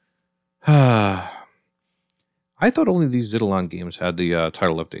 I thought only these Zidalon games had the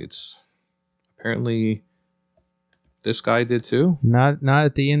title updates. Apparently, this guy did too. Not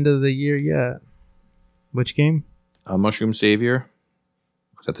at the end of the year yet. Which game? Mushroom Savior.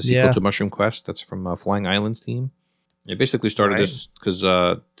 Is that the sequel to Mushroom Quest? That's from Flying Islands team. It basically started this because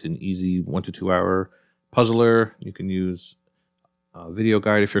it's an easy 1 to 2 hour puzzler. You can use a video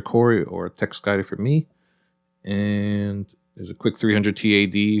guide if you're Corey or a text guide if you're me. And there's a quick 300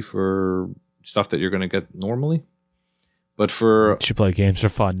 TAD for stuff that you're going to get normally. But for You should play games for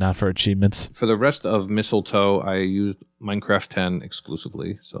fun, not for achievements. the rest of Mistletoe, I used Minecraft 10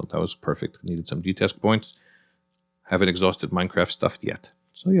 exclusively. So that was perfect. Needed some G-Task points. Haven't exhausted Minecraft stuff yet.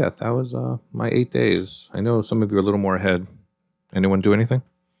 So yeah, that was my 8 days. I know some of you are a little more ahead. Anyone do anything?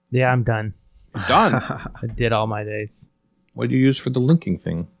 Yeah, I'm done. Done. I did all my days. What do you use for the linking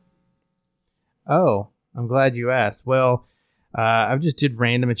thing? Oh, I'm glad you asked. Well, I just did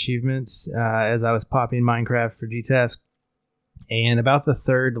random achievements as I was popping Minecraft for G-Task. And about the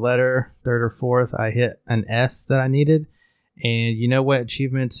third or fourth, I hit an S that I needed. And you know what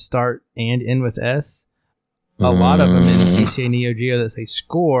achievements start and end with S? A lot of them in ACA Neo Geo that say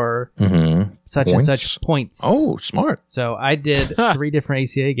score such Points? and such points. Oh, smart. So I did 3 different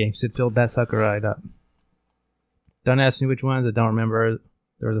ACA games that filled that sucker right up. Don't ask me which ones. I don't remember.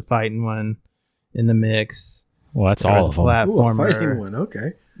 There was a fighting one in the mix. Well, that's There all was of a them. Ooh, a platformer. fighting one.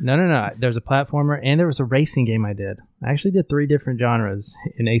 Okay. No. There was a platformer and there was a racing game I did. I actually did 3 different genres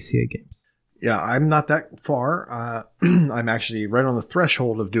in ACA games. Yeah, I'm not that far. I'm actually right on the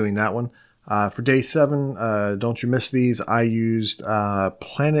threshold of doing that one. For day 7, don't you miss these? I used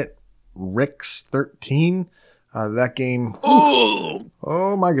Planet Rix 13. That game.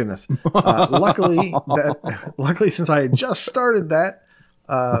 Oh my goodness! Luckily, since I had just started that,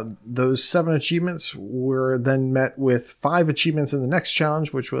 those 7 achievements were then met with 5 achievements in the next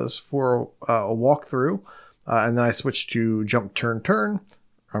challenge, which was for a walkthrough, and then I switched to Jump Turn Turn,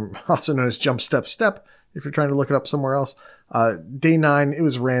 also known as Jump Step Step. If you're trying to look it up somewhere else. Day 9, it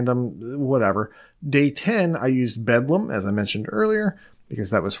was random, whatever. Day 10, I used Bedlam, as I mentioned earlier,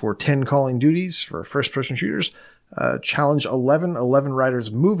 because that was for 10 calling duties for first-person shooters. Challenge 11, 11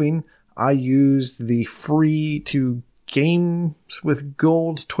 Riders Moving, I used the free to Games with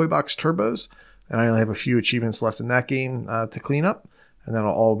Gold Toy Box Turbos, and I only have a few achievements left in that game to clean up, and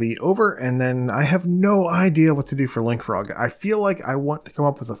that'll all be over. And then I have no idea what to do for Link Frog. I feel like I want to come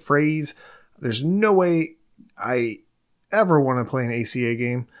up with a phrase. There's no way I ever want to play an ACA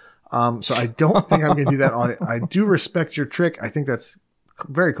game. So I don't think I'm going to do that. I do respect your trick. I think that's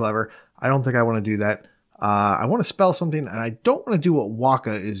very clever. I don't think I want to do that. I want to spell something, and I don't want to do what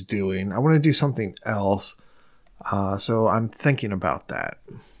Waka is doing. I want to do something else. So I'm thinking about that.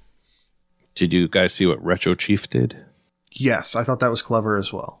 Did you guys see what Retro Chief did? Yes, I thought that was clever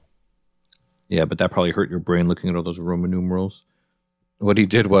as well. Yeah, but that probably hurt your brain looking at all those Roman numerals. What he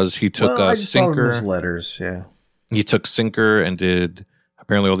did was he took I a just thought of them Sinker. as letters, yeah. He took Sinker and did.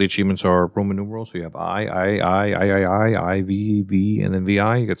 Apparently, all the achievements are Roman numerals. So you have I, V, and then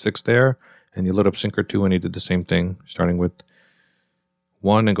VI. You got 6 there. And you lit up Sinker 2, and he did the same thing, starting with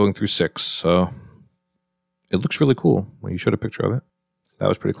 1 and going through 6. So it looks really cool when you showed a picture of it. That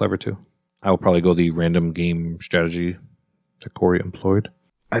was pretty clever, too. I will probably go the random game strategy that Corey employed.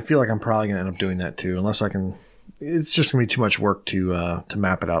 I feel like I'm probably going to end up doing that too, unless I can. It's just going to be too much work to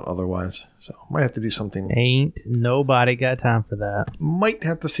map it out otherwise. So might have to do something. Ain't nobody got time for that. Might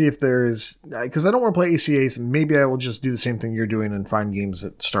have to see if there's, because I don't want to play ACAs. Maybe I will just do the same thing you're doing and find games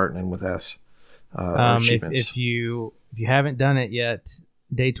that start and end with S. Or achievements. If you haven't done it yet,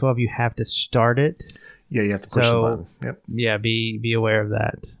 day 12 you have to start it. Yeah, you have to push the button. Yep. Yeah, be aware of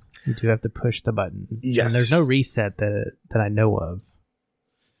that. You do have to push the button. Yes. And there's no reset that I know of.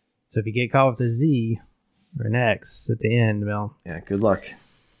 So if you get caught with a Z or an X at the end, well, Yeah, good luck.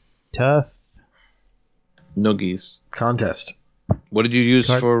 tough. Noogies. Contest. What did you use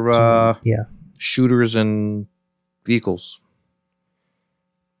for Yeah. shooters and vehicles?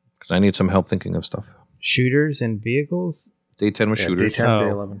 Because I need some help thinking of stuff. Shooters and vehicles. Day 10 was Yeah, shooters. day 10, day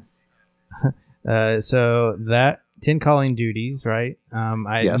Oh. 11. So that 10 calling duties, right?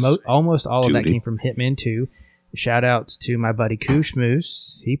 Yes. Almost all of that Duty. came from Hitman 2. Shout outs to my buddy Koosh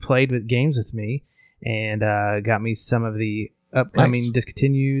Moose. He played with games with me and got me some of the upcoming Nice.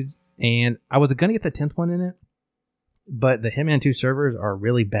 discontinued. And I was going to get the 10th one in it, but the Hitman 2 servers are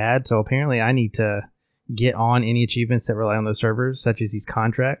really bad. So apparently I need to get on any achievements that rely on those servers, such as these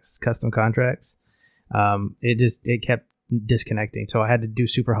contracts, custom contracts. It kept disconnecting. So I had to do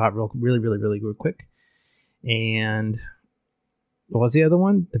Super Hot really quick. And what was the other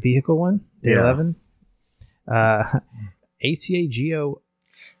one? The vehicle one? Day Yeah. 11? ACA Neo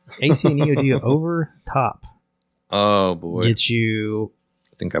Geo over top Oh, boy. gets you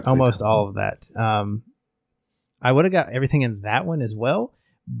I think I played almost that. all of that. I would have got everything in that one as well,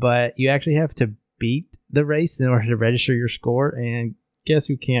 but you actually have to beat the race in order to register your score, and guess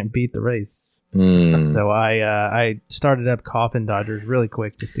who can't beat the race? So I started up Coffin Dodgers really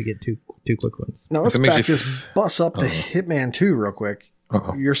quick just to get two quick ones. Now If let's it makes back you this bus up to Hitman 2 real quick.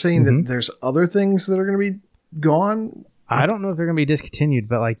 Uh-oh. You're saying Mhm. that there's other things that are going to be gone? I don't know if they're going to be discontinued,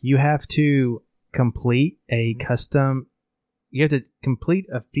 but like you have to complete a custom. You have to complete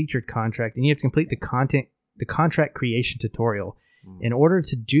a featured contract, and you have to complete the contract creation tutorial in order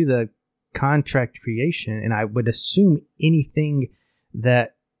to do the contract creation. And I would assume anything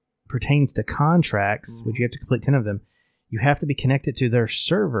that pertains to contracts, which you have to complete 10 of them, you have to be connected to their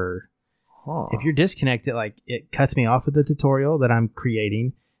server. Huh. If you're disconnected, like it cuts me off of the tutorial that I'm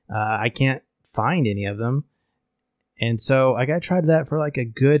creating. I can't find any of them. And so I got tried that for like a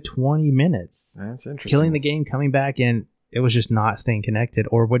good 20 minutes. That's interesting. Killing the game, coming back, and it was just not staying connected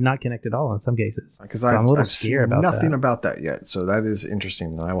or would not connect at all in some cases. Because So I'm a little I've scared seen about nothing that. about that yet. So that is interesting,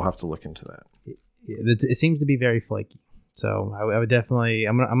 and I will have to look into that. It seems to be very flaky. So I would definitely,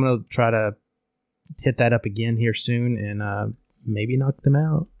 I'm gonna try to hit that up again here soon and maybe knock them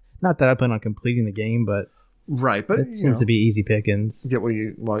out. Not that I plan on completing the game, but Right, but it seems to be easy pickings. get what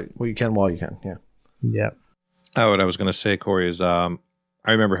you can while you can. Yeah. Yeah. What I was going to say, Corey, is I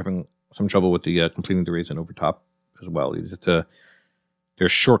remember having some trouble with the completing the raids in Overtop as well. You have to,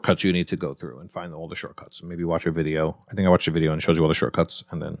 there's shortcuts you need to go through and find all the shortcuts. And maybe watch a video. I think I watched a video and it shows you all the shortcuts,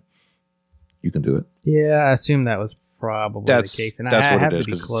 and then you can do it. Yeah, I assume that was probably That's the case. And that's I what have it is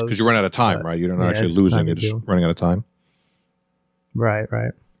to be close, because you run out of time, but- right? You're not yeah, actually it's losing; not a you're big just deal. running out of time. Right.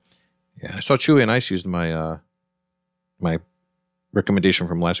 Yeah, I saw Chewy and Ice used my my recommendation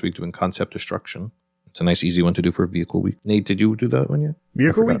from last week doing concept destruction. It's a nice, easy one to do for vehicle week. Nate, did you do that one yet?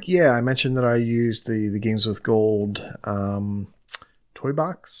 Vehicle forgot. Week, yeah. I mentioned that I used the Games with Gold toy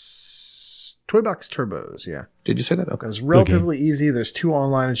box turbos. Yeah, Did you say that? it Okay. was relatively easy. There's 2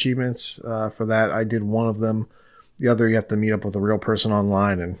 online achievements for that. I did one of them. The other, you have to meet up with a real person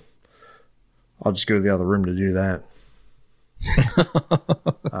online, and I'll just go to the other room to do that.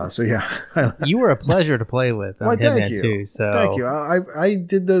 So yeah, You were a pleasure to play with. Well, on thank Hitman you. Too, so Thank you. I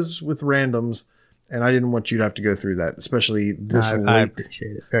did those with randoms, and I didn't want you to have to go through that, especially this I late.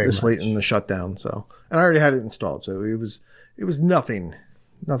 appreciate it very This much. late in the shutdown. So, and I already had it installed, so it was nothing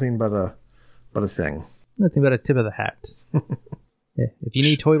but a thing. Nothing but a tip of the hat. Yeah, if you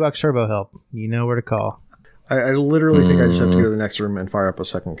need Toy Box Turbo help, you know where to call. I literally think I just have to go to the next room and fire up a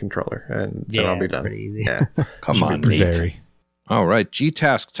second controller, and then I'll be it's done. pretty easy. Yeah. Come Should be on, pretty Nate. Very. All right,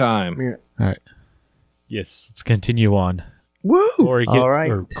 G-Task time. I mean, Yes. Let's continue on. Woo! Corey, All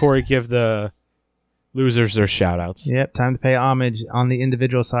right. Corey, give the losers their shout outs. Yep, time to pay homage. On the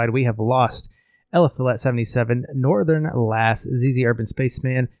individual side, we have lost Ella Fillet 77, Northern Lass, ZZ Urban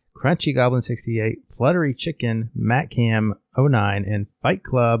Spaceman, Crunchy Goblin 68, Fluttery Chicken, Matt Cam 09, and Fight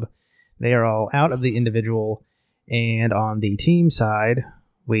Club. They are all out of the individual. And on the team side,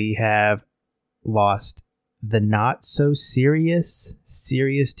 we have lost the not so serious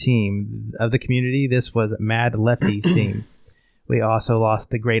team of the community. This was Mad Lefty's team. We also lost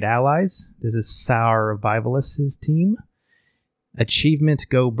the Great Allies. This is Sour Revivalists' team. Achievement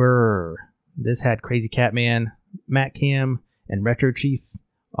Go Burr. This had Crazy Catman, Matt Cam, and Retro Chief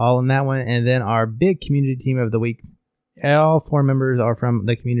all in that one. And then our big community team of the week. All 4 members are from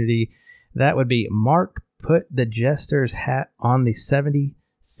the community. That would be Mark Put the Jester's Hat on the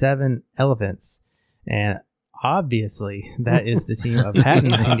 77 Elephants. And obviously, that is the team of Hatton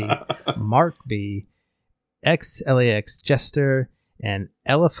 90, Mark B, XLAX Jester, and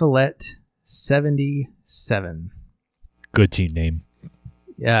Ella Fillet 77. Good team name.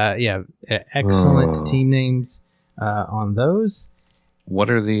 Excellent team names on those. What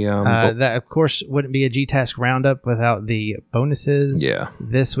are the That, of course, wouldn't be a G-Task roundup without the bonuses. yeah.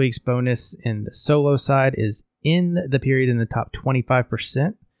 This week's bonus in the solo side is in the period in the top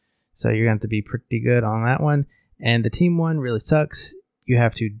 25%. So you're going to have to be pretty good on that one. And the team one really sucks. You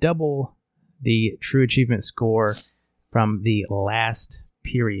have to double the true achievement score from the last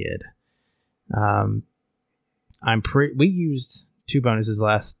period. We used 2 bonuses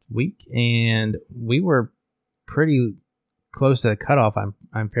last week, and we were pretty close to the cutoff.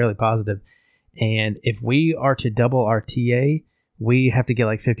 I'm fairly positive. And if we are to double our TA, we have to get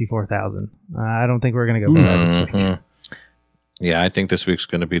like 54,000. I don't think we're going to go for that this week. Mhm. Yeah, I think this week's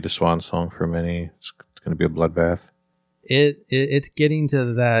going to be the swan song for many. It's going to be a bloodbath. It's getting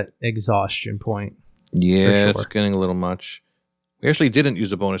to that exhaustion point. Yeah, sure. it's getting a little much. We actually didn't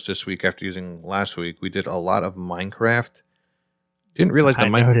use a bonus this week after using last week. We did a lot of Minecraft. Didn't realize that I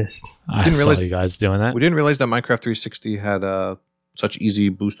noticed. I Didn't saw realize- you guys doing that. we didn't realize that Minecraft 360 had such easy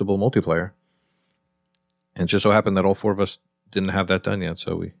boostable multiplayer. And it just so happened that all 4 of us didn't have that done yet,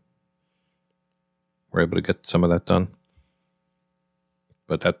 so we were able to get some of that done.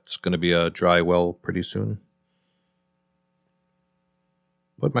 But that's going to be a dry well pretty soon.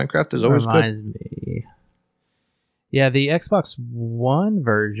 But Minecraft is always good. Reminds me. Yeah, the Xbox One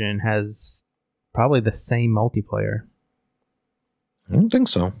version has probably the same multiplayer. I don't think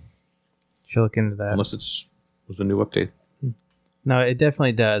so, Should look into that. unless was a new update. No, it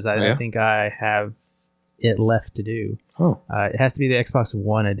definitely does. I Yeah? think I have it left to do. Oh, It has to be the Xbox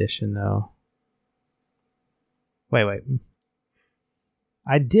One edition, though. Wait.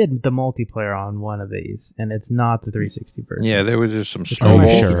 I did the multiplayer on one of these, and it's not the 360 version. Yeah, there was just some Oh,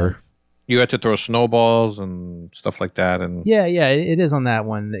 snowballs. sure. You had to throw snowballs and stuff like that. And Yeah, it is on that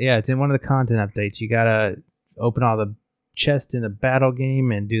one. Yeah, it's in one of the content updates. You gotta open all the chests in the battle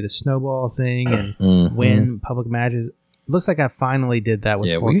game and do the snowball thing and Mhm. win public matches. Looks like I finally did that with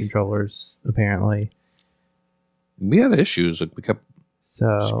Yeah, 4 we- controllers, apparently. We had issues. Like we kept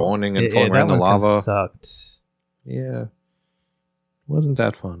So spawning and falling around that the one kinda lava. sucked. Yeah, wasn't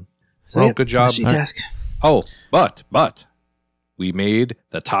that fun? So, Well, yeah, good job. Sheet task. Oh, but we made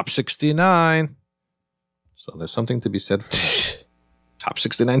the top 69. So there's something to be said for that. Top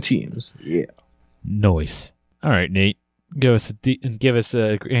 69 teams. Yeah. Noise. All right, Nate. Give us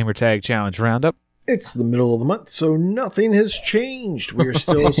a gamer tag challenge roundup. It's the middle of the month, so nothing has changed. We are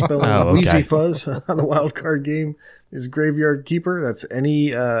still spelling Oh, okay. Wheezy Fuzz on the wild card game is Graveyard Keeper. That's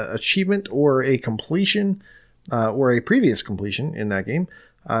any achievement or a completion or a previous completion in that game.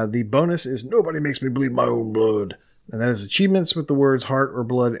 The bonus is Nobody Makes Me Bleed My Own Blood. And that is achievements with the words heart or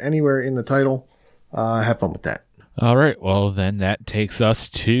blood anywhere in the title. Have fun with that. All right. Well, then that takes us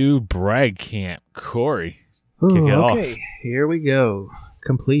to Brag Camp. Corey, kick it off. Okay, here we go.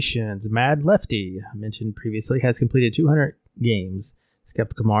 Completions. Mad Lefty, mentioned previously, has completed 200 games.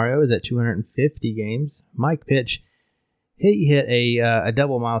 Skeptical Mario is at 250 games. Mike Pitch, he hit a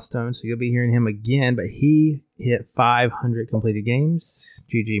double milestone, so you'll be hearing him again, but he hit 500 completed games.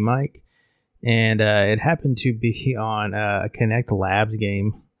 GG Mike. And it happened to be on a Connect Labs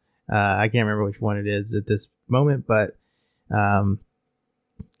game. I can't remember which one it is at this moment, but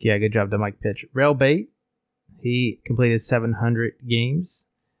yeah, good job to Mike Pitch. Railbait, he completed 700 games.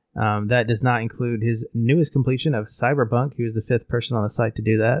 That does not include his newest completion of Cyberpunk. He was the 5th person on the site to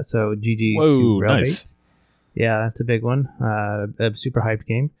do that, so GG to Whoa, Railbait. nice. Yeah, that's a big one. A super hyped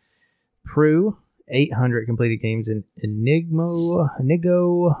game. Prue, 800 completed games. And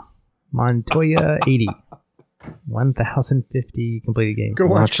Inigo Montoya, 80. 1,050 completed games. Go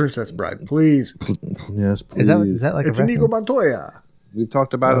watch Princess Bride, please. Yes, please. Is that like It's a Inigo reference? Montoya. We've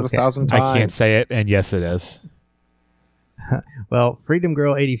talked about it Okay. 1,000 times. I can't say it, and yes, it is. Well, Freedom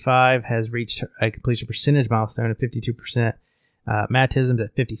Girl 85 has reached a completion percentage milestone of 52%. Mattism's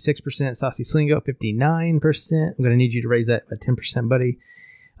at 56%. Saucy Slingo 59%. I'm going to need you to raise that by 10%, buddy.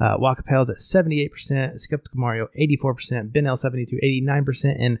 Wakapel's at 78%. Skeptical Mario 84%. Ben L 72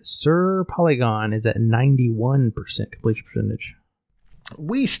 89%, and Sir Polygon is at 91% completion percentage.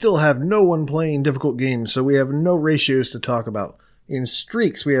 We still have no one playing difficult games, so we have no ratios to talk about. In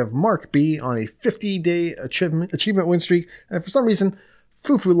streaks, we have Mark B on a 50-day achievement win streak, and for some reason,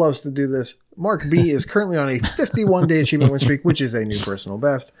 Fufu loves to do this. Mark B is currently on a 51-day achievement win streak, which is a new personal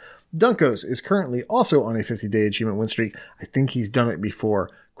best. Dunkos is currently also on a 50-day achievement win streak. I think he's done it before.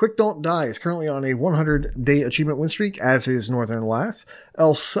 Quick Don't Die is currently on a 100-day achievement win streak, as is Northern Lass.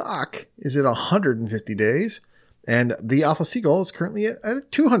 El Sock is at 150 days. And the Alpha Seagull is currently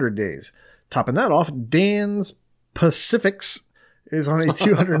at 200 days. Topping that off, Dan's Pacifics is on a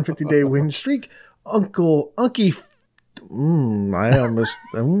 250-day win streak. Uncle Unky, I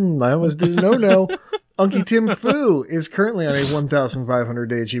almost did no. Unky Tim Fu is currently on a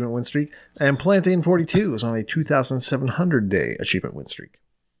 1,500-day achievement win streak, and Plantain 42 is on a 2,700-day achievement win streak.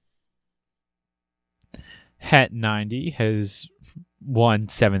 Hat 90 has won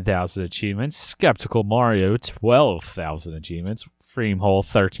 7,000 achievements. Skeptical Mario 12,000 achievements. Freemhole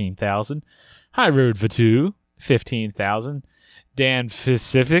 13,000. High Road Vatu 15,000. Dan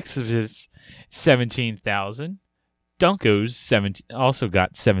Pacifics is 17,000. Dunko's also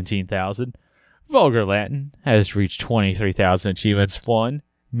got 17,000. Vulgar Latin has reached 23,000 achievements. Won.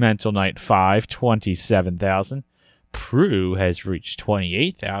 Mental Knight 5 27,000. Prue has reached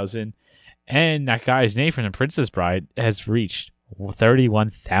 28,000. And that guy's name from The Princess Bride has reached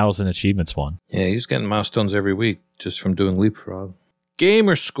 31,000 achievements won. Yeah, he's getting milestones every week just from doing Leapfrog.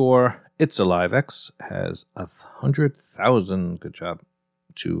 Gamer score, It's Alive X has 100,000. Good job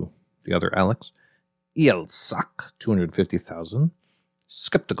to the other Alex. El Sock, 250,000.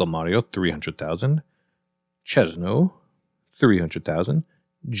 Skeptical Mario, 300,000. Chesno, 300,000.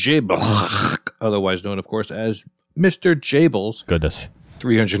 Jable, otherwise known, of course, as Mr. Jables, Goodness.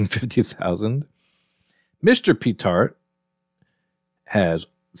 350,000. Mr. Petart has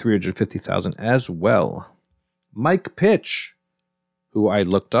 350,000 as well. Mike Pitch, who I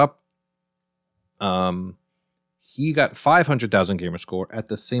looked up, he got 500,000 gamer score at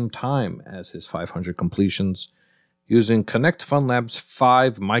the same time as his 500 completions using Connect Fun Lab's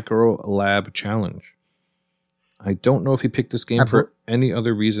 5 Micro Lab Challenge. I don't know if he picked this game for any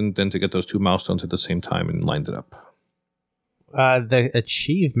other reason than to get those 2 milestones at the same time and lined it up. The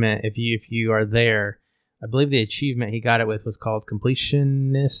achievement, if you are there, I believe the achievement he got it with was called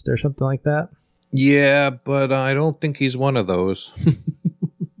completionist or something like that. Yeah, but I don't think he's one of those.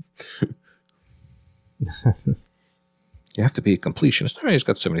 You have to be a completionist. All right, he's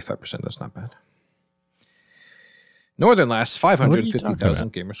got 75%. That's not bad. Northern Lass,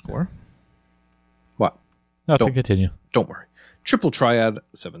 550,000 gamer score. What? Nothing. Don't- Continue. Don't worry. Triple Triad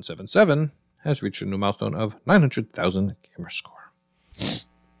 777 has reached a new milestone of 900,000 gamer score.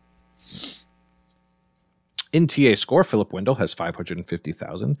 In TA score, Philip Wendell has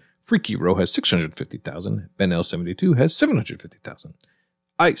 550,000. Freaky Row has 650,000. Ben L72 has 750,000.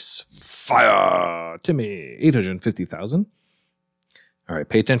 Ice Fire Timmy 850,000. All right,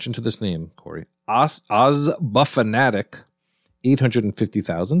 pay attention to this name, Corey. Ozbuffanatic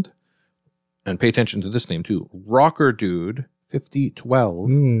 850,000. And pay attention to this name too. Rocker Dude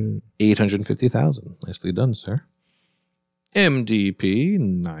 5012 850,000. Nicely done, sir. MDP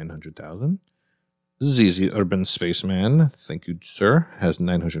 900,000. ZZ Urban Spaceman, thank you, sir, has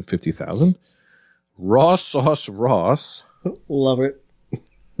 950,000. Raw Sauce Ross. Love it.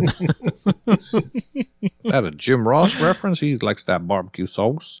 That a Jim Ross reference? He likes that barbecue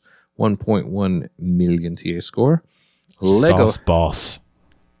sauce. 1.1 million TA score. Sauce boss.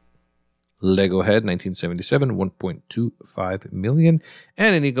 Lego Head 1977, 1.25 million.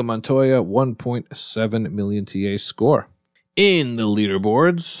 And Inigo Montoya, 1.7 million TA score. In the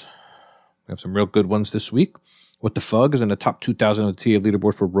leaderboards, we have some real good ones this week. What the Fug is in the top 2,000 of the TA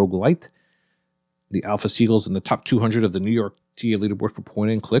leaderboard for Roguelite. The Alpha Seagulls in the top 200 of the New York TA leaderboard for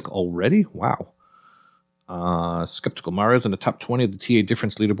Point and Click already. Wow. Skeptical Mario's in the top 20 of the TA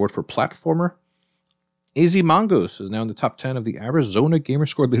Difference leaderboard for Platformer. AZ Mongoose is now in the top 10 of the Arizona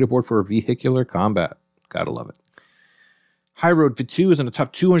Gamerscore leaderboard for Vehicular Combat. Gotta love it. High Road Vitu is in the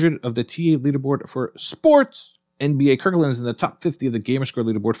top 200 of the TA leaderboard for Sports. NBA Kirkland is in the top 50 of the Gamerscore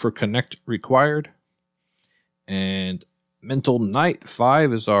leaderboard for Connect Required. And Mental Knight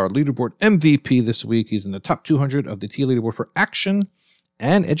 5 is our leaderboard MVP this week. He's in the top 200 of the TA leaderboard for Action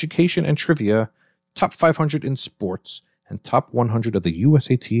and Education and Trivia, top 500 in Sports, and top 100 of the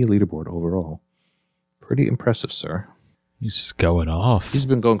USA TA leaderboard overall. Pretty impressive, sir. He's just going off. He's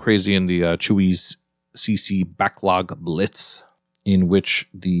been going crazy in the Chewy's CC Backlog Blitz, in which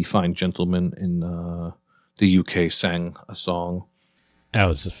the fine gentleman in the UK sang a song. That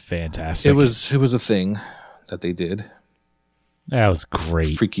was fantastic. It was a thing that they did. That was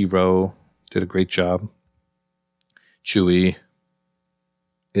great. Freaky Row did a great job. Chewy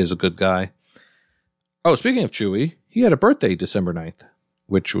is a good guy. Oh, speaking of Chewy, he had a birthday December 9th,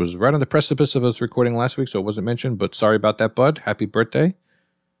 which was right on the precipice of us recording last week, so it wasn't mentioned, but sorry about that, bud. Happy birthday.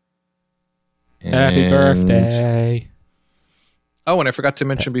 Happy birthday. Oh, and I forgot to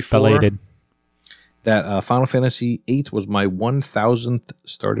mention before Belated. that Final Fantasy VIII was my 1,000th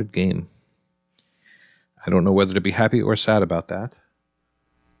started game. I don't know whether to be happy or sad about that.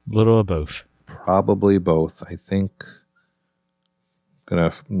 Little of both. Probably both. I think I'm going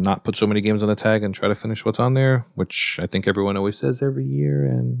to not put so many games on the tag and try to finish what's on there, which I think everyone always says every year,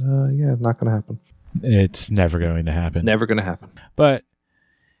 and yeah, not going to happen. It's never going to happen. Never going to happen. But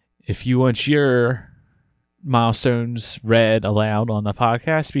if you want your milestones read aloud on the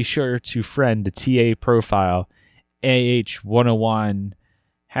podcast, be sure to friend the TA profile AH101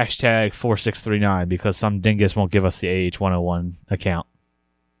 hashtag 4639 because some dingus won't give us the AH101 account.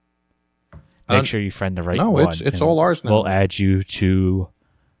 Make sure you friend the right one. No, it's all ours now. We'll add you to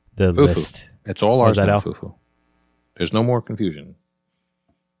the Fufu. list. It's all ours that now, Al? Fufu. There's no more confusion.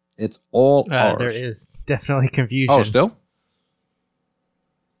 It's all ours. There is definitely confusion. Oh, still?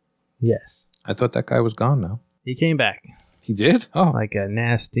 Yes. I thought that guy was gone now. He came back He did? Oh, like a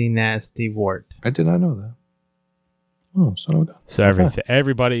nasty, nasty wart. I did not know that. Oh, son of a gun. So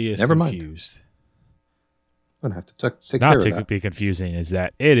everybody is Never mind. confused. I'm going to have to take care Not of to that. be confusing is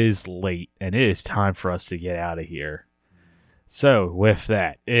that it is late and it is time for us to get out of here. So with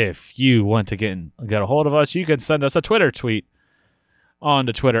that, if you want to get a hold of us, you can send us a Twitter tweet on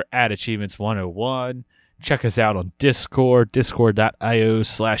the Twitter at Achievements101. Check us out on Discord,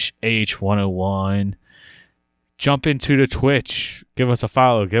 discord.io/AH101. Jump into the Twitch. Give us a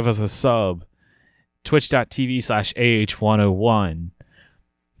follow. Give us a sub. Twitch.tv/AH101.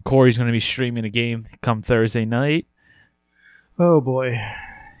 Corey's going to be streaming a game come Thursday night. Oh boy.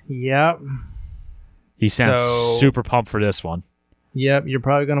 Yep. He sounds So- super pumped for this one. Yep. You're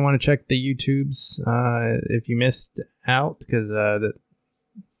probably going to want to check the YouTubes if you missed out because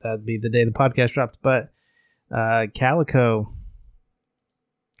that'd be the day the podcast drops. But Calico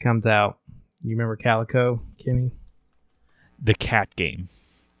comes out. You remember Calico, Kenny? The cat game.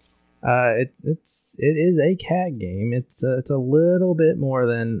 It is a cat game. It's a little bit more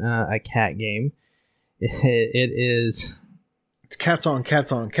than a cat game. It is. It's cats on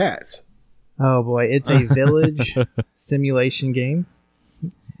cats on cats. Oh boy, it's a village simulation game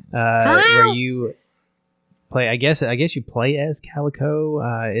where you play. I guess you play as Calico.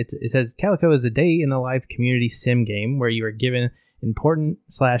 It says Calico is a day in the life community sim game where you are given important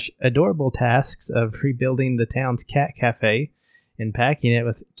 / adorable tasks of rebuilding the town's cat cafe and packing it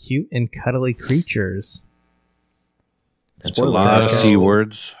with cute and cuddly creatures. That's a lot of C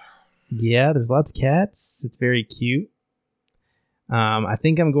words. Yeah, there's lots of cats. It's very cute. I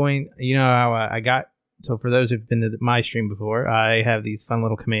think I'm going, how I got, so for those who've been to my stream before, I have these fun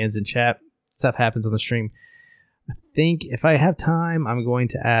little commands in chat. Stuff happens on the stream. I think if I have time, I'm going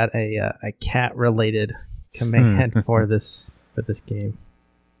to add a cat-related command for this game.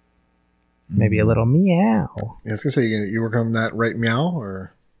 Maybe a little meow. Yeah, I was going to say, you work on that right meow,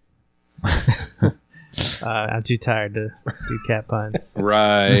 or? I'm too tired to do cat puns.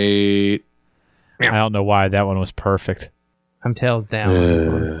 Right. I don't know why that one was perfect. I'm tails down on this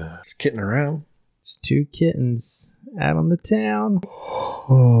one. Just kidding around. It's 2 kittens out on the town.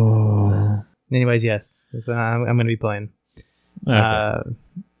 Anyways, yes, that's what I'm going to be playing for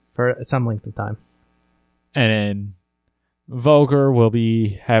some length of time. And then Volker will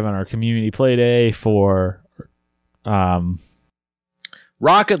be having our community play day for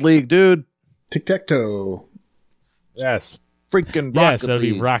Rocket League, dude. Tic-tac-toe. yes. Freaking Rocket Yes, it'll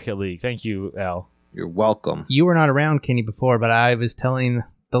be League. Rocket League. Thank you, Al. You're welcome. You were not around, Kenny, before, but I was telling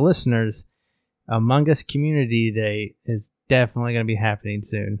the listeners Among Us Community Day is definitely going to be happening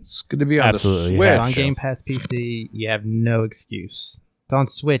soon. It's going to be on Absolutely, the yeah. It's Switch. on Game Pass PC. You have no excuse. It's on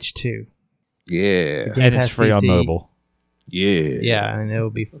Switch, too. Yeah. Game And it's Pass free on PC. mobile. Yeah. Yeah, and it will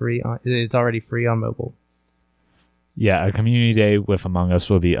be free on. It's already free on mobile. Yeah, a community day with Among Us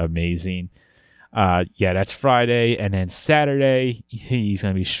will be amazing. Yeah, that's Friday, and then Saturday he's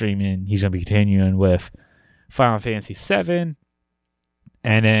gonna be streaming. He's gonna be continuing with Final Fantasy VII,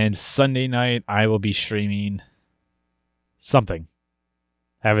 and then Sunday night I will be streaming something.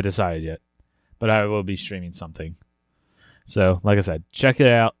 Haven't decided yet, but I will be streaming something. So, like I said, check it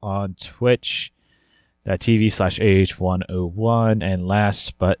out on twitch.tv/AH101. And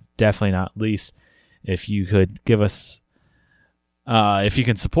last but definitely not least, if you could give us, if you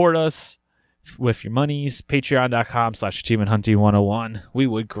can support us with your monies, patreon.com/achievementhunting101. We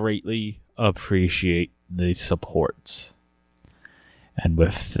would greatly appreciate the support. And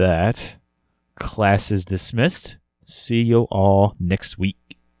with that, class is dismissed. See you all next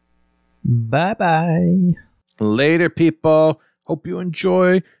week. Bye-bye. Later, people. Hope you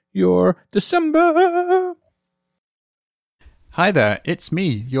enjoy your December. Hi there, it's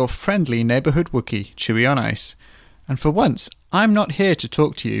me, your friendly neighborhood Wookiee, Chewy on Ice. And for once, I'm not here to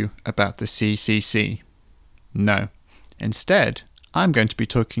talk to you about the CCC. No. Instead, I'm going to be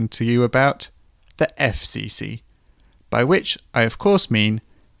talking to you about the FCC, by which I of course mean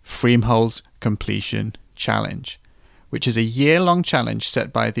Freemhole's Completion Challenge, which is a year-long challenge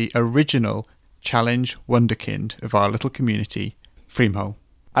set by the original Challenge Wonderkind of our little community, Freemhole.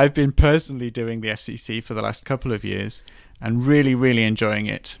 I've been personally doing the FCC for the last couple of years and really enjoying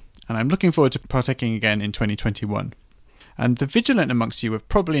it, and I'm looking forward to partaking again in 2021. And the vigilant amongst you have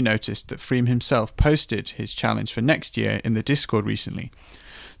probably noticed that Freem himself posted his challenge for next year in the Discord recently,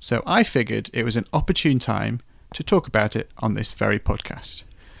 so I figured it was an opportune time to talk about it on this very podcast,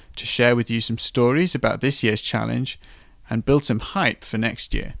 to share with you some stories about this year's challenge and build some hype for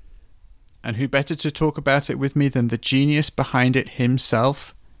next year. And who better to talk about it with me than the genius behind it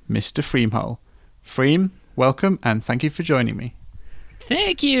himself, Mr. Freemhole. Freem, welcome, and thank you for joining me.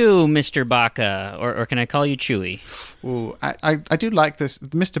 Thank you, Mr. Baka, or can I call you Chewy? Ooh, I do like this.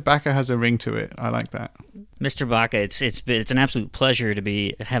 Mr. Baka has a ring to it. I like that. Mr. Baka, it's an absolute pleasure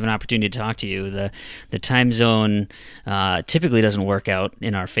to have an opportunity to talk to you. The time zone typically doesn't work out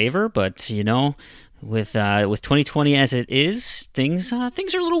in our favor, but with 2020 as it is, things are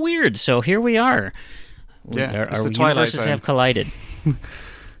a little weird. So here we are. Yeah, it's our the Twilight universes Zone. have collided.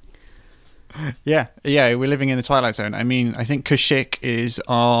 Yeah, we're living in the Twilight Zone. I mean, I think Kashyyyk is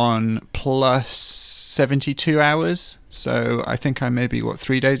on plus 72 hours, so I think I'm maybe,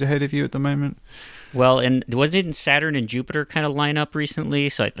 3 days ahead of you at the moment? Well, and wasn't Saturn and Jupiter kind of line up recently?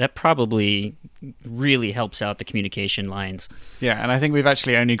 So that probably really helps out the communication lines. Yeah, and I think we've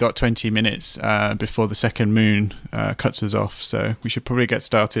actually only got 20 minutes before the second moon cuts us off, so we should probably get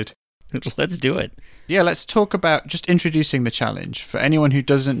started. Let's do it. Yeah, let's talk about just introducing the challenge. For anyone who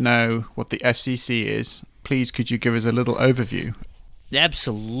doesn't know what the FCC is, please could you give us a little overview?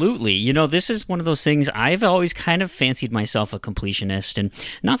 Absolutely. You know, this is one of those things I've always kind of fancied myself a completionist, and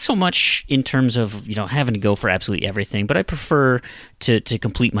not so much in terms of, you know, having to go for absolutely everything, but I prefer to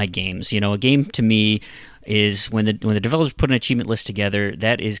complete my games. You know, a game to me is when the developers put an achievement list together,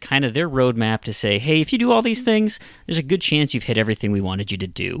 that is kind of their roadmap to say, hey, if you do all these things, there's a good chance you've hit everything we wanted you to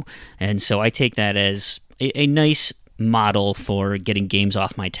do. And so I take that as a nice model for getting games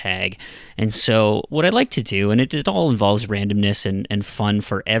off my tag. And so what I like to do, and it all involves randomness and fun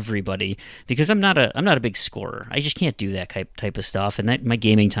for everybody, because I'm not a big scorer. I just can't do that type of stuff, and that my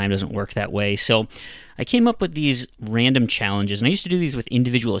gaming time doesn't work that way. So I came up with these random challenges, and I used to do these with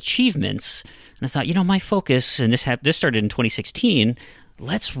individual achievements. And I thought, you know, my focus, and this started in 2016,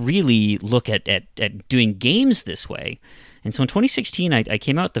 let's really look at doing games this way. And so in 2016, I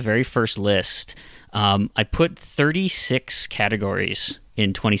came out with the very first list. I put 36 categories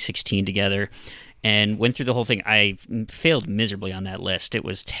in 2016 together and went through the whole thing. I failed miserably on that list. It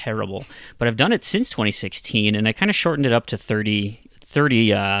was terrible. But I've done it since 2016, and I kind of shortened it up to 30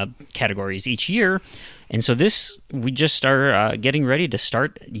 categories each year. And so we just are getting ready to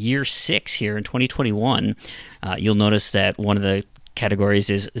start year 6 here in 2021. You'll notice that one of the categories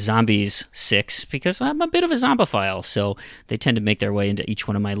is Zombies 6, because I'm a bit of a zombophile, so they tend to make their way into each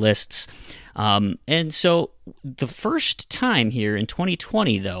one of my lists. And so the first time here in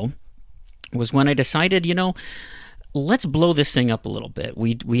 2020, though, was when I decided, you know, let's blow this thing up a little bit.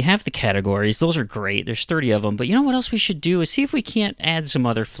 We have the categories. Those are great. There's 30 of them. But you know what else we should do is see if we can't add some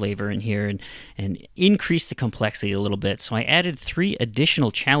other flavor in here and increase the complexity a little bit. So I added 3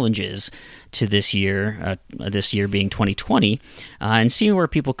 additional challenges to this year being 2020, and seeing where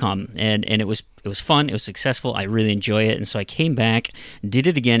people come. And it was fun. It was successful. I really enjoy it. And so I came back, did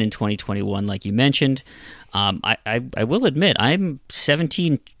it again in 2021, like you mentioned. I will admit, I'm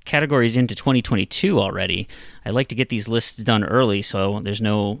 17 categories into 2022 already. I like to get these lists done early, so there's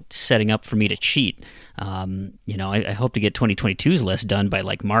no setting up for me to cheat. You know, I hope to get 2022's list done by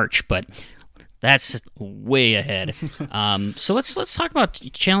like March, but that's way ahead. So let's talk about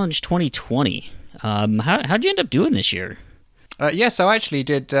Challenge 2020. How'd you end up doing this year? So I actually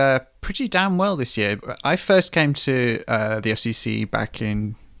did pretty damn well this year. I first came to the FCC back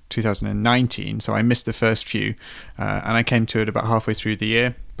in 2019, so I missed the first few, and I came to it about halfway through the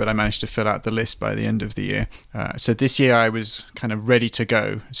year, but I managed to fill out the list by the end of the year. So this year I was kind of ready to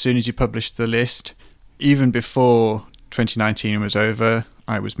go. As soon as you published the list, even before 2019 was over,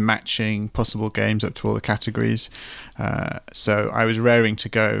 I was matching possible games up to all the categories. So I was raring to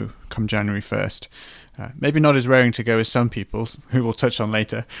go come January 1st. Maybe not as raring to go as some people, who we'll touch on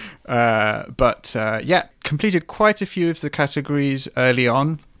later. But completed quite a few of the categories early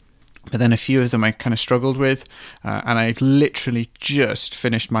on. But then a few of them I kind of struggled with. And I've literally just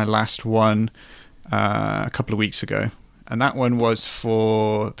finished my last one a couple of weeks ago. And that one was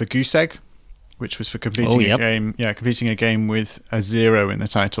for the Goose Egg, which was for completing a game with a 0 in the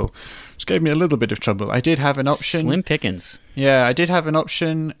title, which gave me a little bit of trouble. I did have an option. Slim pickings. Yeah, I did have an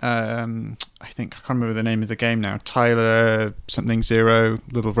option. I think, I can't remember the name of the game now. Tyler something 0,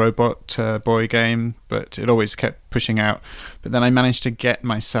 little robot boy game, but it always kept pushing out. But then I managed to get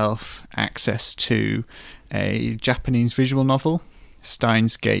myself access to a Japanese visual novel,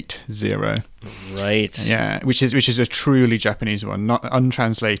 Steins Gate 0. Right. Yeah, which is a truly Japanese one, not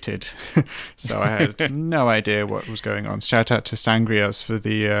untranslated. So I had no idea what was going on. Shout out to Sangrias for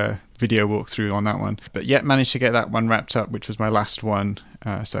the video walkthrough on that one. But yet managed to get that one wrapped up, which was my last one.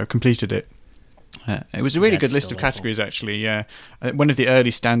 So completed it. It was a really good list of categories, actually. Yeah, one of the early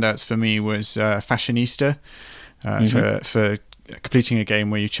standouts for me was Fashionista, for completing a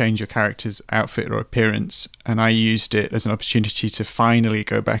game where you change your character's outfit or appearance, and I used it as an opportunity to finally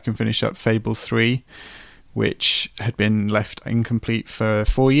go back and finish up Fable 3, which had been left incomplete for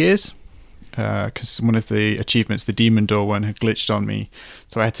 4 years because one of the achievements, the Demon Door one, had glitched on me,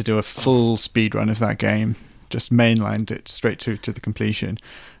 so I had to do a full speed run of that game, just mainlined it straight to the completion,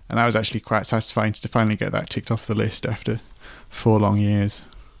 and that was actually quite satisfying to finally get that ticked off the list after 4 long years.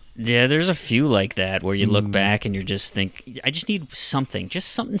 Yeah, there's a few like that where you look back and you just think, I just need something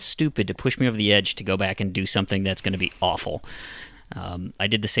stupid to push me over the edge to go back and do something that's going to be awful. I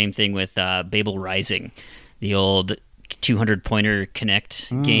did the same thing with Babel Rising, the old 200-pointer Connect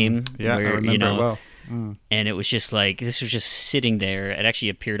game. Yeah, where, I remember it well. And it was just like, this was just sitting there. It actually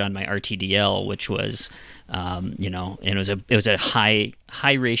appeared on my RTDL, which was, and it was a high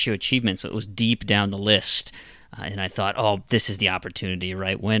ratio achievement, so it was deep down the list. And I thought, oh, this is the opportunity,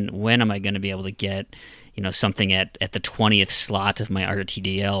 right? When am I going to be able to get, something at the 20th slot of my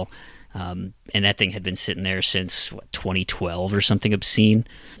RTDL? And that thing had been sitting there since 2012 or something obscene.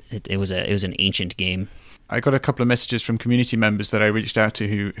 It was an ancient game. I got a couple of messages from community members that I reached out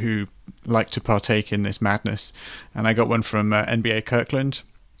to who like to partake in this madness. And I got one from NBA Kirkland,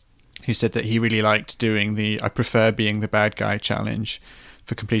 who said that he really liked doing the I prefer being the bad guy challenge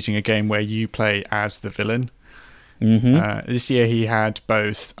for completing a game where you play as the villain. This year he had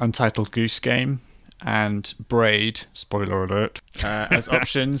both Untitled Goose Game and Braid, spoiler alert, as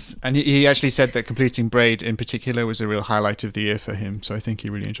options. And he actually said that completing Braid in particular was a real highlight of the year for him. So I think he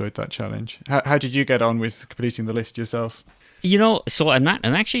really enjoyed that challenge. How did you get on with completing the list yourself? So I'm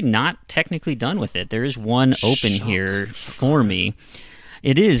actually not technically done with it. There is one open here for me.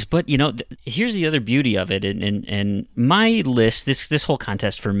 It is, but here's the other beauty of it, and my list, this whole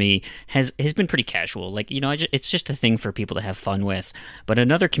contest for me has been pretty casual. Like it's just a thing for people to have fun with. But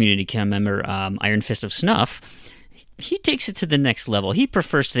another community cam member, Iron Fist of Snuff, he takes it to the next level. He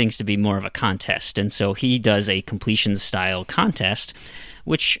prefers things to be more of a contest, and so he does a completion style contest,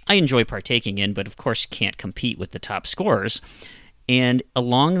 which I enjoy partaking in, but of course can't compete with the top scorers. And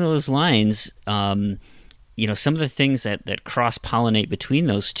along those lines, some of the things that cross-pollinate between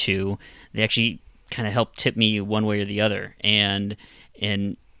those two, they actually kind of help tip me one way or the other. And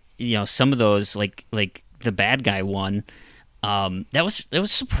some of those, like the bad guy one, that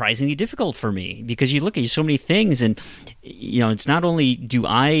was surprisingly difficult for me, because you look at so many things, and it's not only do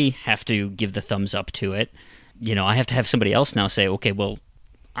I have to give the thumbs up to it, I have to have somebody else now say, okay, well,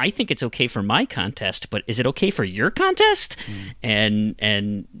 I think it's okay for my contest, but is it okay for your contest? And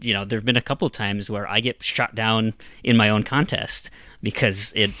there have been a couple of times where I get shot down in my own contest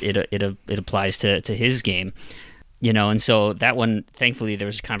because it applies to his game, and so that one, thankfully, there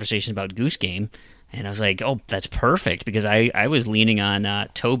was a conversation about Goose Game, and I was like, oh, that's perfect, because I was leaning on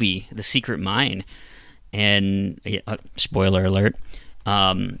Toby, the Secret Mine, and spoiler alert.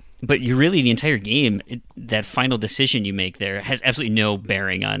 But the entire game, that final decision you make there has absolutely no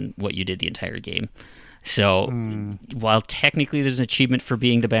bearing on what you did the entire game. So while technically there's an achievement for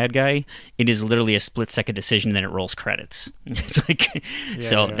being the bad guy, it is literally a split-second decision, and then it rolls credits. It's like,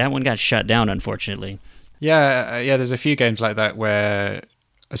 that one got shut down, unfortunately. Yeah, there's a few games like that where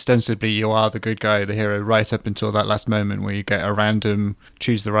ostensibly you are the good guy, the hero, right up until that last moment where you get a random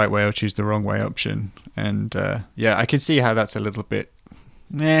choose the right way or choose the wrong way option. And I can see how that's a little bit...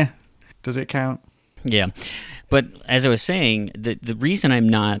 does it count? Yeah. But as I was saying, the reason I'm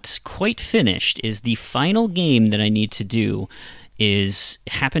not quite finished is the final game that I need to do is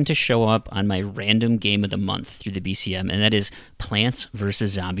happen to show up on my random game of the month through the BCM, and that is Plants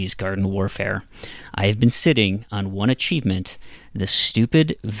vs. Zombies Garden Warfare. I have been sitting on one achievement, the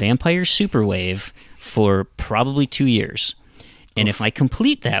stupid Vampire Super Wave, for probably 2 years. And if I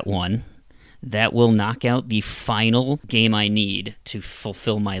complete that one, that will knock out the final game I need to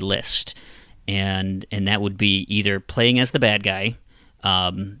fulfill my list. And that would be either playing as the bad guy,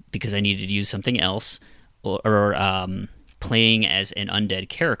 because I needed to use something else, or playing as an undead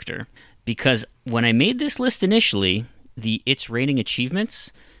character. Because when I made this list initially, the It's Raining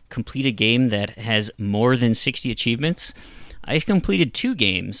Achievements, complete a game that has more than 60 achievements. I've completed 2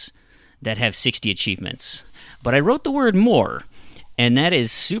 games that have 60 achievements. But I wrote the word more. And that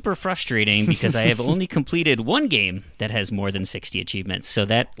is super frustrating because I have only completed 1 game that has more than 60 achievements. So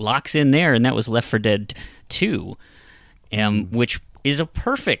that locks in there, and that was Left 4 Dead 2, which is a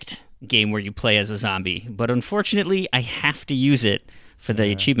perfect game where you play as a zombie. But unfortunately, I have to use it for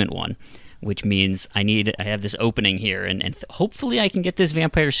the achievement one, which means I have this opening here, and hopefully I can get this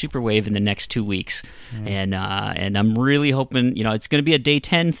Vampire Super Wave in the next 2 weeks. And I'm really hoping, it's going to be a day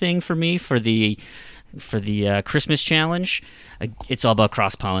 10 thing for me for the Christmas challenge. It's all about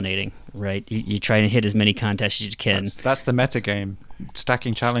cross-pollinating, right? You try and hit as many contests as you can. That's the meta game,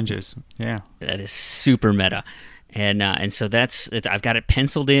 stacking challenges. Yeah, that is super meta, and so I've got it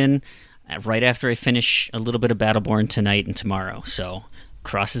penciled in right after I finish a little bit of Battleborn tonight and tomorrow. So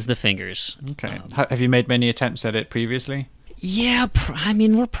crosses the fingers. Okay. Have you made many attempts at it previously? Yeah,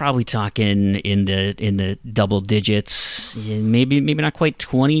 we're probably talking in the double digits. Maybe not quite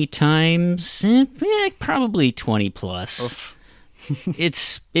 20 times. Probably 20 plus.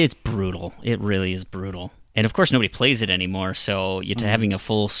 It's brutal. It really is brutal. And of course, nobody plays it anymore. So you're having a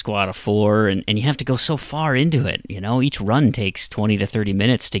full squad of 4, and you have to go so far into it. Each run takes 20 to 30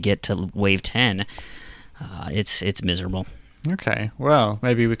 minutes to get to wave 10. It's miserable. Okay. Well,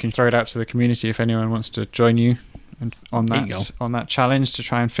 maybe we can throw it out to the community if anyone wants to join you on that challenge to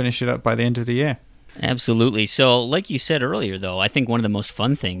try and finish it up by the end of the year. Absolutely. So, like you said earlier, though, I think one of the most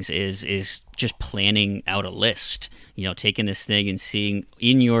fun things is just planning out a list. Taking this thing and seeing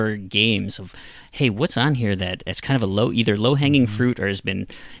in your games of, hey, what's on here that's kind of either low hanging fruit or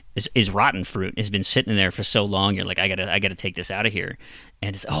is rotten fruit, has been sitting there for so long. You're like, I gotta take this out of here.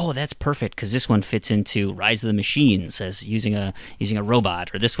 and it's that's perfect because this one fits into Rise of the Machines as using a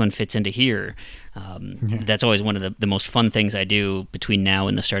robot, or this one fits into here. That's always one of the most fun things I do between now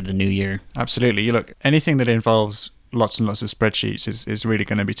and the start of the new year. Absolutely. You look, anything that involves lots and lots of spreadsheets is really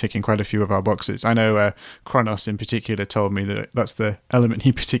going to be ticking quite a few of our boxes. I know Kronos in particular told me that that's the element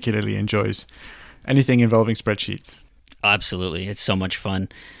he particularly enjoys. Anything involving spreadsheets. Absolutely. It's so much fun.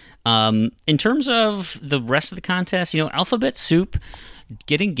 In terms of the rest of the contest, Alphabet Soup,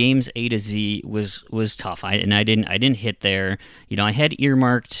 getting games A to Z was tough. I didn't hit there. I had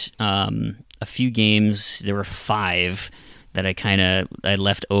earmarked a few games. There were 5 that I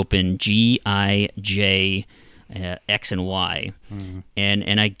left open: G, I, J, X, and Y.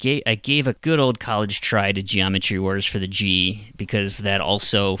 And I gave a good old college try to Geometry Wars for the G, because that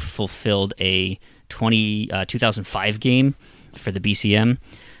also fulfilled a 2005 game for the BCM.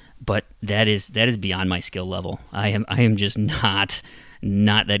 But that is beyond my skill level. I am just not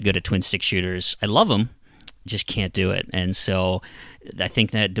that good at twin stick shooters. I love them, just can't do it. And so I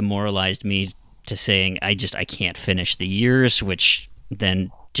think that demoralized me to saying I can't finish the years, which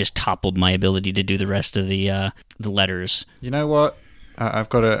then just toppled my ability to do the rest of the letters. You know what? I've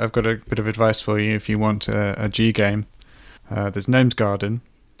got a bit of advice for you if you want a G game. There's Gnome's Garden.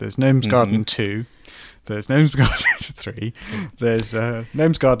 There's Gnome's Garden 2. There's Gnome's Garden 3. There's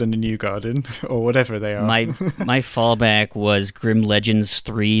Gnome's Garden and New Garden, or whatever they are. My fallback was Grim Legends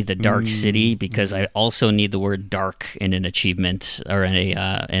 3: The Dark City, because I also need the word dark in an achievement or in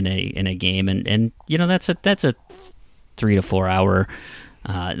a game, and that's a 3 to 4 hour.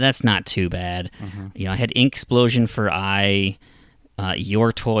 That's not too bad. I had Ink Explosion for I,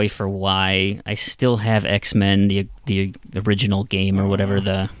 Your Toy for Y. I still have X-Men, the original game or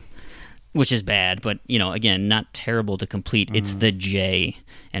whatever which is bad, but again, not terrible to complete. It's the J,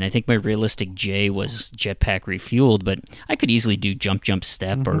 and I think my realistic J was Jetpack Refueled, but I could easily do Jump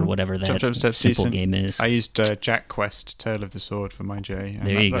Step or whatever that Jump Step simple Season. Game is. I used Jack Quest, Tale of the Sword for my J. And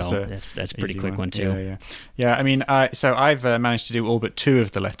there you go. That's a pretty quick one too. Yeah. I mean, so I've managed to do all but 2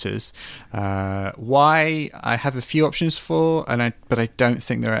 of the letters. Y, I have a few options for, but I don't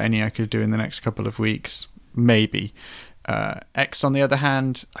think there are any I could do in the next couple of weeks. Maybe. X, on the other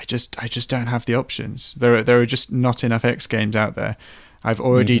hand, I just don't have the options. There are just not enough X games out there. I've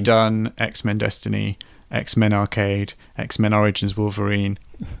already done X-Men Destiny, X-Men Arcade, X-Men Origins Wolverine.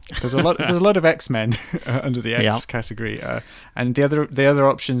 There's a lot of X-Men under the X category, and the other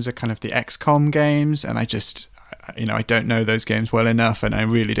options are kind of the XCOM games, and I don't know those games well enough, and I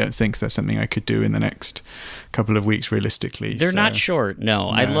really don't think that's something I could do in the next couple of weeks realistically. They're not short. No,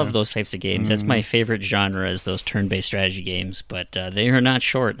 I love those types of games. That's my favorite genre, is those turn-based strategy games, but they are not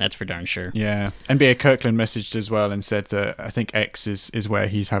short, that's for darn sure. Yeah. NBA Kirkland messaged as well and said that I think X is where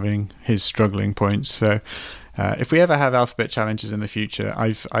he's having his struggling points. So if we ever have alphabet challenges in the future,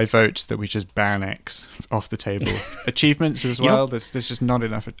 I vote that we just ban X off the table. Achievements as well. There's just not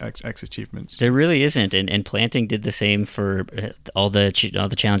enough X achievements. There really isn't, and Planting did the same for all the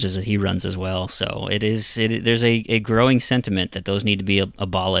challenges that he runs as well. So there's a growing sentiment that those need to be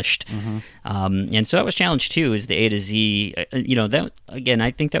abolished. And so that was challenge 2, is the A to Z. That again,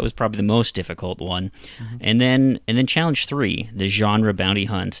 I think that was probably the most difficult one. And then challenge 3, the genre bounty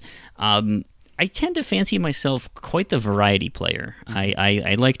hunt. I tend to fancy myself quite the variety player.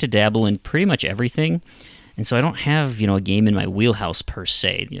 I like to dabble in pretty much everything, and so I don't have a game in my wheelhouse per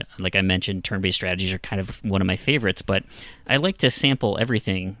se. Like I mentioned, turn-based strategies are kind of one of my favorites, but I like to sample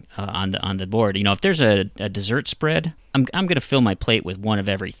everything on the board. If there's a dessert spread, I'm going to fill my plate with one of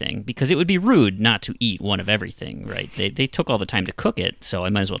everything, because it would be rude not to eat one of everything, right? They took all the time to cook it, so I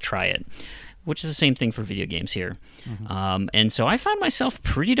might as well try it. Which is the same thing for video games here. And so I found myself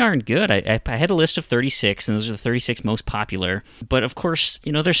pretty darn good. I had a list of 36, and those are the 36 most popular. But of course,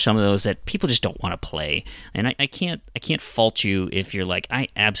 there's some of those that people just don't want to play. And I can't fault you if you're like, I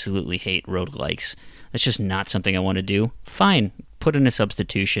absolutely hate roguelikes. That's just not something I want to do. Fine, put in a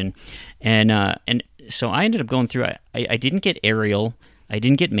substitution. And so I ended up going through, I didn't get aerial, I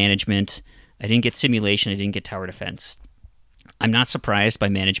didn't get management, I didn't get simulation, I didn't get tower defense. I'm not surprised by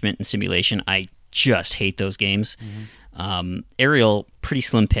management and simulation. I just hate those games. Aerial, pretty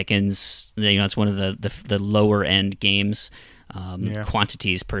slim pickings. It's one of the lower end games,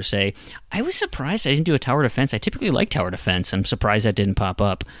 quantities per se. I was surprised I didn't do a tower defense. I typically like tower defense. I'm surprised that didn't pop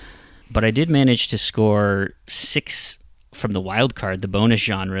up. But I did manage to score 6 from the wild card, the bonus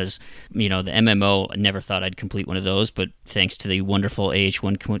genres. The MMO, I never thought I'd complete one of those, but thanks to the wonderful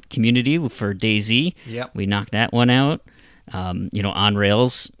AH1 community for DayZ, we knocked that one out. On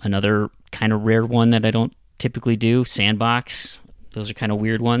Rails, another kind of rare one that I don't typically do. Sandbox, those are kind of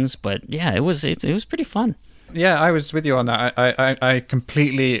weird ones, but yeah, it was pretty fun. Yeah, I was with you on that. I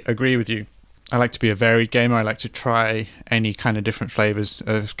completely agree with you. I like to be a varied gamer. I like to try any kind of different flavors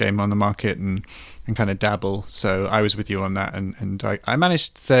of game on the market and kind of dabble. So I was with you on that. And I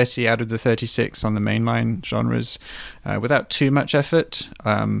managed 30 out of the 36 on the mainline genres without too much effort.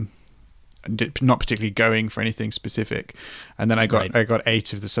 Not particularly going for anything specific. And then I got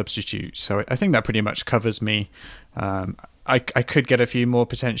 8 of the substitutes. So I think that pretty much covers me. I could get a few more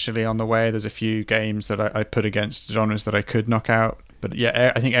potentially on the way. There's a few games that I put against genres that I could knock out. But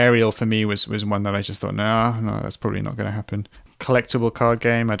yeah, I think Aerial for me was one that I just thought, no, that's probably not going to happen. Collectible card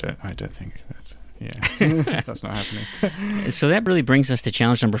game, I don't think that's, that's not happening. So that really brings us to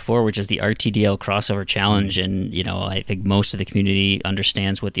challenge number 4, which is the RTDL crossover challenge. And, I think most of the community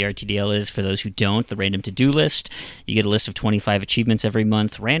understands what the RTDL is. For those who don't, the random to-do list, you get a list of 25 achievements every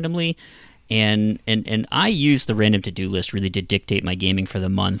month randomly. And I use the random to-do list really to dictate my gaming for the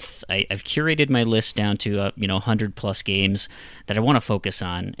month. I've curated my list down to 100 plus games that I want to focus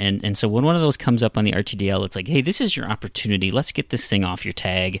on. And so when one of those comes up on the RTDL, it's like, hey, this is your opportunity. Let's get this thing off your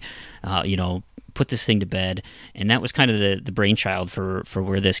tag. Put this thing to bed. And that was kind of the brainchild for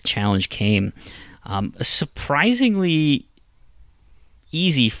where this challenge came. Surprisingly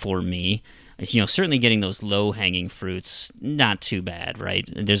easy for me. Certainly getting those low-hanging fruits, not too bad, right?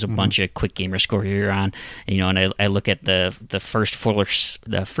 There's a bunch of quick gamer score here on, and I look at the first four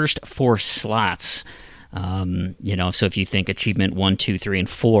slots. So if you think achievement 1, 2, 3, and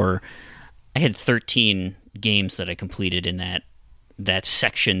 4, I had 13 games that I completed in that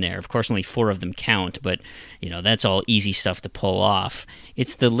section there. Of course, only 4 of them count, but that's all easy stuff to pull off.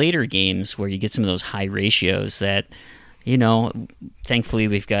 It's the later games where you get some of those high ratios that. Thankfully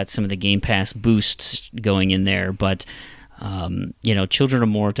we've got some of the Game Pass boosts going in there, but, Children of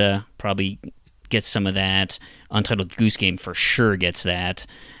Morta probably gets some of that. Untitled Goose Game for sure gets that.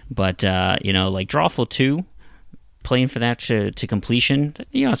 But, like Drawful 2, playing for that to completion,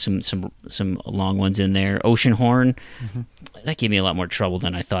 some long ones in there. Oceanhorn, that gave me a lot more trouble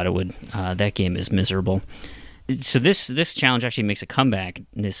than I thought it would. That game is miserable. So this challenge actually makes a comeback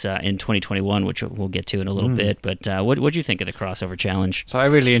in 2021, which we'll get to in a little bit. But what do you think of the crossover challenge? So I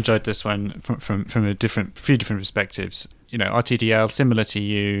really enjoyed this one from a few different perspectives. RTDL, similar to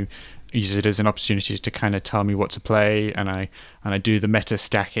you, use it as an opportunity to kind of tell me what to play, and I do the meta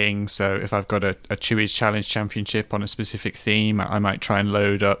stacking. So if I've got a Chewy's Challenge Championship on a specific theme, I might try and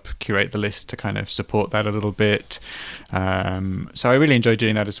curate the list to kind of support that a little bit. So I really enjoy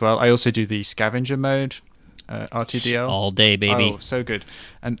doing that as well. I also do the scavenger mode. RTDL all day, baby. Oh, so good.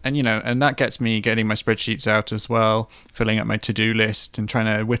 And that gets me getting my spreadsheets out as well, filling up my to-do list and trying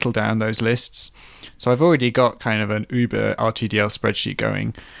to whittle down those lists. So I've already got kind of an Uber RTDL spreadsheet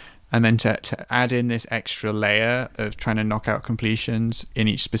going. And then to add in this extra layer of trying to knock out completions in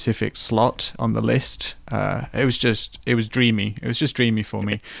each specific slot on the list, it was dreamy. It was just dreamy for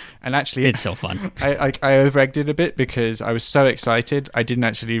me. And actually, it's so fun. I over-egged it a bit because I was so excited. I didn't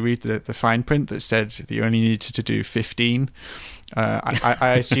actually read the fine print that said that you only needed to do 15.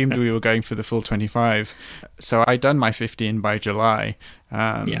 I assumed we were going for the full 25. So I'd done my 15 by July.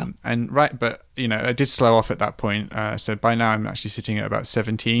 But I did slow off at that point. So by now I'm actually sitting at about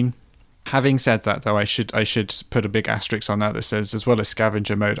 17. Having said that, though, I should put a big asterisk on that says, as well as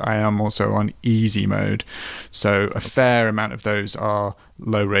scavenger mode, I am also on easy mode. So a fair amount of those are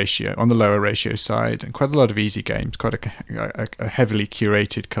low ratio, on the lower ratio side, and quite a lot of easy games, quite a heavily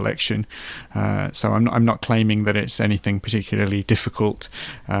curated collection. So I'm not claiming that it's anything particularly difficult.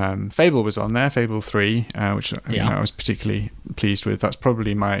 Fable was on there, Fable 3, which I was particularly pleased with. That's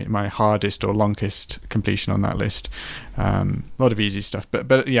probably my hardest or longest completion on that list. A lot of easy stuff,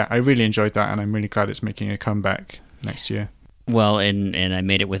 but yeah, I really enjoyed that, and I'm really glad it's making a comeback next year. Well, and I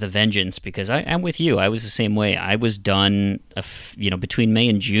made it with a vengeance because I'm with you. I was the same way. I was done, between May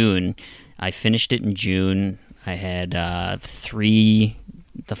and June. I finished it in June. I had 3.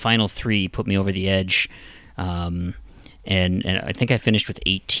 The final 3 put me over the edge, and I think I finished with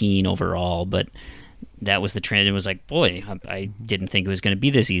 18 overall. But that was the trend. It was like, boy, I didn't think it was going to be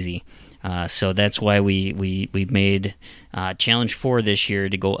this easy. So that's why we made Challenge 4 this year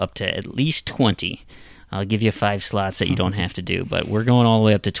to go up to at least 20. I'll give you 5 slots that you don't have to do, but we're going all the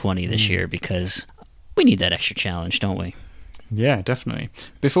way up to 20 this year because we need that extra challenge, don't we? Yeah, definitely.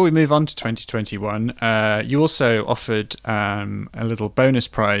 Before we move on to 2021, you also offered a little bonus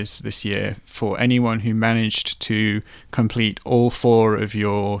prize this year for anyone who managed to complete all 4 of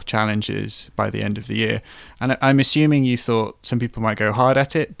your challenges by the end of the year. And I'm assuming you thought some people might go hard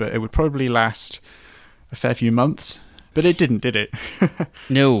at it, but it would probably last a fair few months. But it didn't, did it?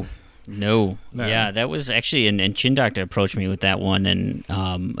 No. Yeah, that was actually, and Chin Doctor approached me with that one, and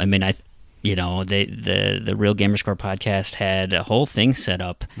the Real Gamerscore podcast had a whole thing set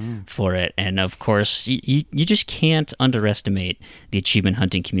up for it, and of course, you just can't underestimate the achievement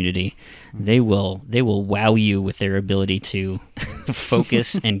hunting community. They will wow you with their ability to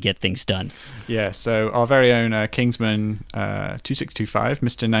focus and get things done. Yeah, so our very own Kingsman 2625,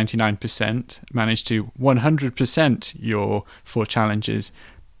 Mr. 99%, managed to 100% your 4 challenges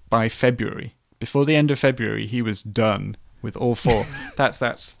by February. Before the end of February, he was done with all 4.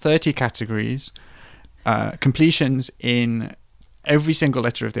 That's 30 categories, completions in every single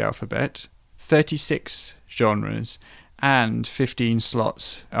letter of the alphabet, 36 genres, and 15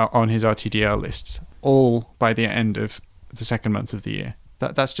 slots on his RTDL lists, all by the end of the second month of the year.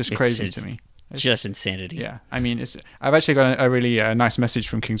 That's just crazy to me. It's just insanity. Yeah, I mean, I've actually got a really nice message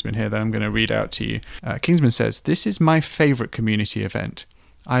from Kingsman here that I'm going to read out to you. Kingsman says, "This is my favorite community event.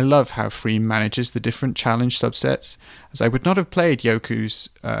 I love how Freem manages the different challenge subsets, as I would not have played Yoku's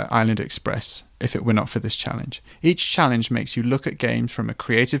Island Express if it were not for this challenge. Each challenge makes you look at games from a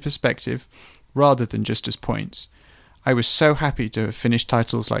creative perspective rather than just as points. I was so happy to have finished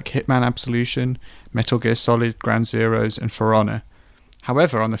titles like Hitman Absolution, Metal Gear Solid, Ground Zeroes, and For Honor.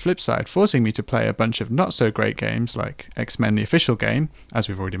 However, on the flip side, forcing me to play a bunch of not-so-great games like X-Men the official game, as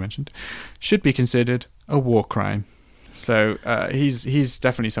we've already mentioned, should be considered a war crime." So he's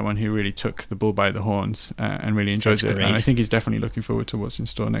definitely someone who really took the bull by the horns and really enjoys it. And I think he's definitely looking forward to what's in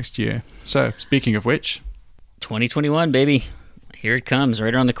store next year. So speaking of which, 2021, baby. Here it comes,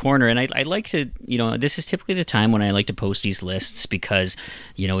 right around the corner. And I like to, this is typically the time when I like to post these lists because,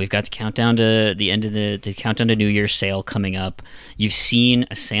 we've got the countdown to the end of the countdown to New Year's sale coming up. You've seen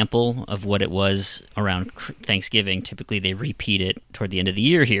a sample of what it was around Thanksgiving. Typically, they repeat it toward the end of the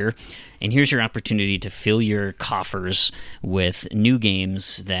year here. And here's your opportunity to fill your coffers with new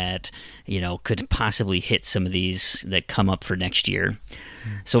games that, could possibly hit some of these that come up for next year.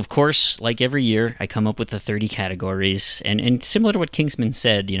 So, of course, like every year, I come up with the 30 categories. And similar to what Kingsman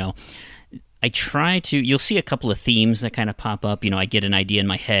said, I try to, you'll see a couple of themes that kind of pop up. I get an idea in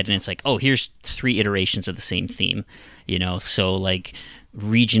my head, and it's like, oh, here's 3 iterations of the same theme. So like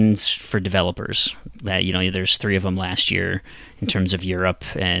regions for developers that, there's 3 of them last year in terms of Europe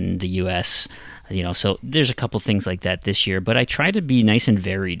and the US. So there's a couple things like that this year. But I try to be nice and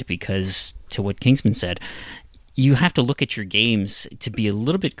varied because, to what Kingsman said, you have to look at your games to be a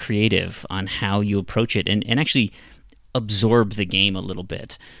little bit creative on how you approach it and actually absorb the game a little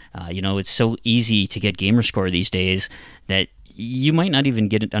bit. It's so easy to get Gamerscore these days that you might not even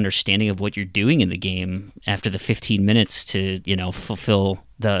get an understanding of what you're doing in the game after the 15 minutes to, fulfill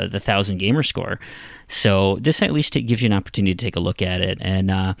the 1,000 Gamerscore. So this at least gives you an opportunity to take a look at it. And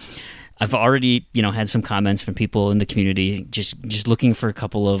I've already, had some comments from people in the community just looking for a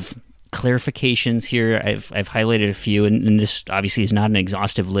couple of clarifications here. I've highlighted a few, and this obviously is not an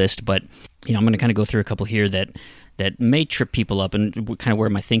exhaustive list, but I'm going to kind of go through a couple here that may trip people up and kind of where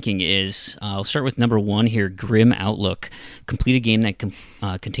my thinking is. I'll start with number 1 here, Grim Outlook. Complete a game that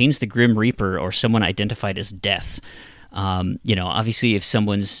contains the Grim Reaper or someone identified as Death. Obviously if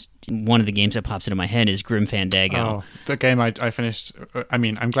someone's, one of the games that pops into my head is Grim Fandango. Oh, the game I finished.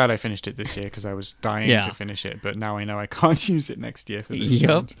 I'm glad I finished it this year because I was dying to finish it, but now I know I can't use it next year for this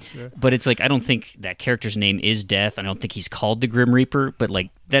challenge. Yeah. But it's like, I don't think that character's name is Death. I don't think he's called the Grim Reaper, but like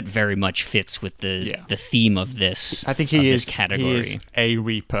that very much fits with the theme of this. I think he is a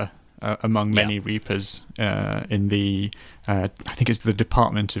Reaper among many Reapers in the I think it's the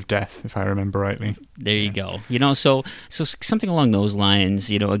Department of Death, if I remember rightly. There you go. So something along those lines.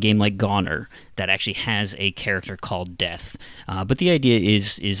 A game like Goner that actually has a character called Death, but the idea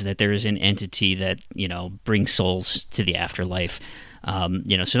is that there is an entity that brings souls to the afterlife.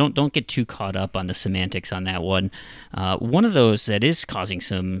 So don't get too caught up on the semantics on that one. One of those that is causing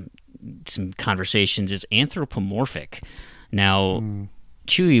some conversations is anthropomorphic. Now,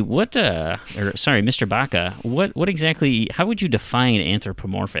 Chewy, Mr. Baca, what exactly, how would you define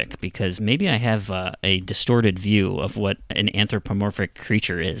anthropomorphic? Because maybe I have a distorted view of what an anthropomorphic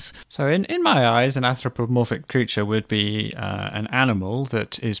creature is. So in my eyes, an anthropomorphic creature would be an animal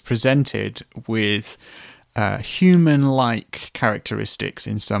that is presented with human-like characteristics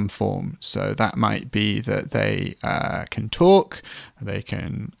in some form. So that might be that they can talk, they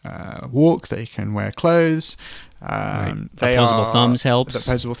can walk, they can wear clothes. Opposable thumbs helps.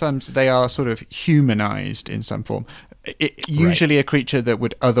 Opposable thumbs. They are sort of humanized in some form. Usually a creature that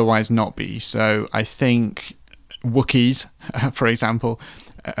would otherwise not be. So I think Wookiees, for example,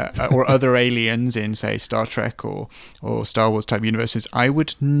 or other aliens in, say, Star Trek or Star Wars type universes, I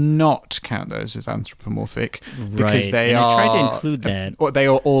would not count those as anthropomorphic because they I are. tried to include that. Or they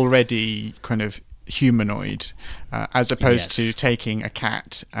are already kind of humanoid, as opposed Yes. to taking a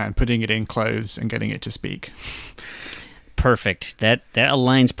cat and putting it in clothes and getting it to speak. Perfect. That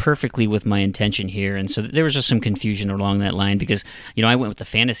aligns perfectly with my intention here. And so there was just some confusion along that line because, I went with the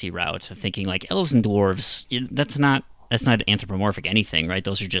fantasy route of thinking like elves and dwarves, that's not anthropomorphic anything, right?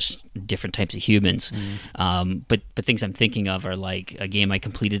 Those are just different types of humans. But things I'm thinking of are like a game I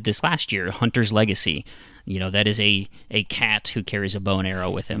completed this last year, Hunter's Legacy. That is a cat who carries a bow and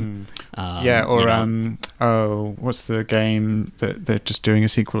arrow with him. What's the game that they're just doing a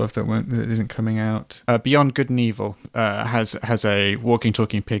sequel of that isn't coming out? Beyond Good and Evil has a walking,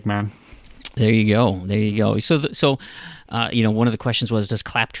 talking pig man. There you go. So one of the questions was, does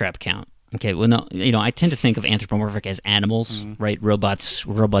Claptrap count? Okay, well, no, I tend to think of anthropomorphic as animals, right? Robots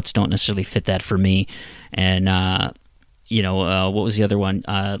don't necessarily fit that for me. And, what was the other one?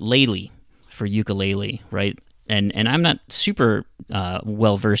 Lele for ukulele, right? And I'm not super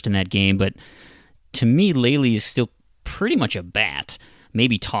well-versed in that game, but to me, Lele is still pretty much a bat.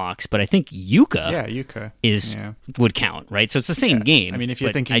 Maybe talks, but I think Yuka would count, right? So it's the same game. I mean, if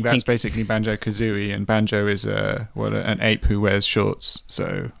you're thinking that's basically Banjo-Kazooie, and Banjo is an ape who wears shorts,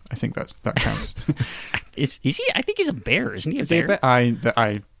 so I think that counts. Is he? I think he's a bear, isn't he? Is he a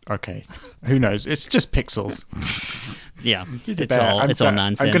bear? Okay. Who knows? It's just pixels. Yeah, it's all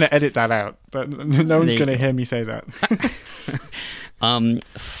nonsense. I'm going to edit that out. No one's going to hear me say that.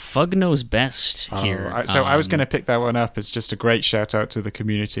 Fug knows best here. I was going to pick that one up as just a great shout out to the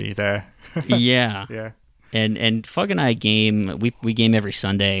community there. Yeah. Yeah. And Fug and I game. We game every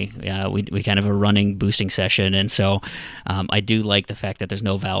Sunday. We kind of a running boosting session, and so I do like the fact that there's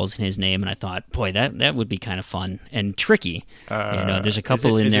no vowels in his name. And I thought, boy, that would be kind of fun and tricky. There's a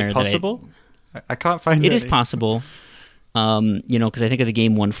couple in there. Is it possible? I can't find it. It is possible. Because I think of the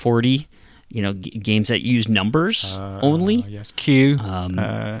game 140. Games that use numbers only. Yes, Q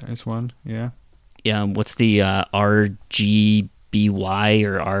is one. Yeah. Yeah. What's the RGBY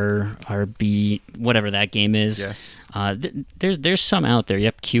or RB, whatever that game is? Yes. There's some out there.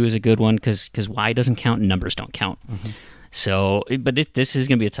 Yep, Q is a good one because Y doesn't count and numbers don't count. Mm-hmm. So, but this is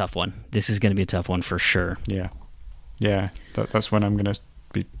going to be a tough one. This is going to be a tough one for sure. Yeah. Yeah. That's when I'm going to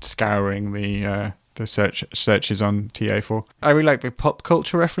be scouring the searches on TA for. I really like the pop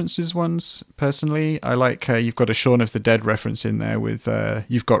culture references ones, personally. I like you've got a Shaun of the Dead reference in there with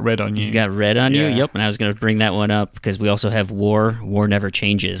You've Got Red on You. You've got red on you? Yep, and I was going to bring that one up because we also have War Never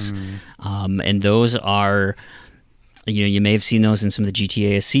Changes. And those are, you may have seen those in some of the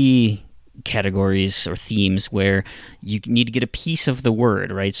GTA SC categories or themes where you need to get a piece of the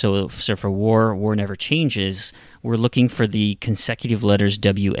word, right? So for War Never Changes, we're looking for the consecutive letters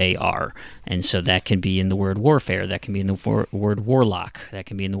WAR. And so that can be in the word warfare, that can be in the word warlock, that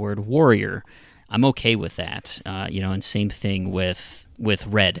can be in the word warrior. I'm okay with that. And same thing with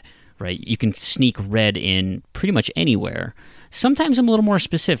red, right? You can sneak red in pretty much anywhere. Sometimes I'm a little more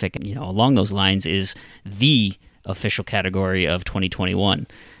specific, along those lines is the official category of 2021.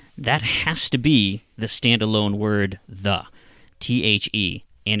 That has to be the standalone word the, THE,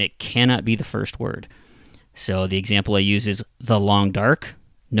 and it cannot be the first word. So the example I use is the long dark,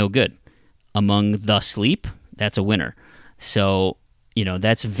 no good. Among the sleep, that's a winner. So,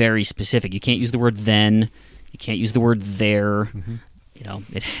 that's very specific. You can't use the word then, you can't use the word there. Mm-hmm.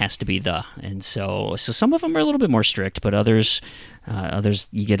 It has to be the. And so some of them are a little bit more strict, but others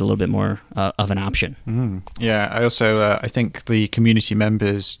you get a little bit more of an option. Mm. Yeah, I also I think the community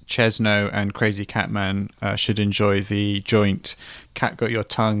members Chesno and Crazy Catman should enjoy the joint Cat Got Your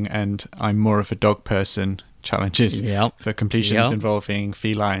Tongue and I'm More of a Dog Person challenges for completions involving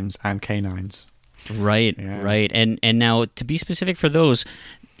felines and canines. Right. And now to be specific for those,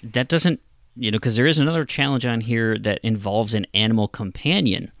 that doesn't, because there is another challenge on here that involves an animal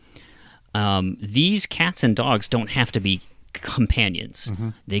companion. These cats and dogs don't have to be companions. Mm-hmm.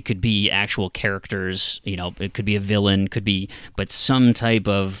 They could be actual characters. It could be a villain, but some type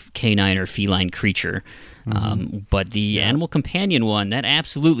of canine or feline creature. Mm-hmm. But the animal companion one, that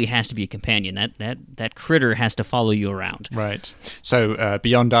absolutely has to be a companion. That critter has to follow you around. Right. So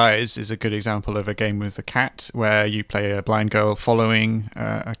Beyond Eyes is a good example of a game with a cat where you play a blind girl following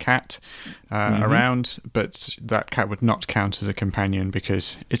a cat around, but that cat would not count as a companion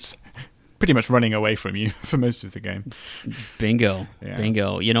because it's pretty much running away from you for most of the game. Bingo.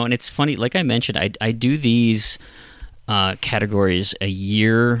 And it's funny, like I mentioned, I do these categories a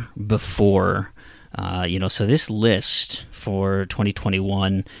year before. So this list for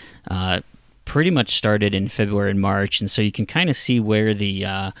 2021 pretty much started in February and March, and so you can kind of see where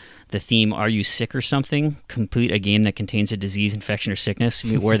the theme "Are you sick or something?" complete a game that contains a disease, infection, or sickness,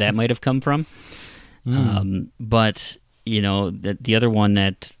 where that might have come from. But the other one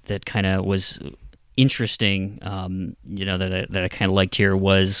that kind of was interesting, that I kind of liked here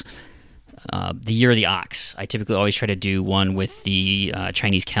was the Year of the Ox. I typically always try to do one with the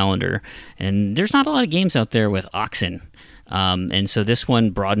Chinese calendar, and there's not a lot of games out there with oxen, and so this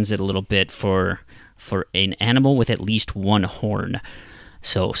one broadens it a little bit for an animal with at least one horn.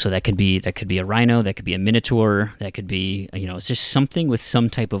 So that could be a rhino, that could be a minotaur, that could be it's just something with some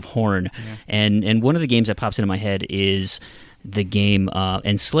type of horn. Yeah. And one of the games that pops into my head is the game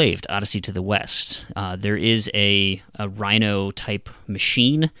Enslaved: Odyssey to the West. There is a rhino type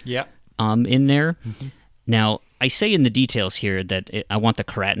machine. Yeah. In there. Mm-hmm. Now, I say in the details here that I want the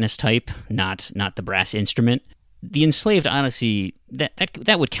karatanist type, not the brass instrument. The Enslaved Odyssey,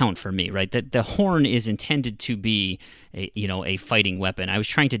 that would count for me, right? That the horn is intended to be a fighting weapon. I was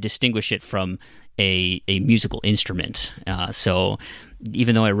trying to distinguish it from a musical instrument. So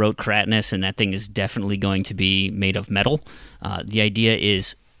even though I wrote karatanist and that thing is definitely going to be made of metal, the idea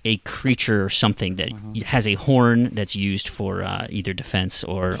is a creature or something that has a horn that's used for either defense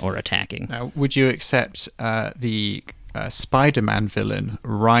or attacking. Now, would you accept the Spider-Man villain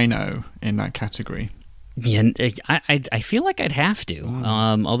Rhino in that category? Yeah, I feel like I'd have to.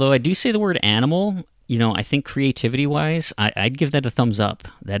 Although I do say the word animal, I think creativity-wise, I'd give that a thumbs up.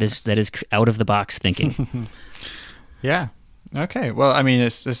 That is out of the box thinking. Yeah. Okay, well, I mean,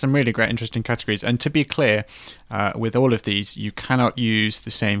 there's some really great, interesting categories. And to be clear, with all of these, you cannot use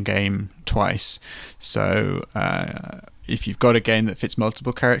the same game twice. So if you've got a game that fits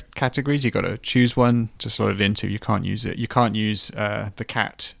multiple categories, you've got to choose one to slot it into. You can't use it. You can't use the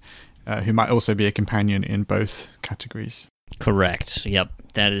cat, who might also be a companion in both categories. Correct. Yep,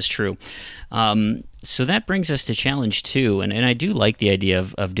 that is true. So that brings us to challenge 2. And I do like the idea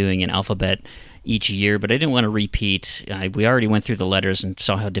of doing an alphabet each year, but I didn't want to repeat. We already went through the letters and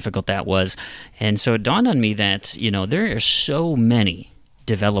saw how difficult that was. And so it dawned on me that, there are so many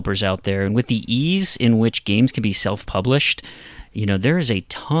developers out there, and with the ease in which games can be self-published, there is a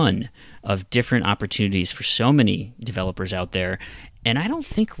ton of different opportunities for so many developers out there. And I don't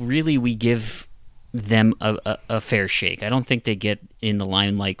think really we give them a fair shake. I don't think they get in the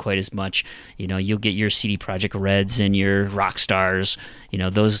limelight quite as much. You'll get your CD Projekt Reds and your Rockstars.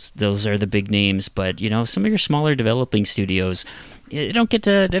 Those are the big names. But some of your smaller developing studios, they don't get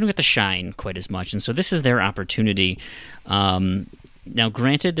to shine quite as much. And so this is their opportunity. Now,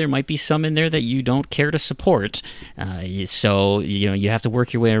 granted, there might be some in there that you don't care to support, so you have to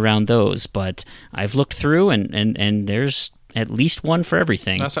work your way around those. But I've looked through, and there's at least one for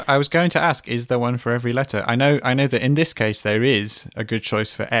everything. That's what I was going to ask. Is there one for every letter? I know that in this case there is a good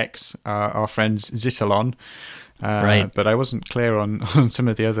choice for X, our friends Zitalon. Right. But I wasn't clear on some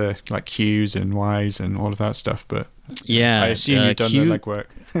of the other, like Q's and Y's and all of that stuff. But yeah, I assume you've done the legwork.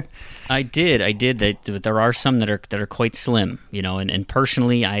 I did. There are some that are quite slim, and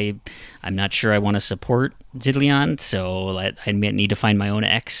personally, I'm not sure I want to support Zitalon, so I may need to find my own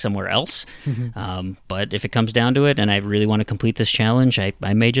X somewhere else. But if it comes down to it, and I really want to complete this challenge,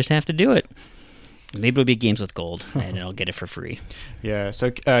 I may just have to do it. Maybe it'll be Games with Gold, and I'll get it for free. Yeah,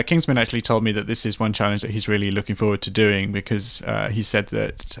 so Kingsman actually told me that this is one challenge that he's really looking forward to doing, because he said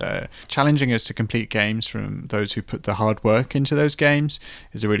that challenging us to complete games from those who put the hard work into those games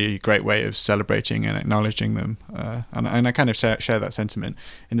is a really great way of celebrating and acknowledging them. And I kind of share that sentiment.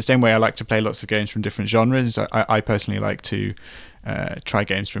 In the same way I like to play lots of games from different genres, I personally like to try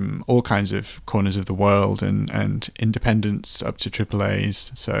games from all kinds of corners of the world, and independents up to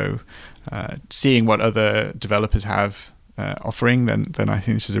AAAs. So seeing what other developers have offering, then I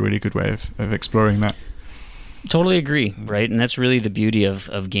think this is a really good way of exploring that. Totally agree, right? And that's really the beauty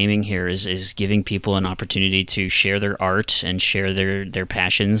of gaming here is giving people an opportunity to share their art and share their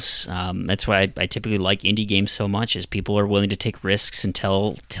passions. That's why I typically like indie games so much, is people are willing to take risks and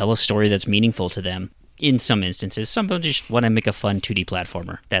tell a story that's meaningful to them. In some instances, some people just want to make a fun 2D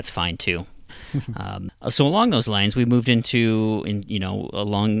platformer. That's fine too. So along those lines, we moved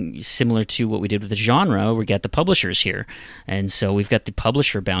along similar to what we did with the genre. We got the publishers here, and so we've got the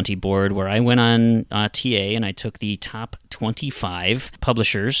publisher bounty board where I went on TA and I took the top 25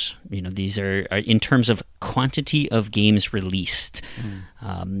 publishers. These are in terms of quantity of games released,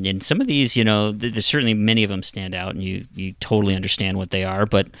 and some of these, there's certainly many of them stand out, and you totally understand what they are,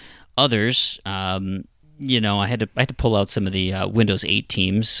 but others. I had to pull out some of the Windows 8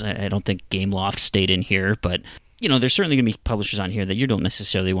 teams. I don't think Gameloft stayed in here, but there's certainly going to be publishers on here that you don't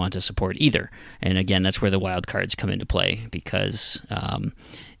necessarily want to support either. And again, that's where the wild cards come into play, because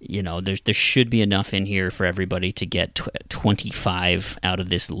there should be enough in here for everybody to get 25 out of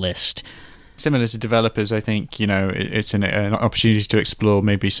this list. similar to developers, I think, it's an opportunity to explore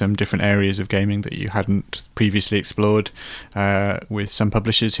maybe some different areas of gaming that you hadn't previously explored, with some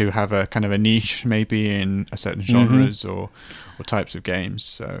publishers who have a kind of a niche maybe in a certain genres or types of games.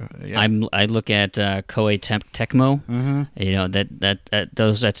 So yeah. I look at Koei Tecmo.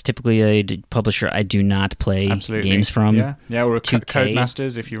 That's typically a publisher I do not play games from. Yeah, or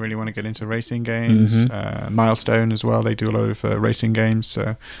Codemasters if you really want to get into racing games. Milestone as well. They do a lot of racing games.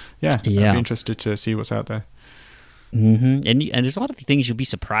 So I'd be interested to see what's out there. And there's a lot of things you'll be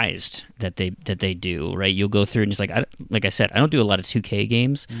surprised that they do, right? You'll go through and it's like I said, I don't do a lot of 2K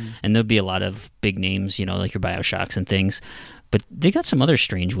games, and there'll be a lot of big names, like your BioShocks and things, but they got some other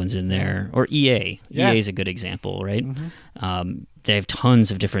strange ones in there. Or EA. EA is a good example, right? They have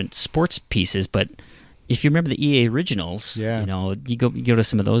tons of different sports pieces, but if you remember the EA originals, you go to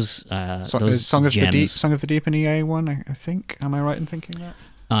some of those those Song of gems. Song of the Deep, an EA one, I think. Am I right in thinking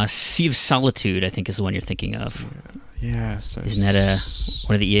that? Sea of Solitude, I think, is the one you're thinking of. Yeah, so isn't that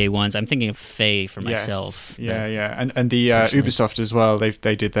one of the EA ones? I'm thinking of Faye for myself. Yeah, and the Ubisoft as well.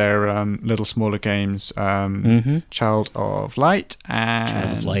 They did their little smaller games, Child of Light and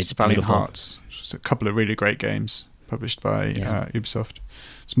Child of Light's Valiant beautiful. Hearts. So a couple of really great games published by Ubisoft.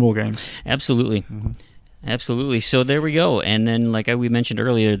 Small games. Absolutely. Absolutely. So there we go. And then, like we mentioned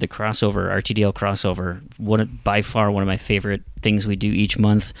earlier, the crossover, RTDL crossover, by far one of my favorite things we do each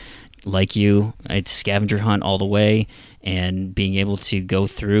month. Like you, it's scavenger hunt all the way, and being able to go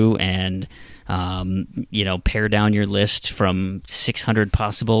through and pare down your list from 600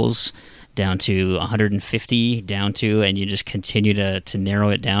 possibles down to 150 and you just continue to narrow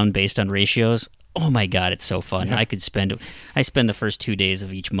it down based on ratios. Oh my God, it's so fun. I spend the first 2 days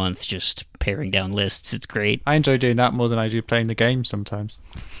of each month just paring down lists. It's great. I enjoy doing that more than I do playing the game sometimes.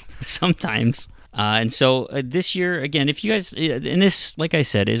 Sometimes. And so this year, again, if you guys, and this, like I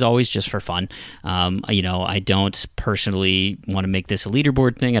said, is always just for fun. I don't personally want to make this a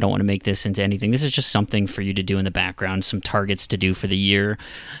leaderboard thing. I don't want to make this into anything. This is just something for you to do in the background, some targets to do for the year.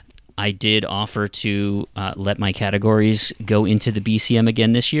 I did offer to let my categories go into the BCM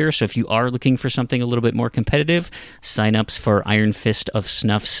again this year. So if you are looking for something a little bit more competitive, sign-ups for Iron Fist of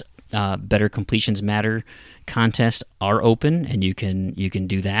Snuff's Better Completions Matter contest are open, and you can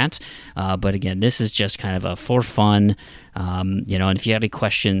do that. But again, this is just kind of a for fun. And if you have any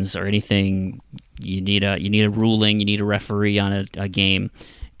questions or anything, you need a ruling, you need a referee on a game,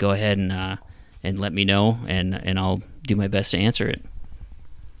 go ahead and let me know, and I'll do my best to answer it.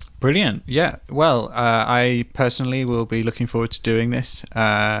 Brilliant. Yeah. Well, I personally will be looking forward to doing this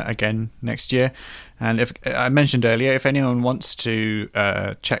again next year. And if I mentioned earlier, if anyone wants to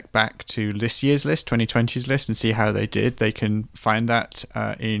check back to this year's list, 2020's list, and see how they did, they can find that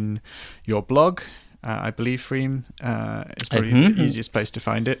in your blog. I believe Freem is probably the easiest place to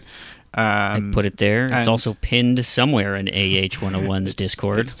find it. I put it there. It's also pinned somewhere in AH101's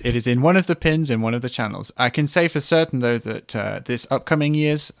Discord. It is in one of the pins in one of the channels. I can say for certain, though, that this upcoming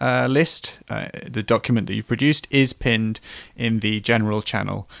year's list, the document that you produced, is pinned in the general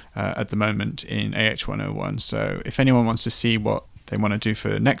channel at the moment in AH101. So if anyone wants to see what they want to do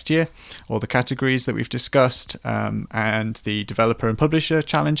for next year, or the categories that we've discussed, and the developer and publisher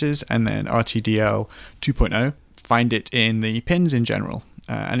challenges, and then RTDL 2.0, find it in the pins in general.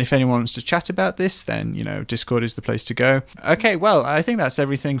 And if anyone wants to chat about this, then, Discord is the place to go. Okay, well, I think that's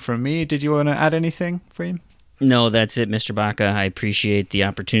everything from me. Did you want to add anything, Freem? No, that's it, Mr. Baca. I appreciate the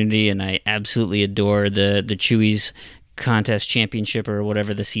opportunity, and I absolutely adore the Chewies Contest Championship, or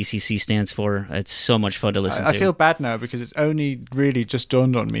whatever the CCC stands for. It's so much fun to listen to. I feel bad now because it's only really just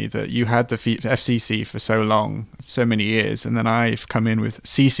dawned on me that you had the FCC for so long, so many years, and then I've come in with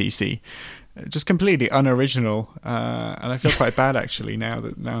CCC. Just completely unoriginal, and I feel quite bad actually now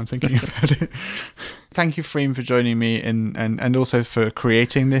I'm thinking about it. Thank you, Freem, for joining me and also for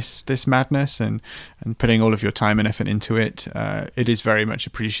creating this madness and putting all of your time and effort into it. It is very much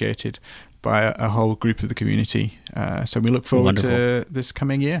appreciated by a whole group of the community. So we look forward to this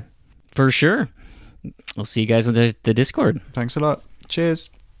coming year. For sure. We'll see you guys on the Discord. Thanks a lot. Cheers.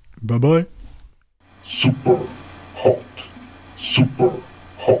 Bye-bye. Super hot. Super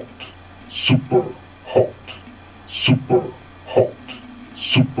hot. Super hot. Super hot.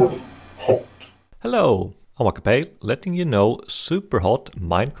 Super hot. Hello, I'm Wakapale, letting you know Super Hot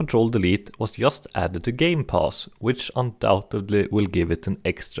Mind Control Delete was just added to Game Pass, which undoubtedly will give it an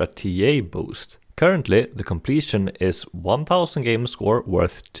extra TA boost. Currently, the completion is 1000 game score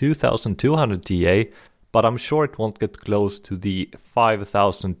worth 2200 TA, but I'm sure it won't get close to the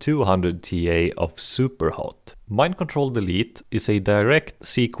 5200 TA of Super Hot. Mind Control Delete is a direct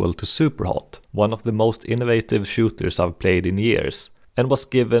sequel to Super Hot, one of the most innovative shooters I've played in years. and was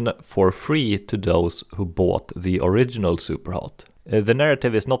given for free to those who bought the original Superhot. The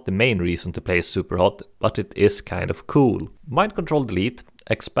narrative is not the main reason to play Superhot, but it is kind of cool. Mind Control Delete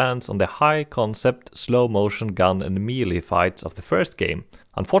expands on the high concept, slow motion gun and melee fights of the first game.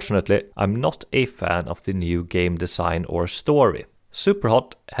 Unfortunately, I'm not a fan of the new game design or story.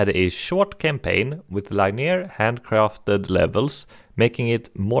 Superhot had a short campaign with linear handcrafted levels, making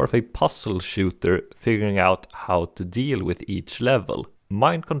it more of a puzzle shooter, figuring out how to deal with each level.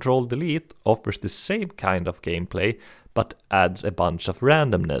 Mind Control Delete offers the same kind of gameplay, but adds a bunch of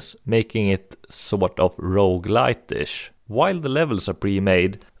randomness, making it sort of roguelite-ish. While the levels are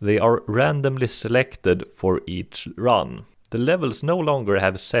pre-made, they are randomly selected for each run. The levels no longer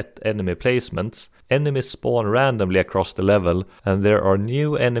have set enemy placements, enemies spawn randomly across the level, and there are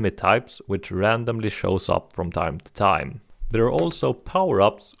new enemy types which randomly shows up from time to time. There are also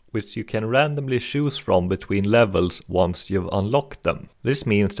power-ups which you can randomly choose from between levels once you've unlocked them. This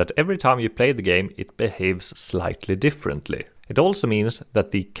means that every time you play the game it behaves slightly differently. It also means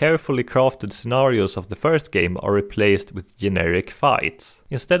that the carefully crafted scenarios of the first game are replaced with generic fights.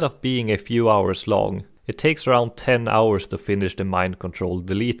 Instead of being a few hours long, it takes around 10 hours to finish the Mind Control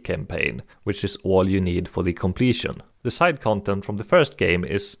Delete campaign, which is all you need for the completion. The side content from the first game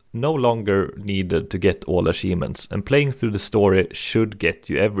is no longer needed to get all achievements, and playing through the story should get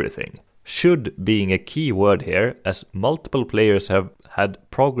you everything. Should being a key word here, as multiple players have had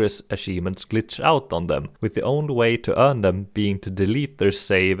progress achievements glitch out on them, with the only way to earn them being to delete their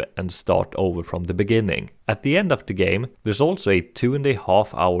save and start over from the beginning. At the end of the game, there's also a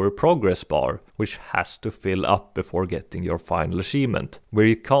 2.5 hour progress bar, which has to fill up before getting your final achievement, where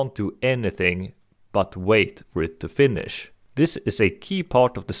you can't do anything but wait for it to finish. This is a key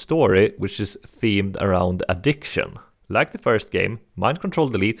part of the story which is themed around addiction. Like the first game, Mind Control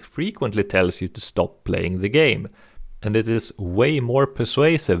Delete frequently tells you to stop playing the game, and it is way more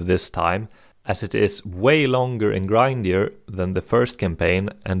persuasive this time, as it is way longer and grindier than the first campaign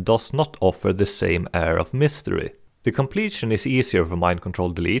and does not offer the same air of mystery. The completion is easier for Mind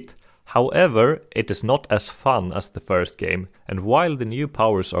Control Delete, however, it is not as fun as the first game, and while the new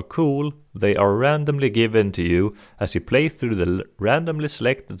powers are cool, they are randomly given to you as you play through the randomly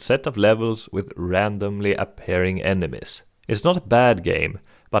selected set of levels with randomly appearing enemies. It's not a bad game,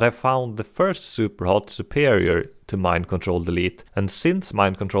 but I found the first Superhot superior to Mind Control Delete, and since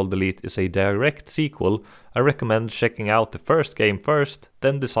Mind Control Delete is a direct sequel, I recommend checking out the first game first,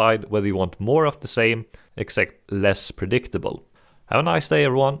 then decide whether you want more of the same, except less predictable. Have a nice day,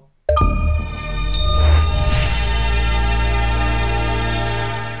 everyone!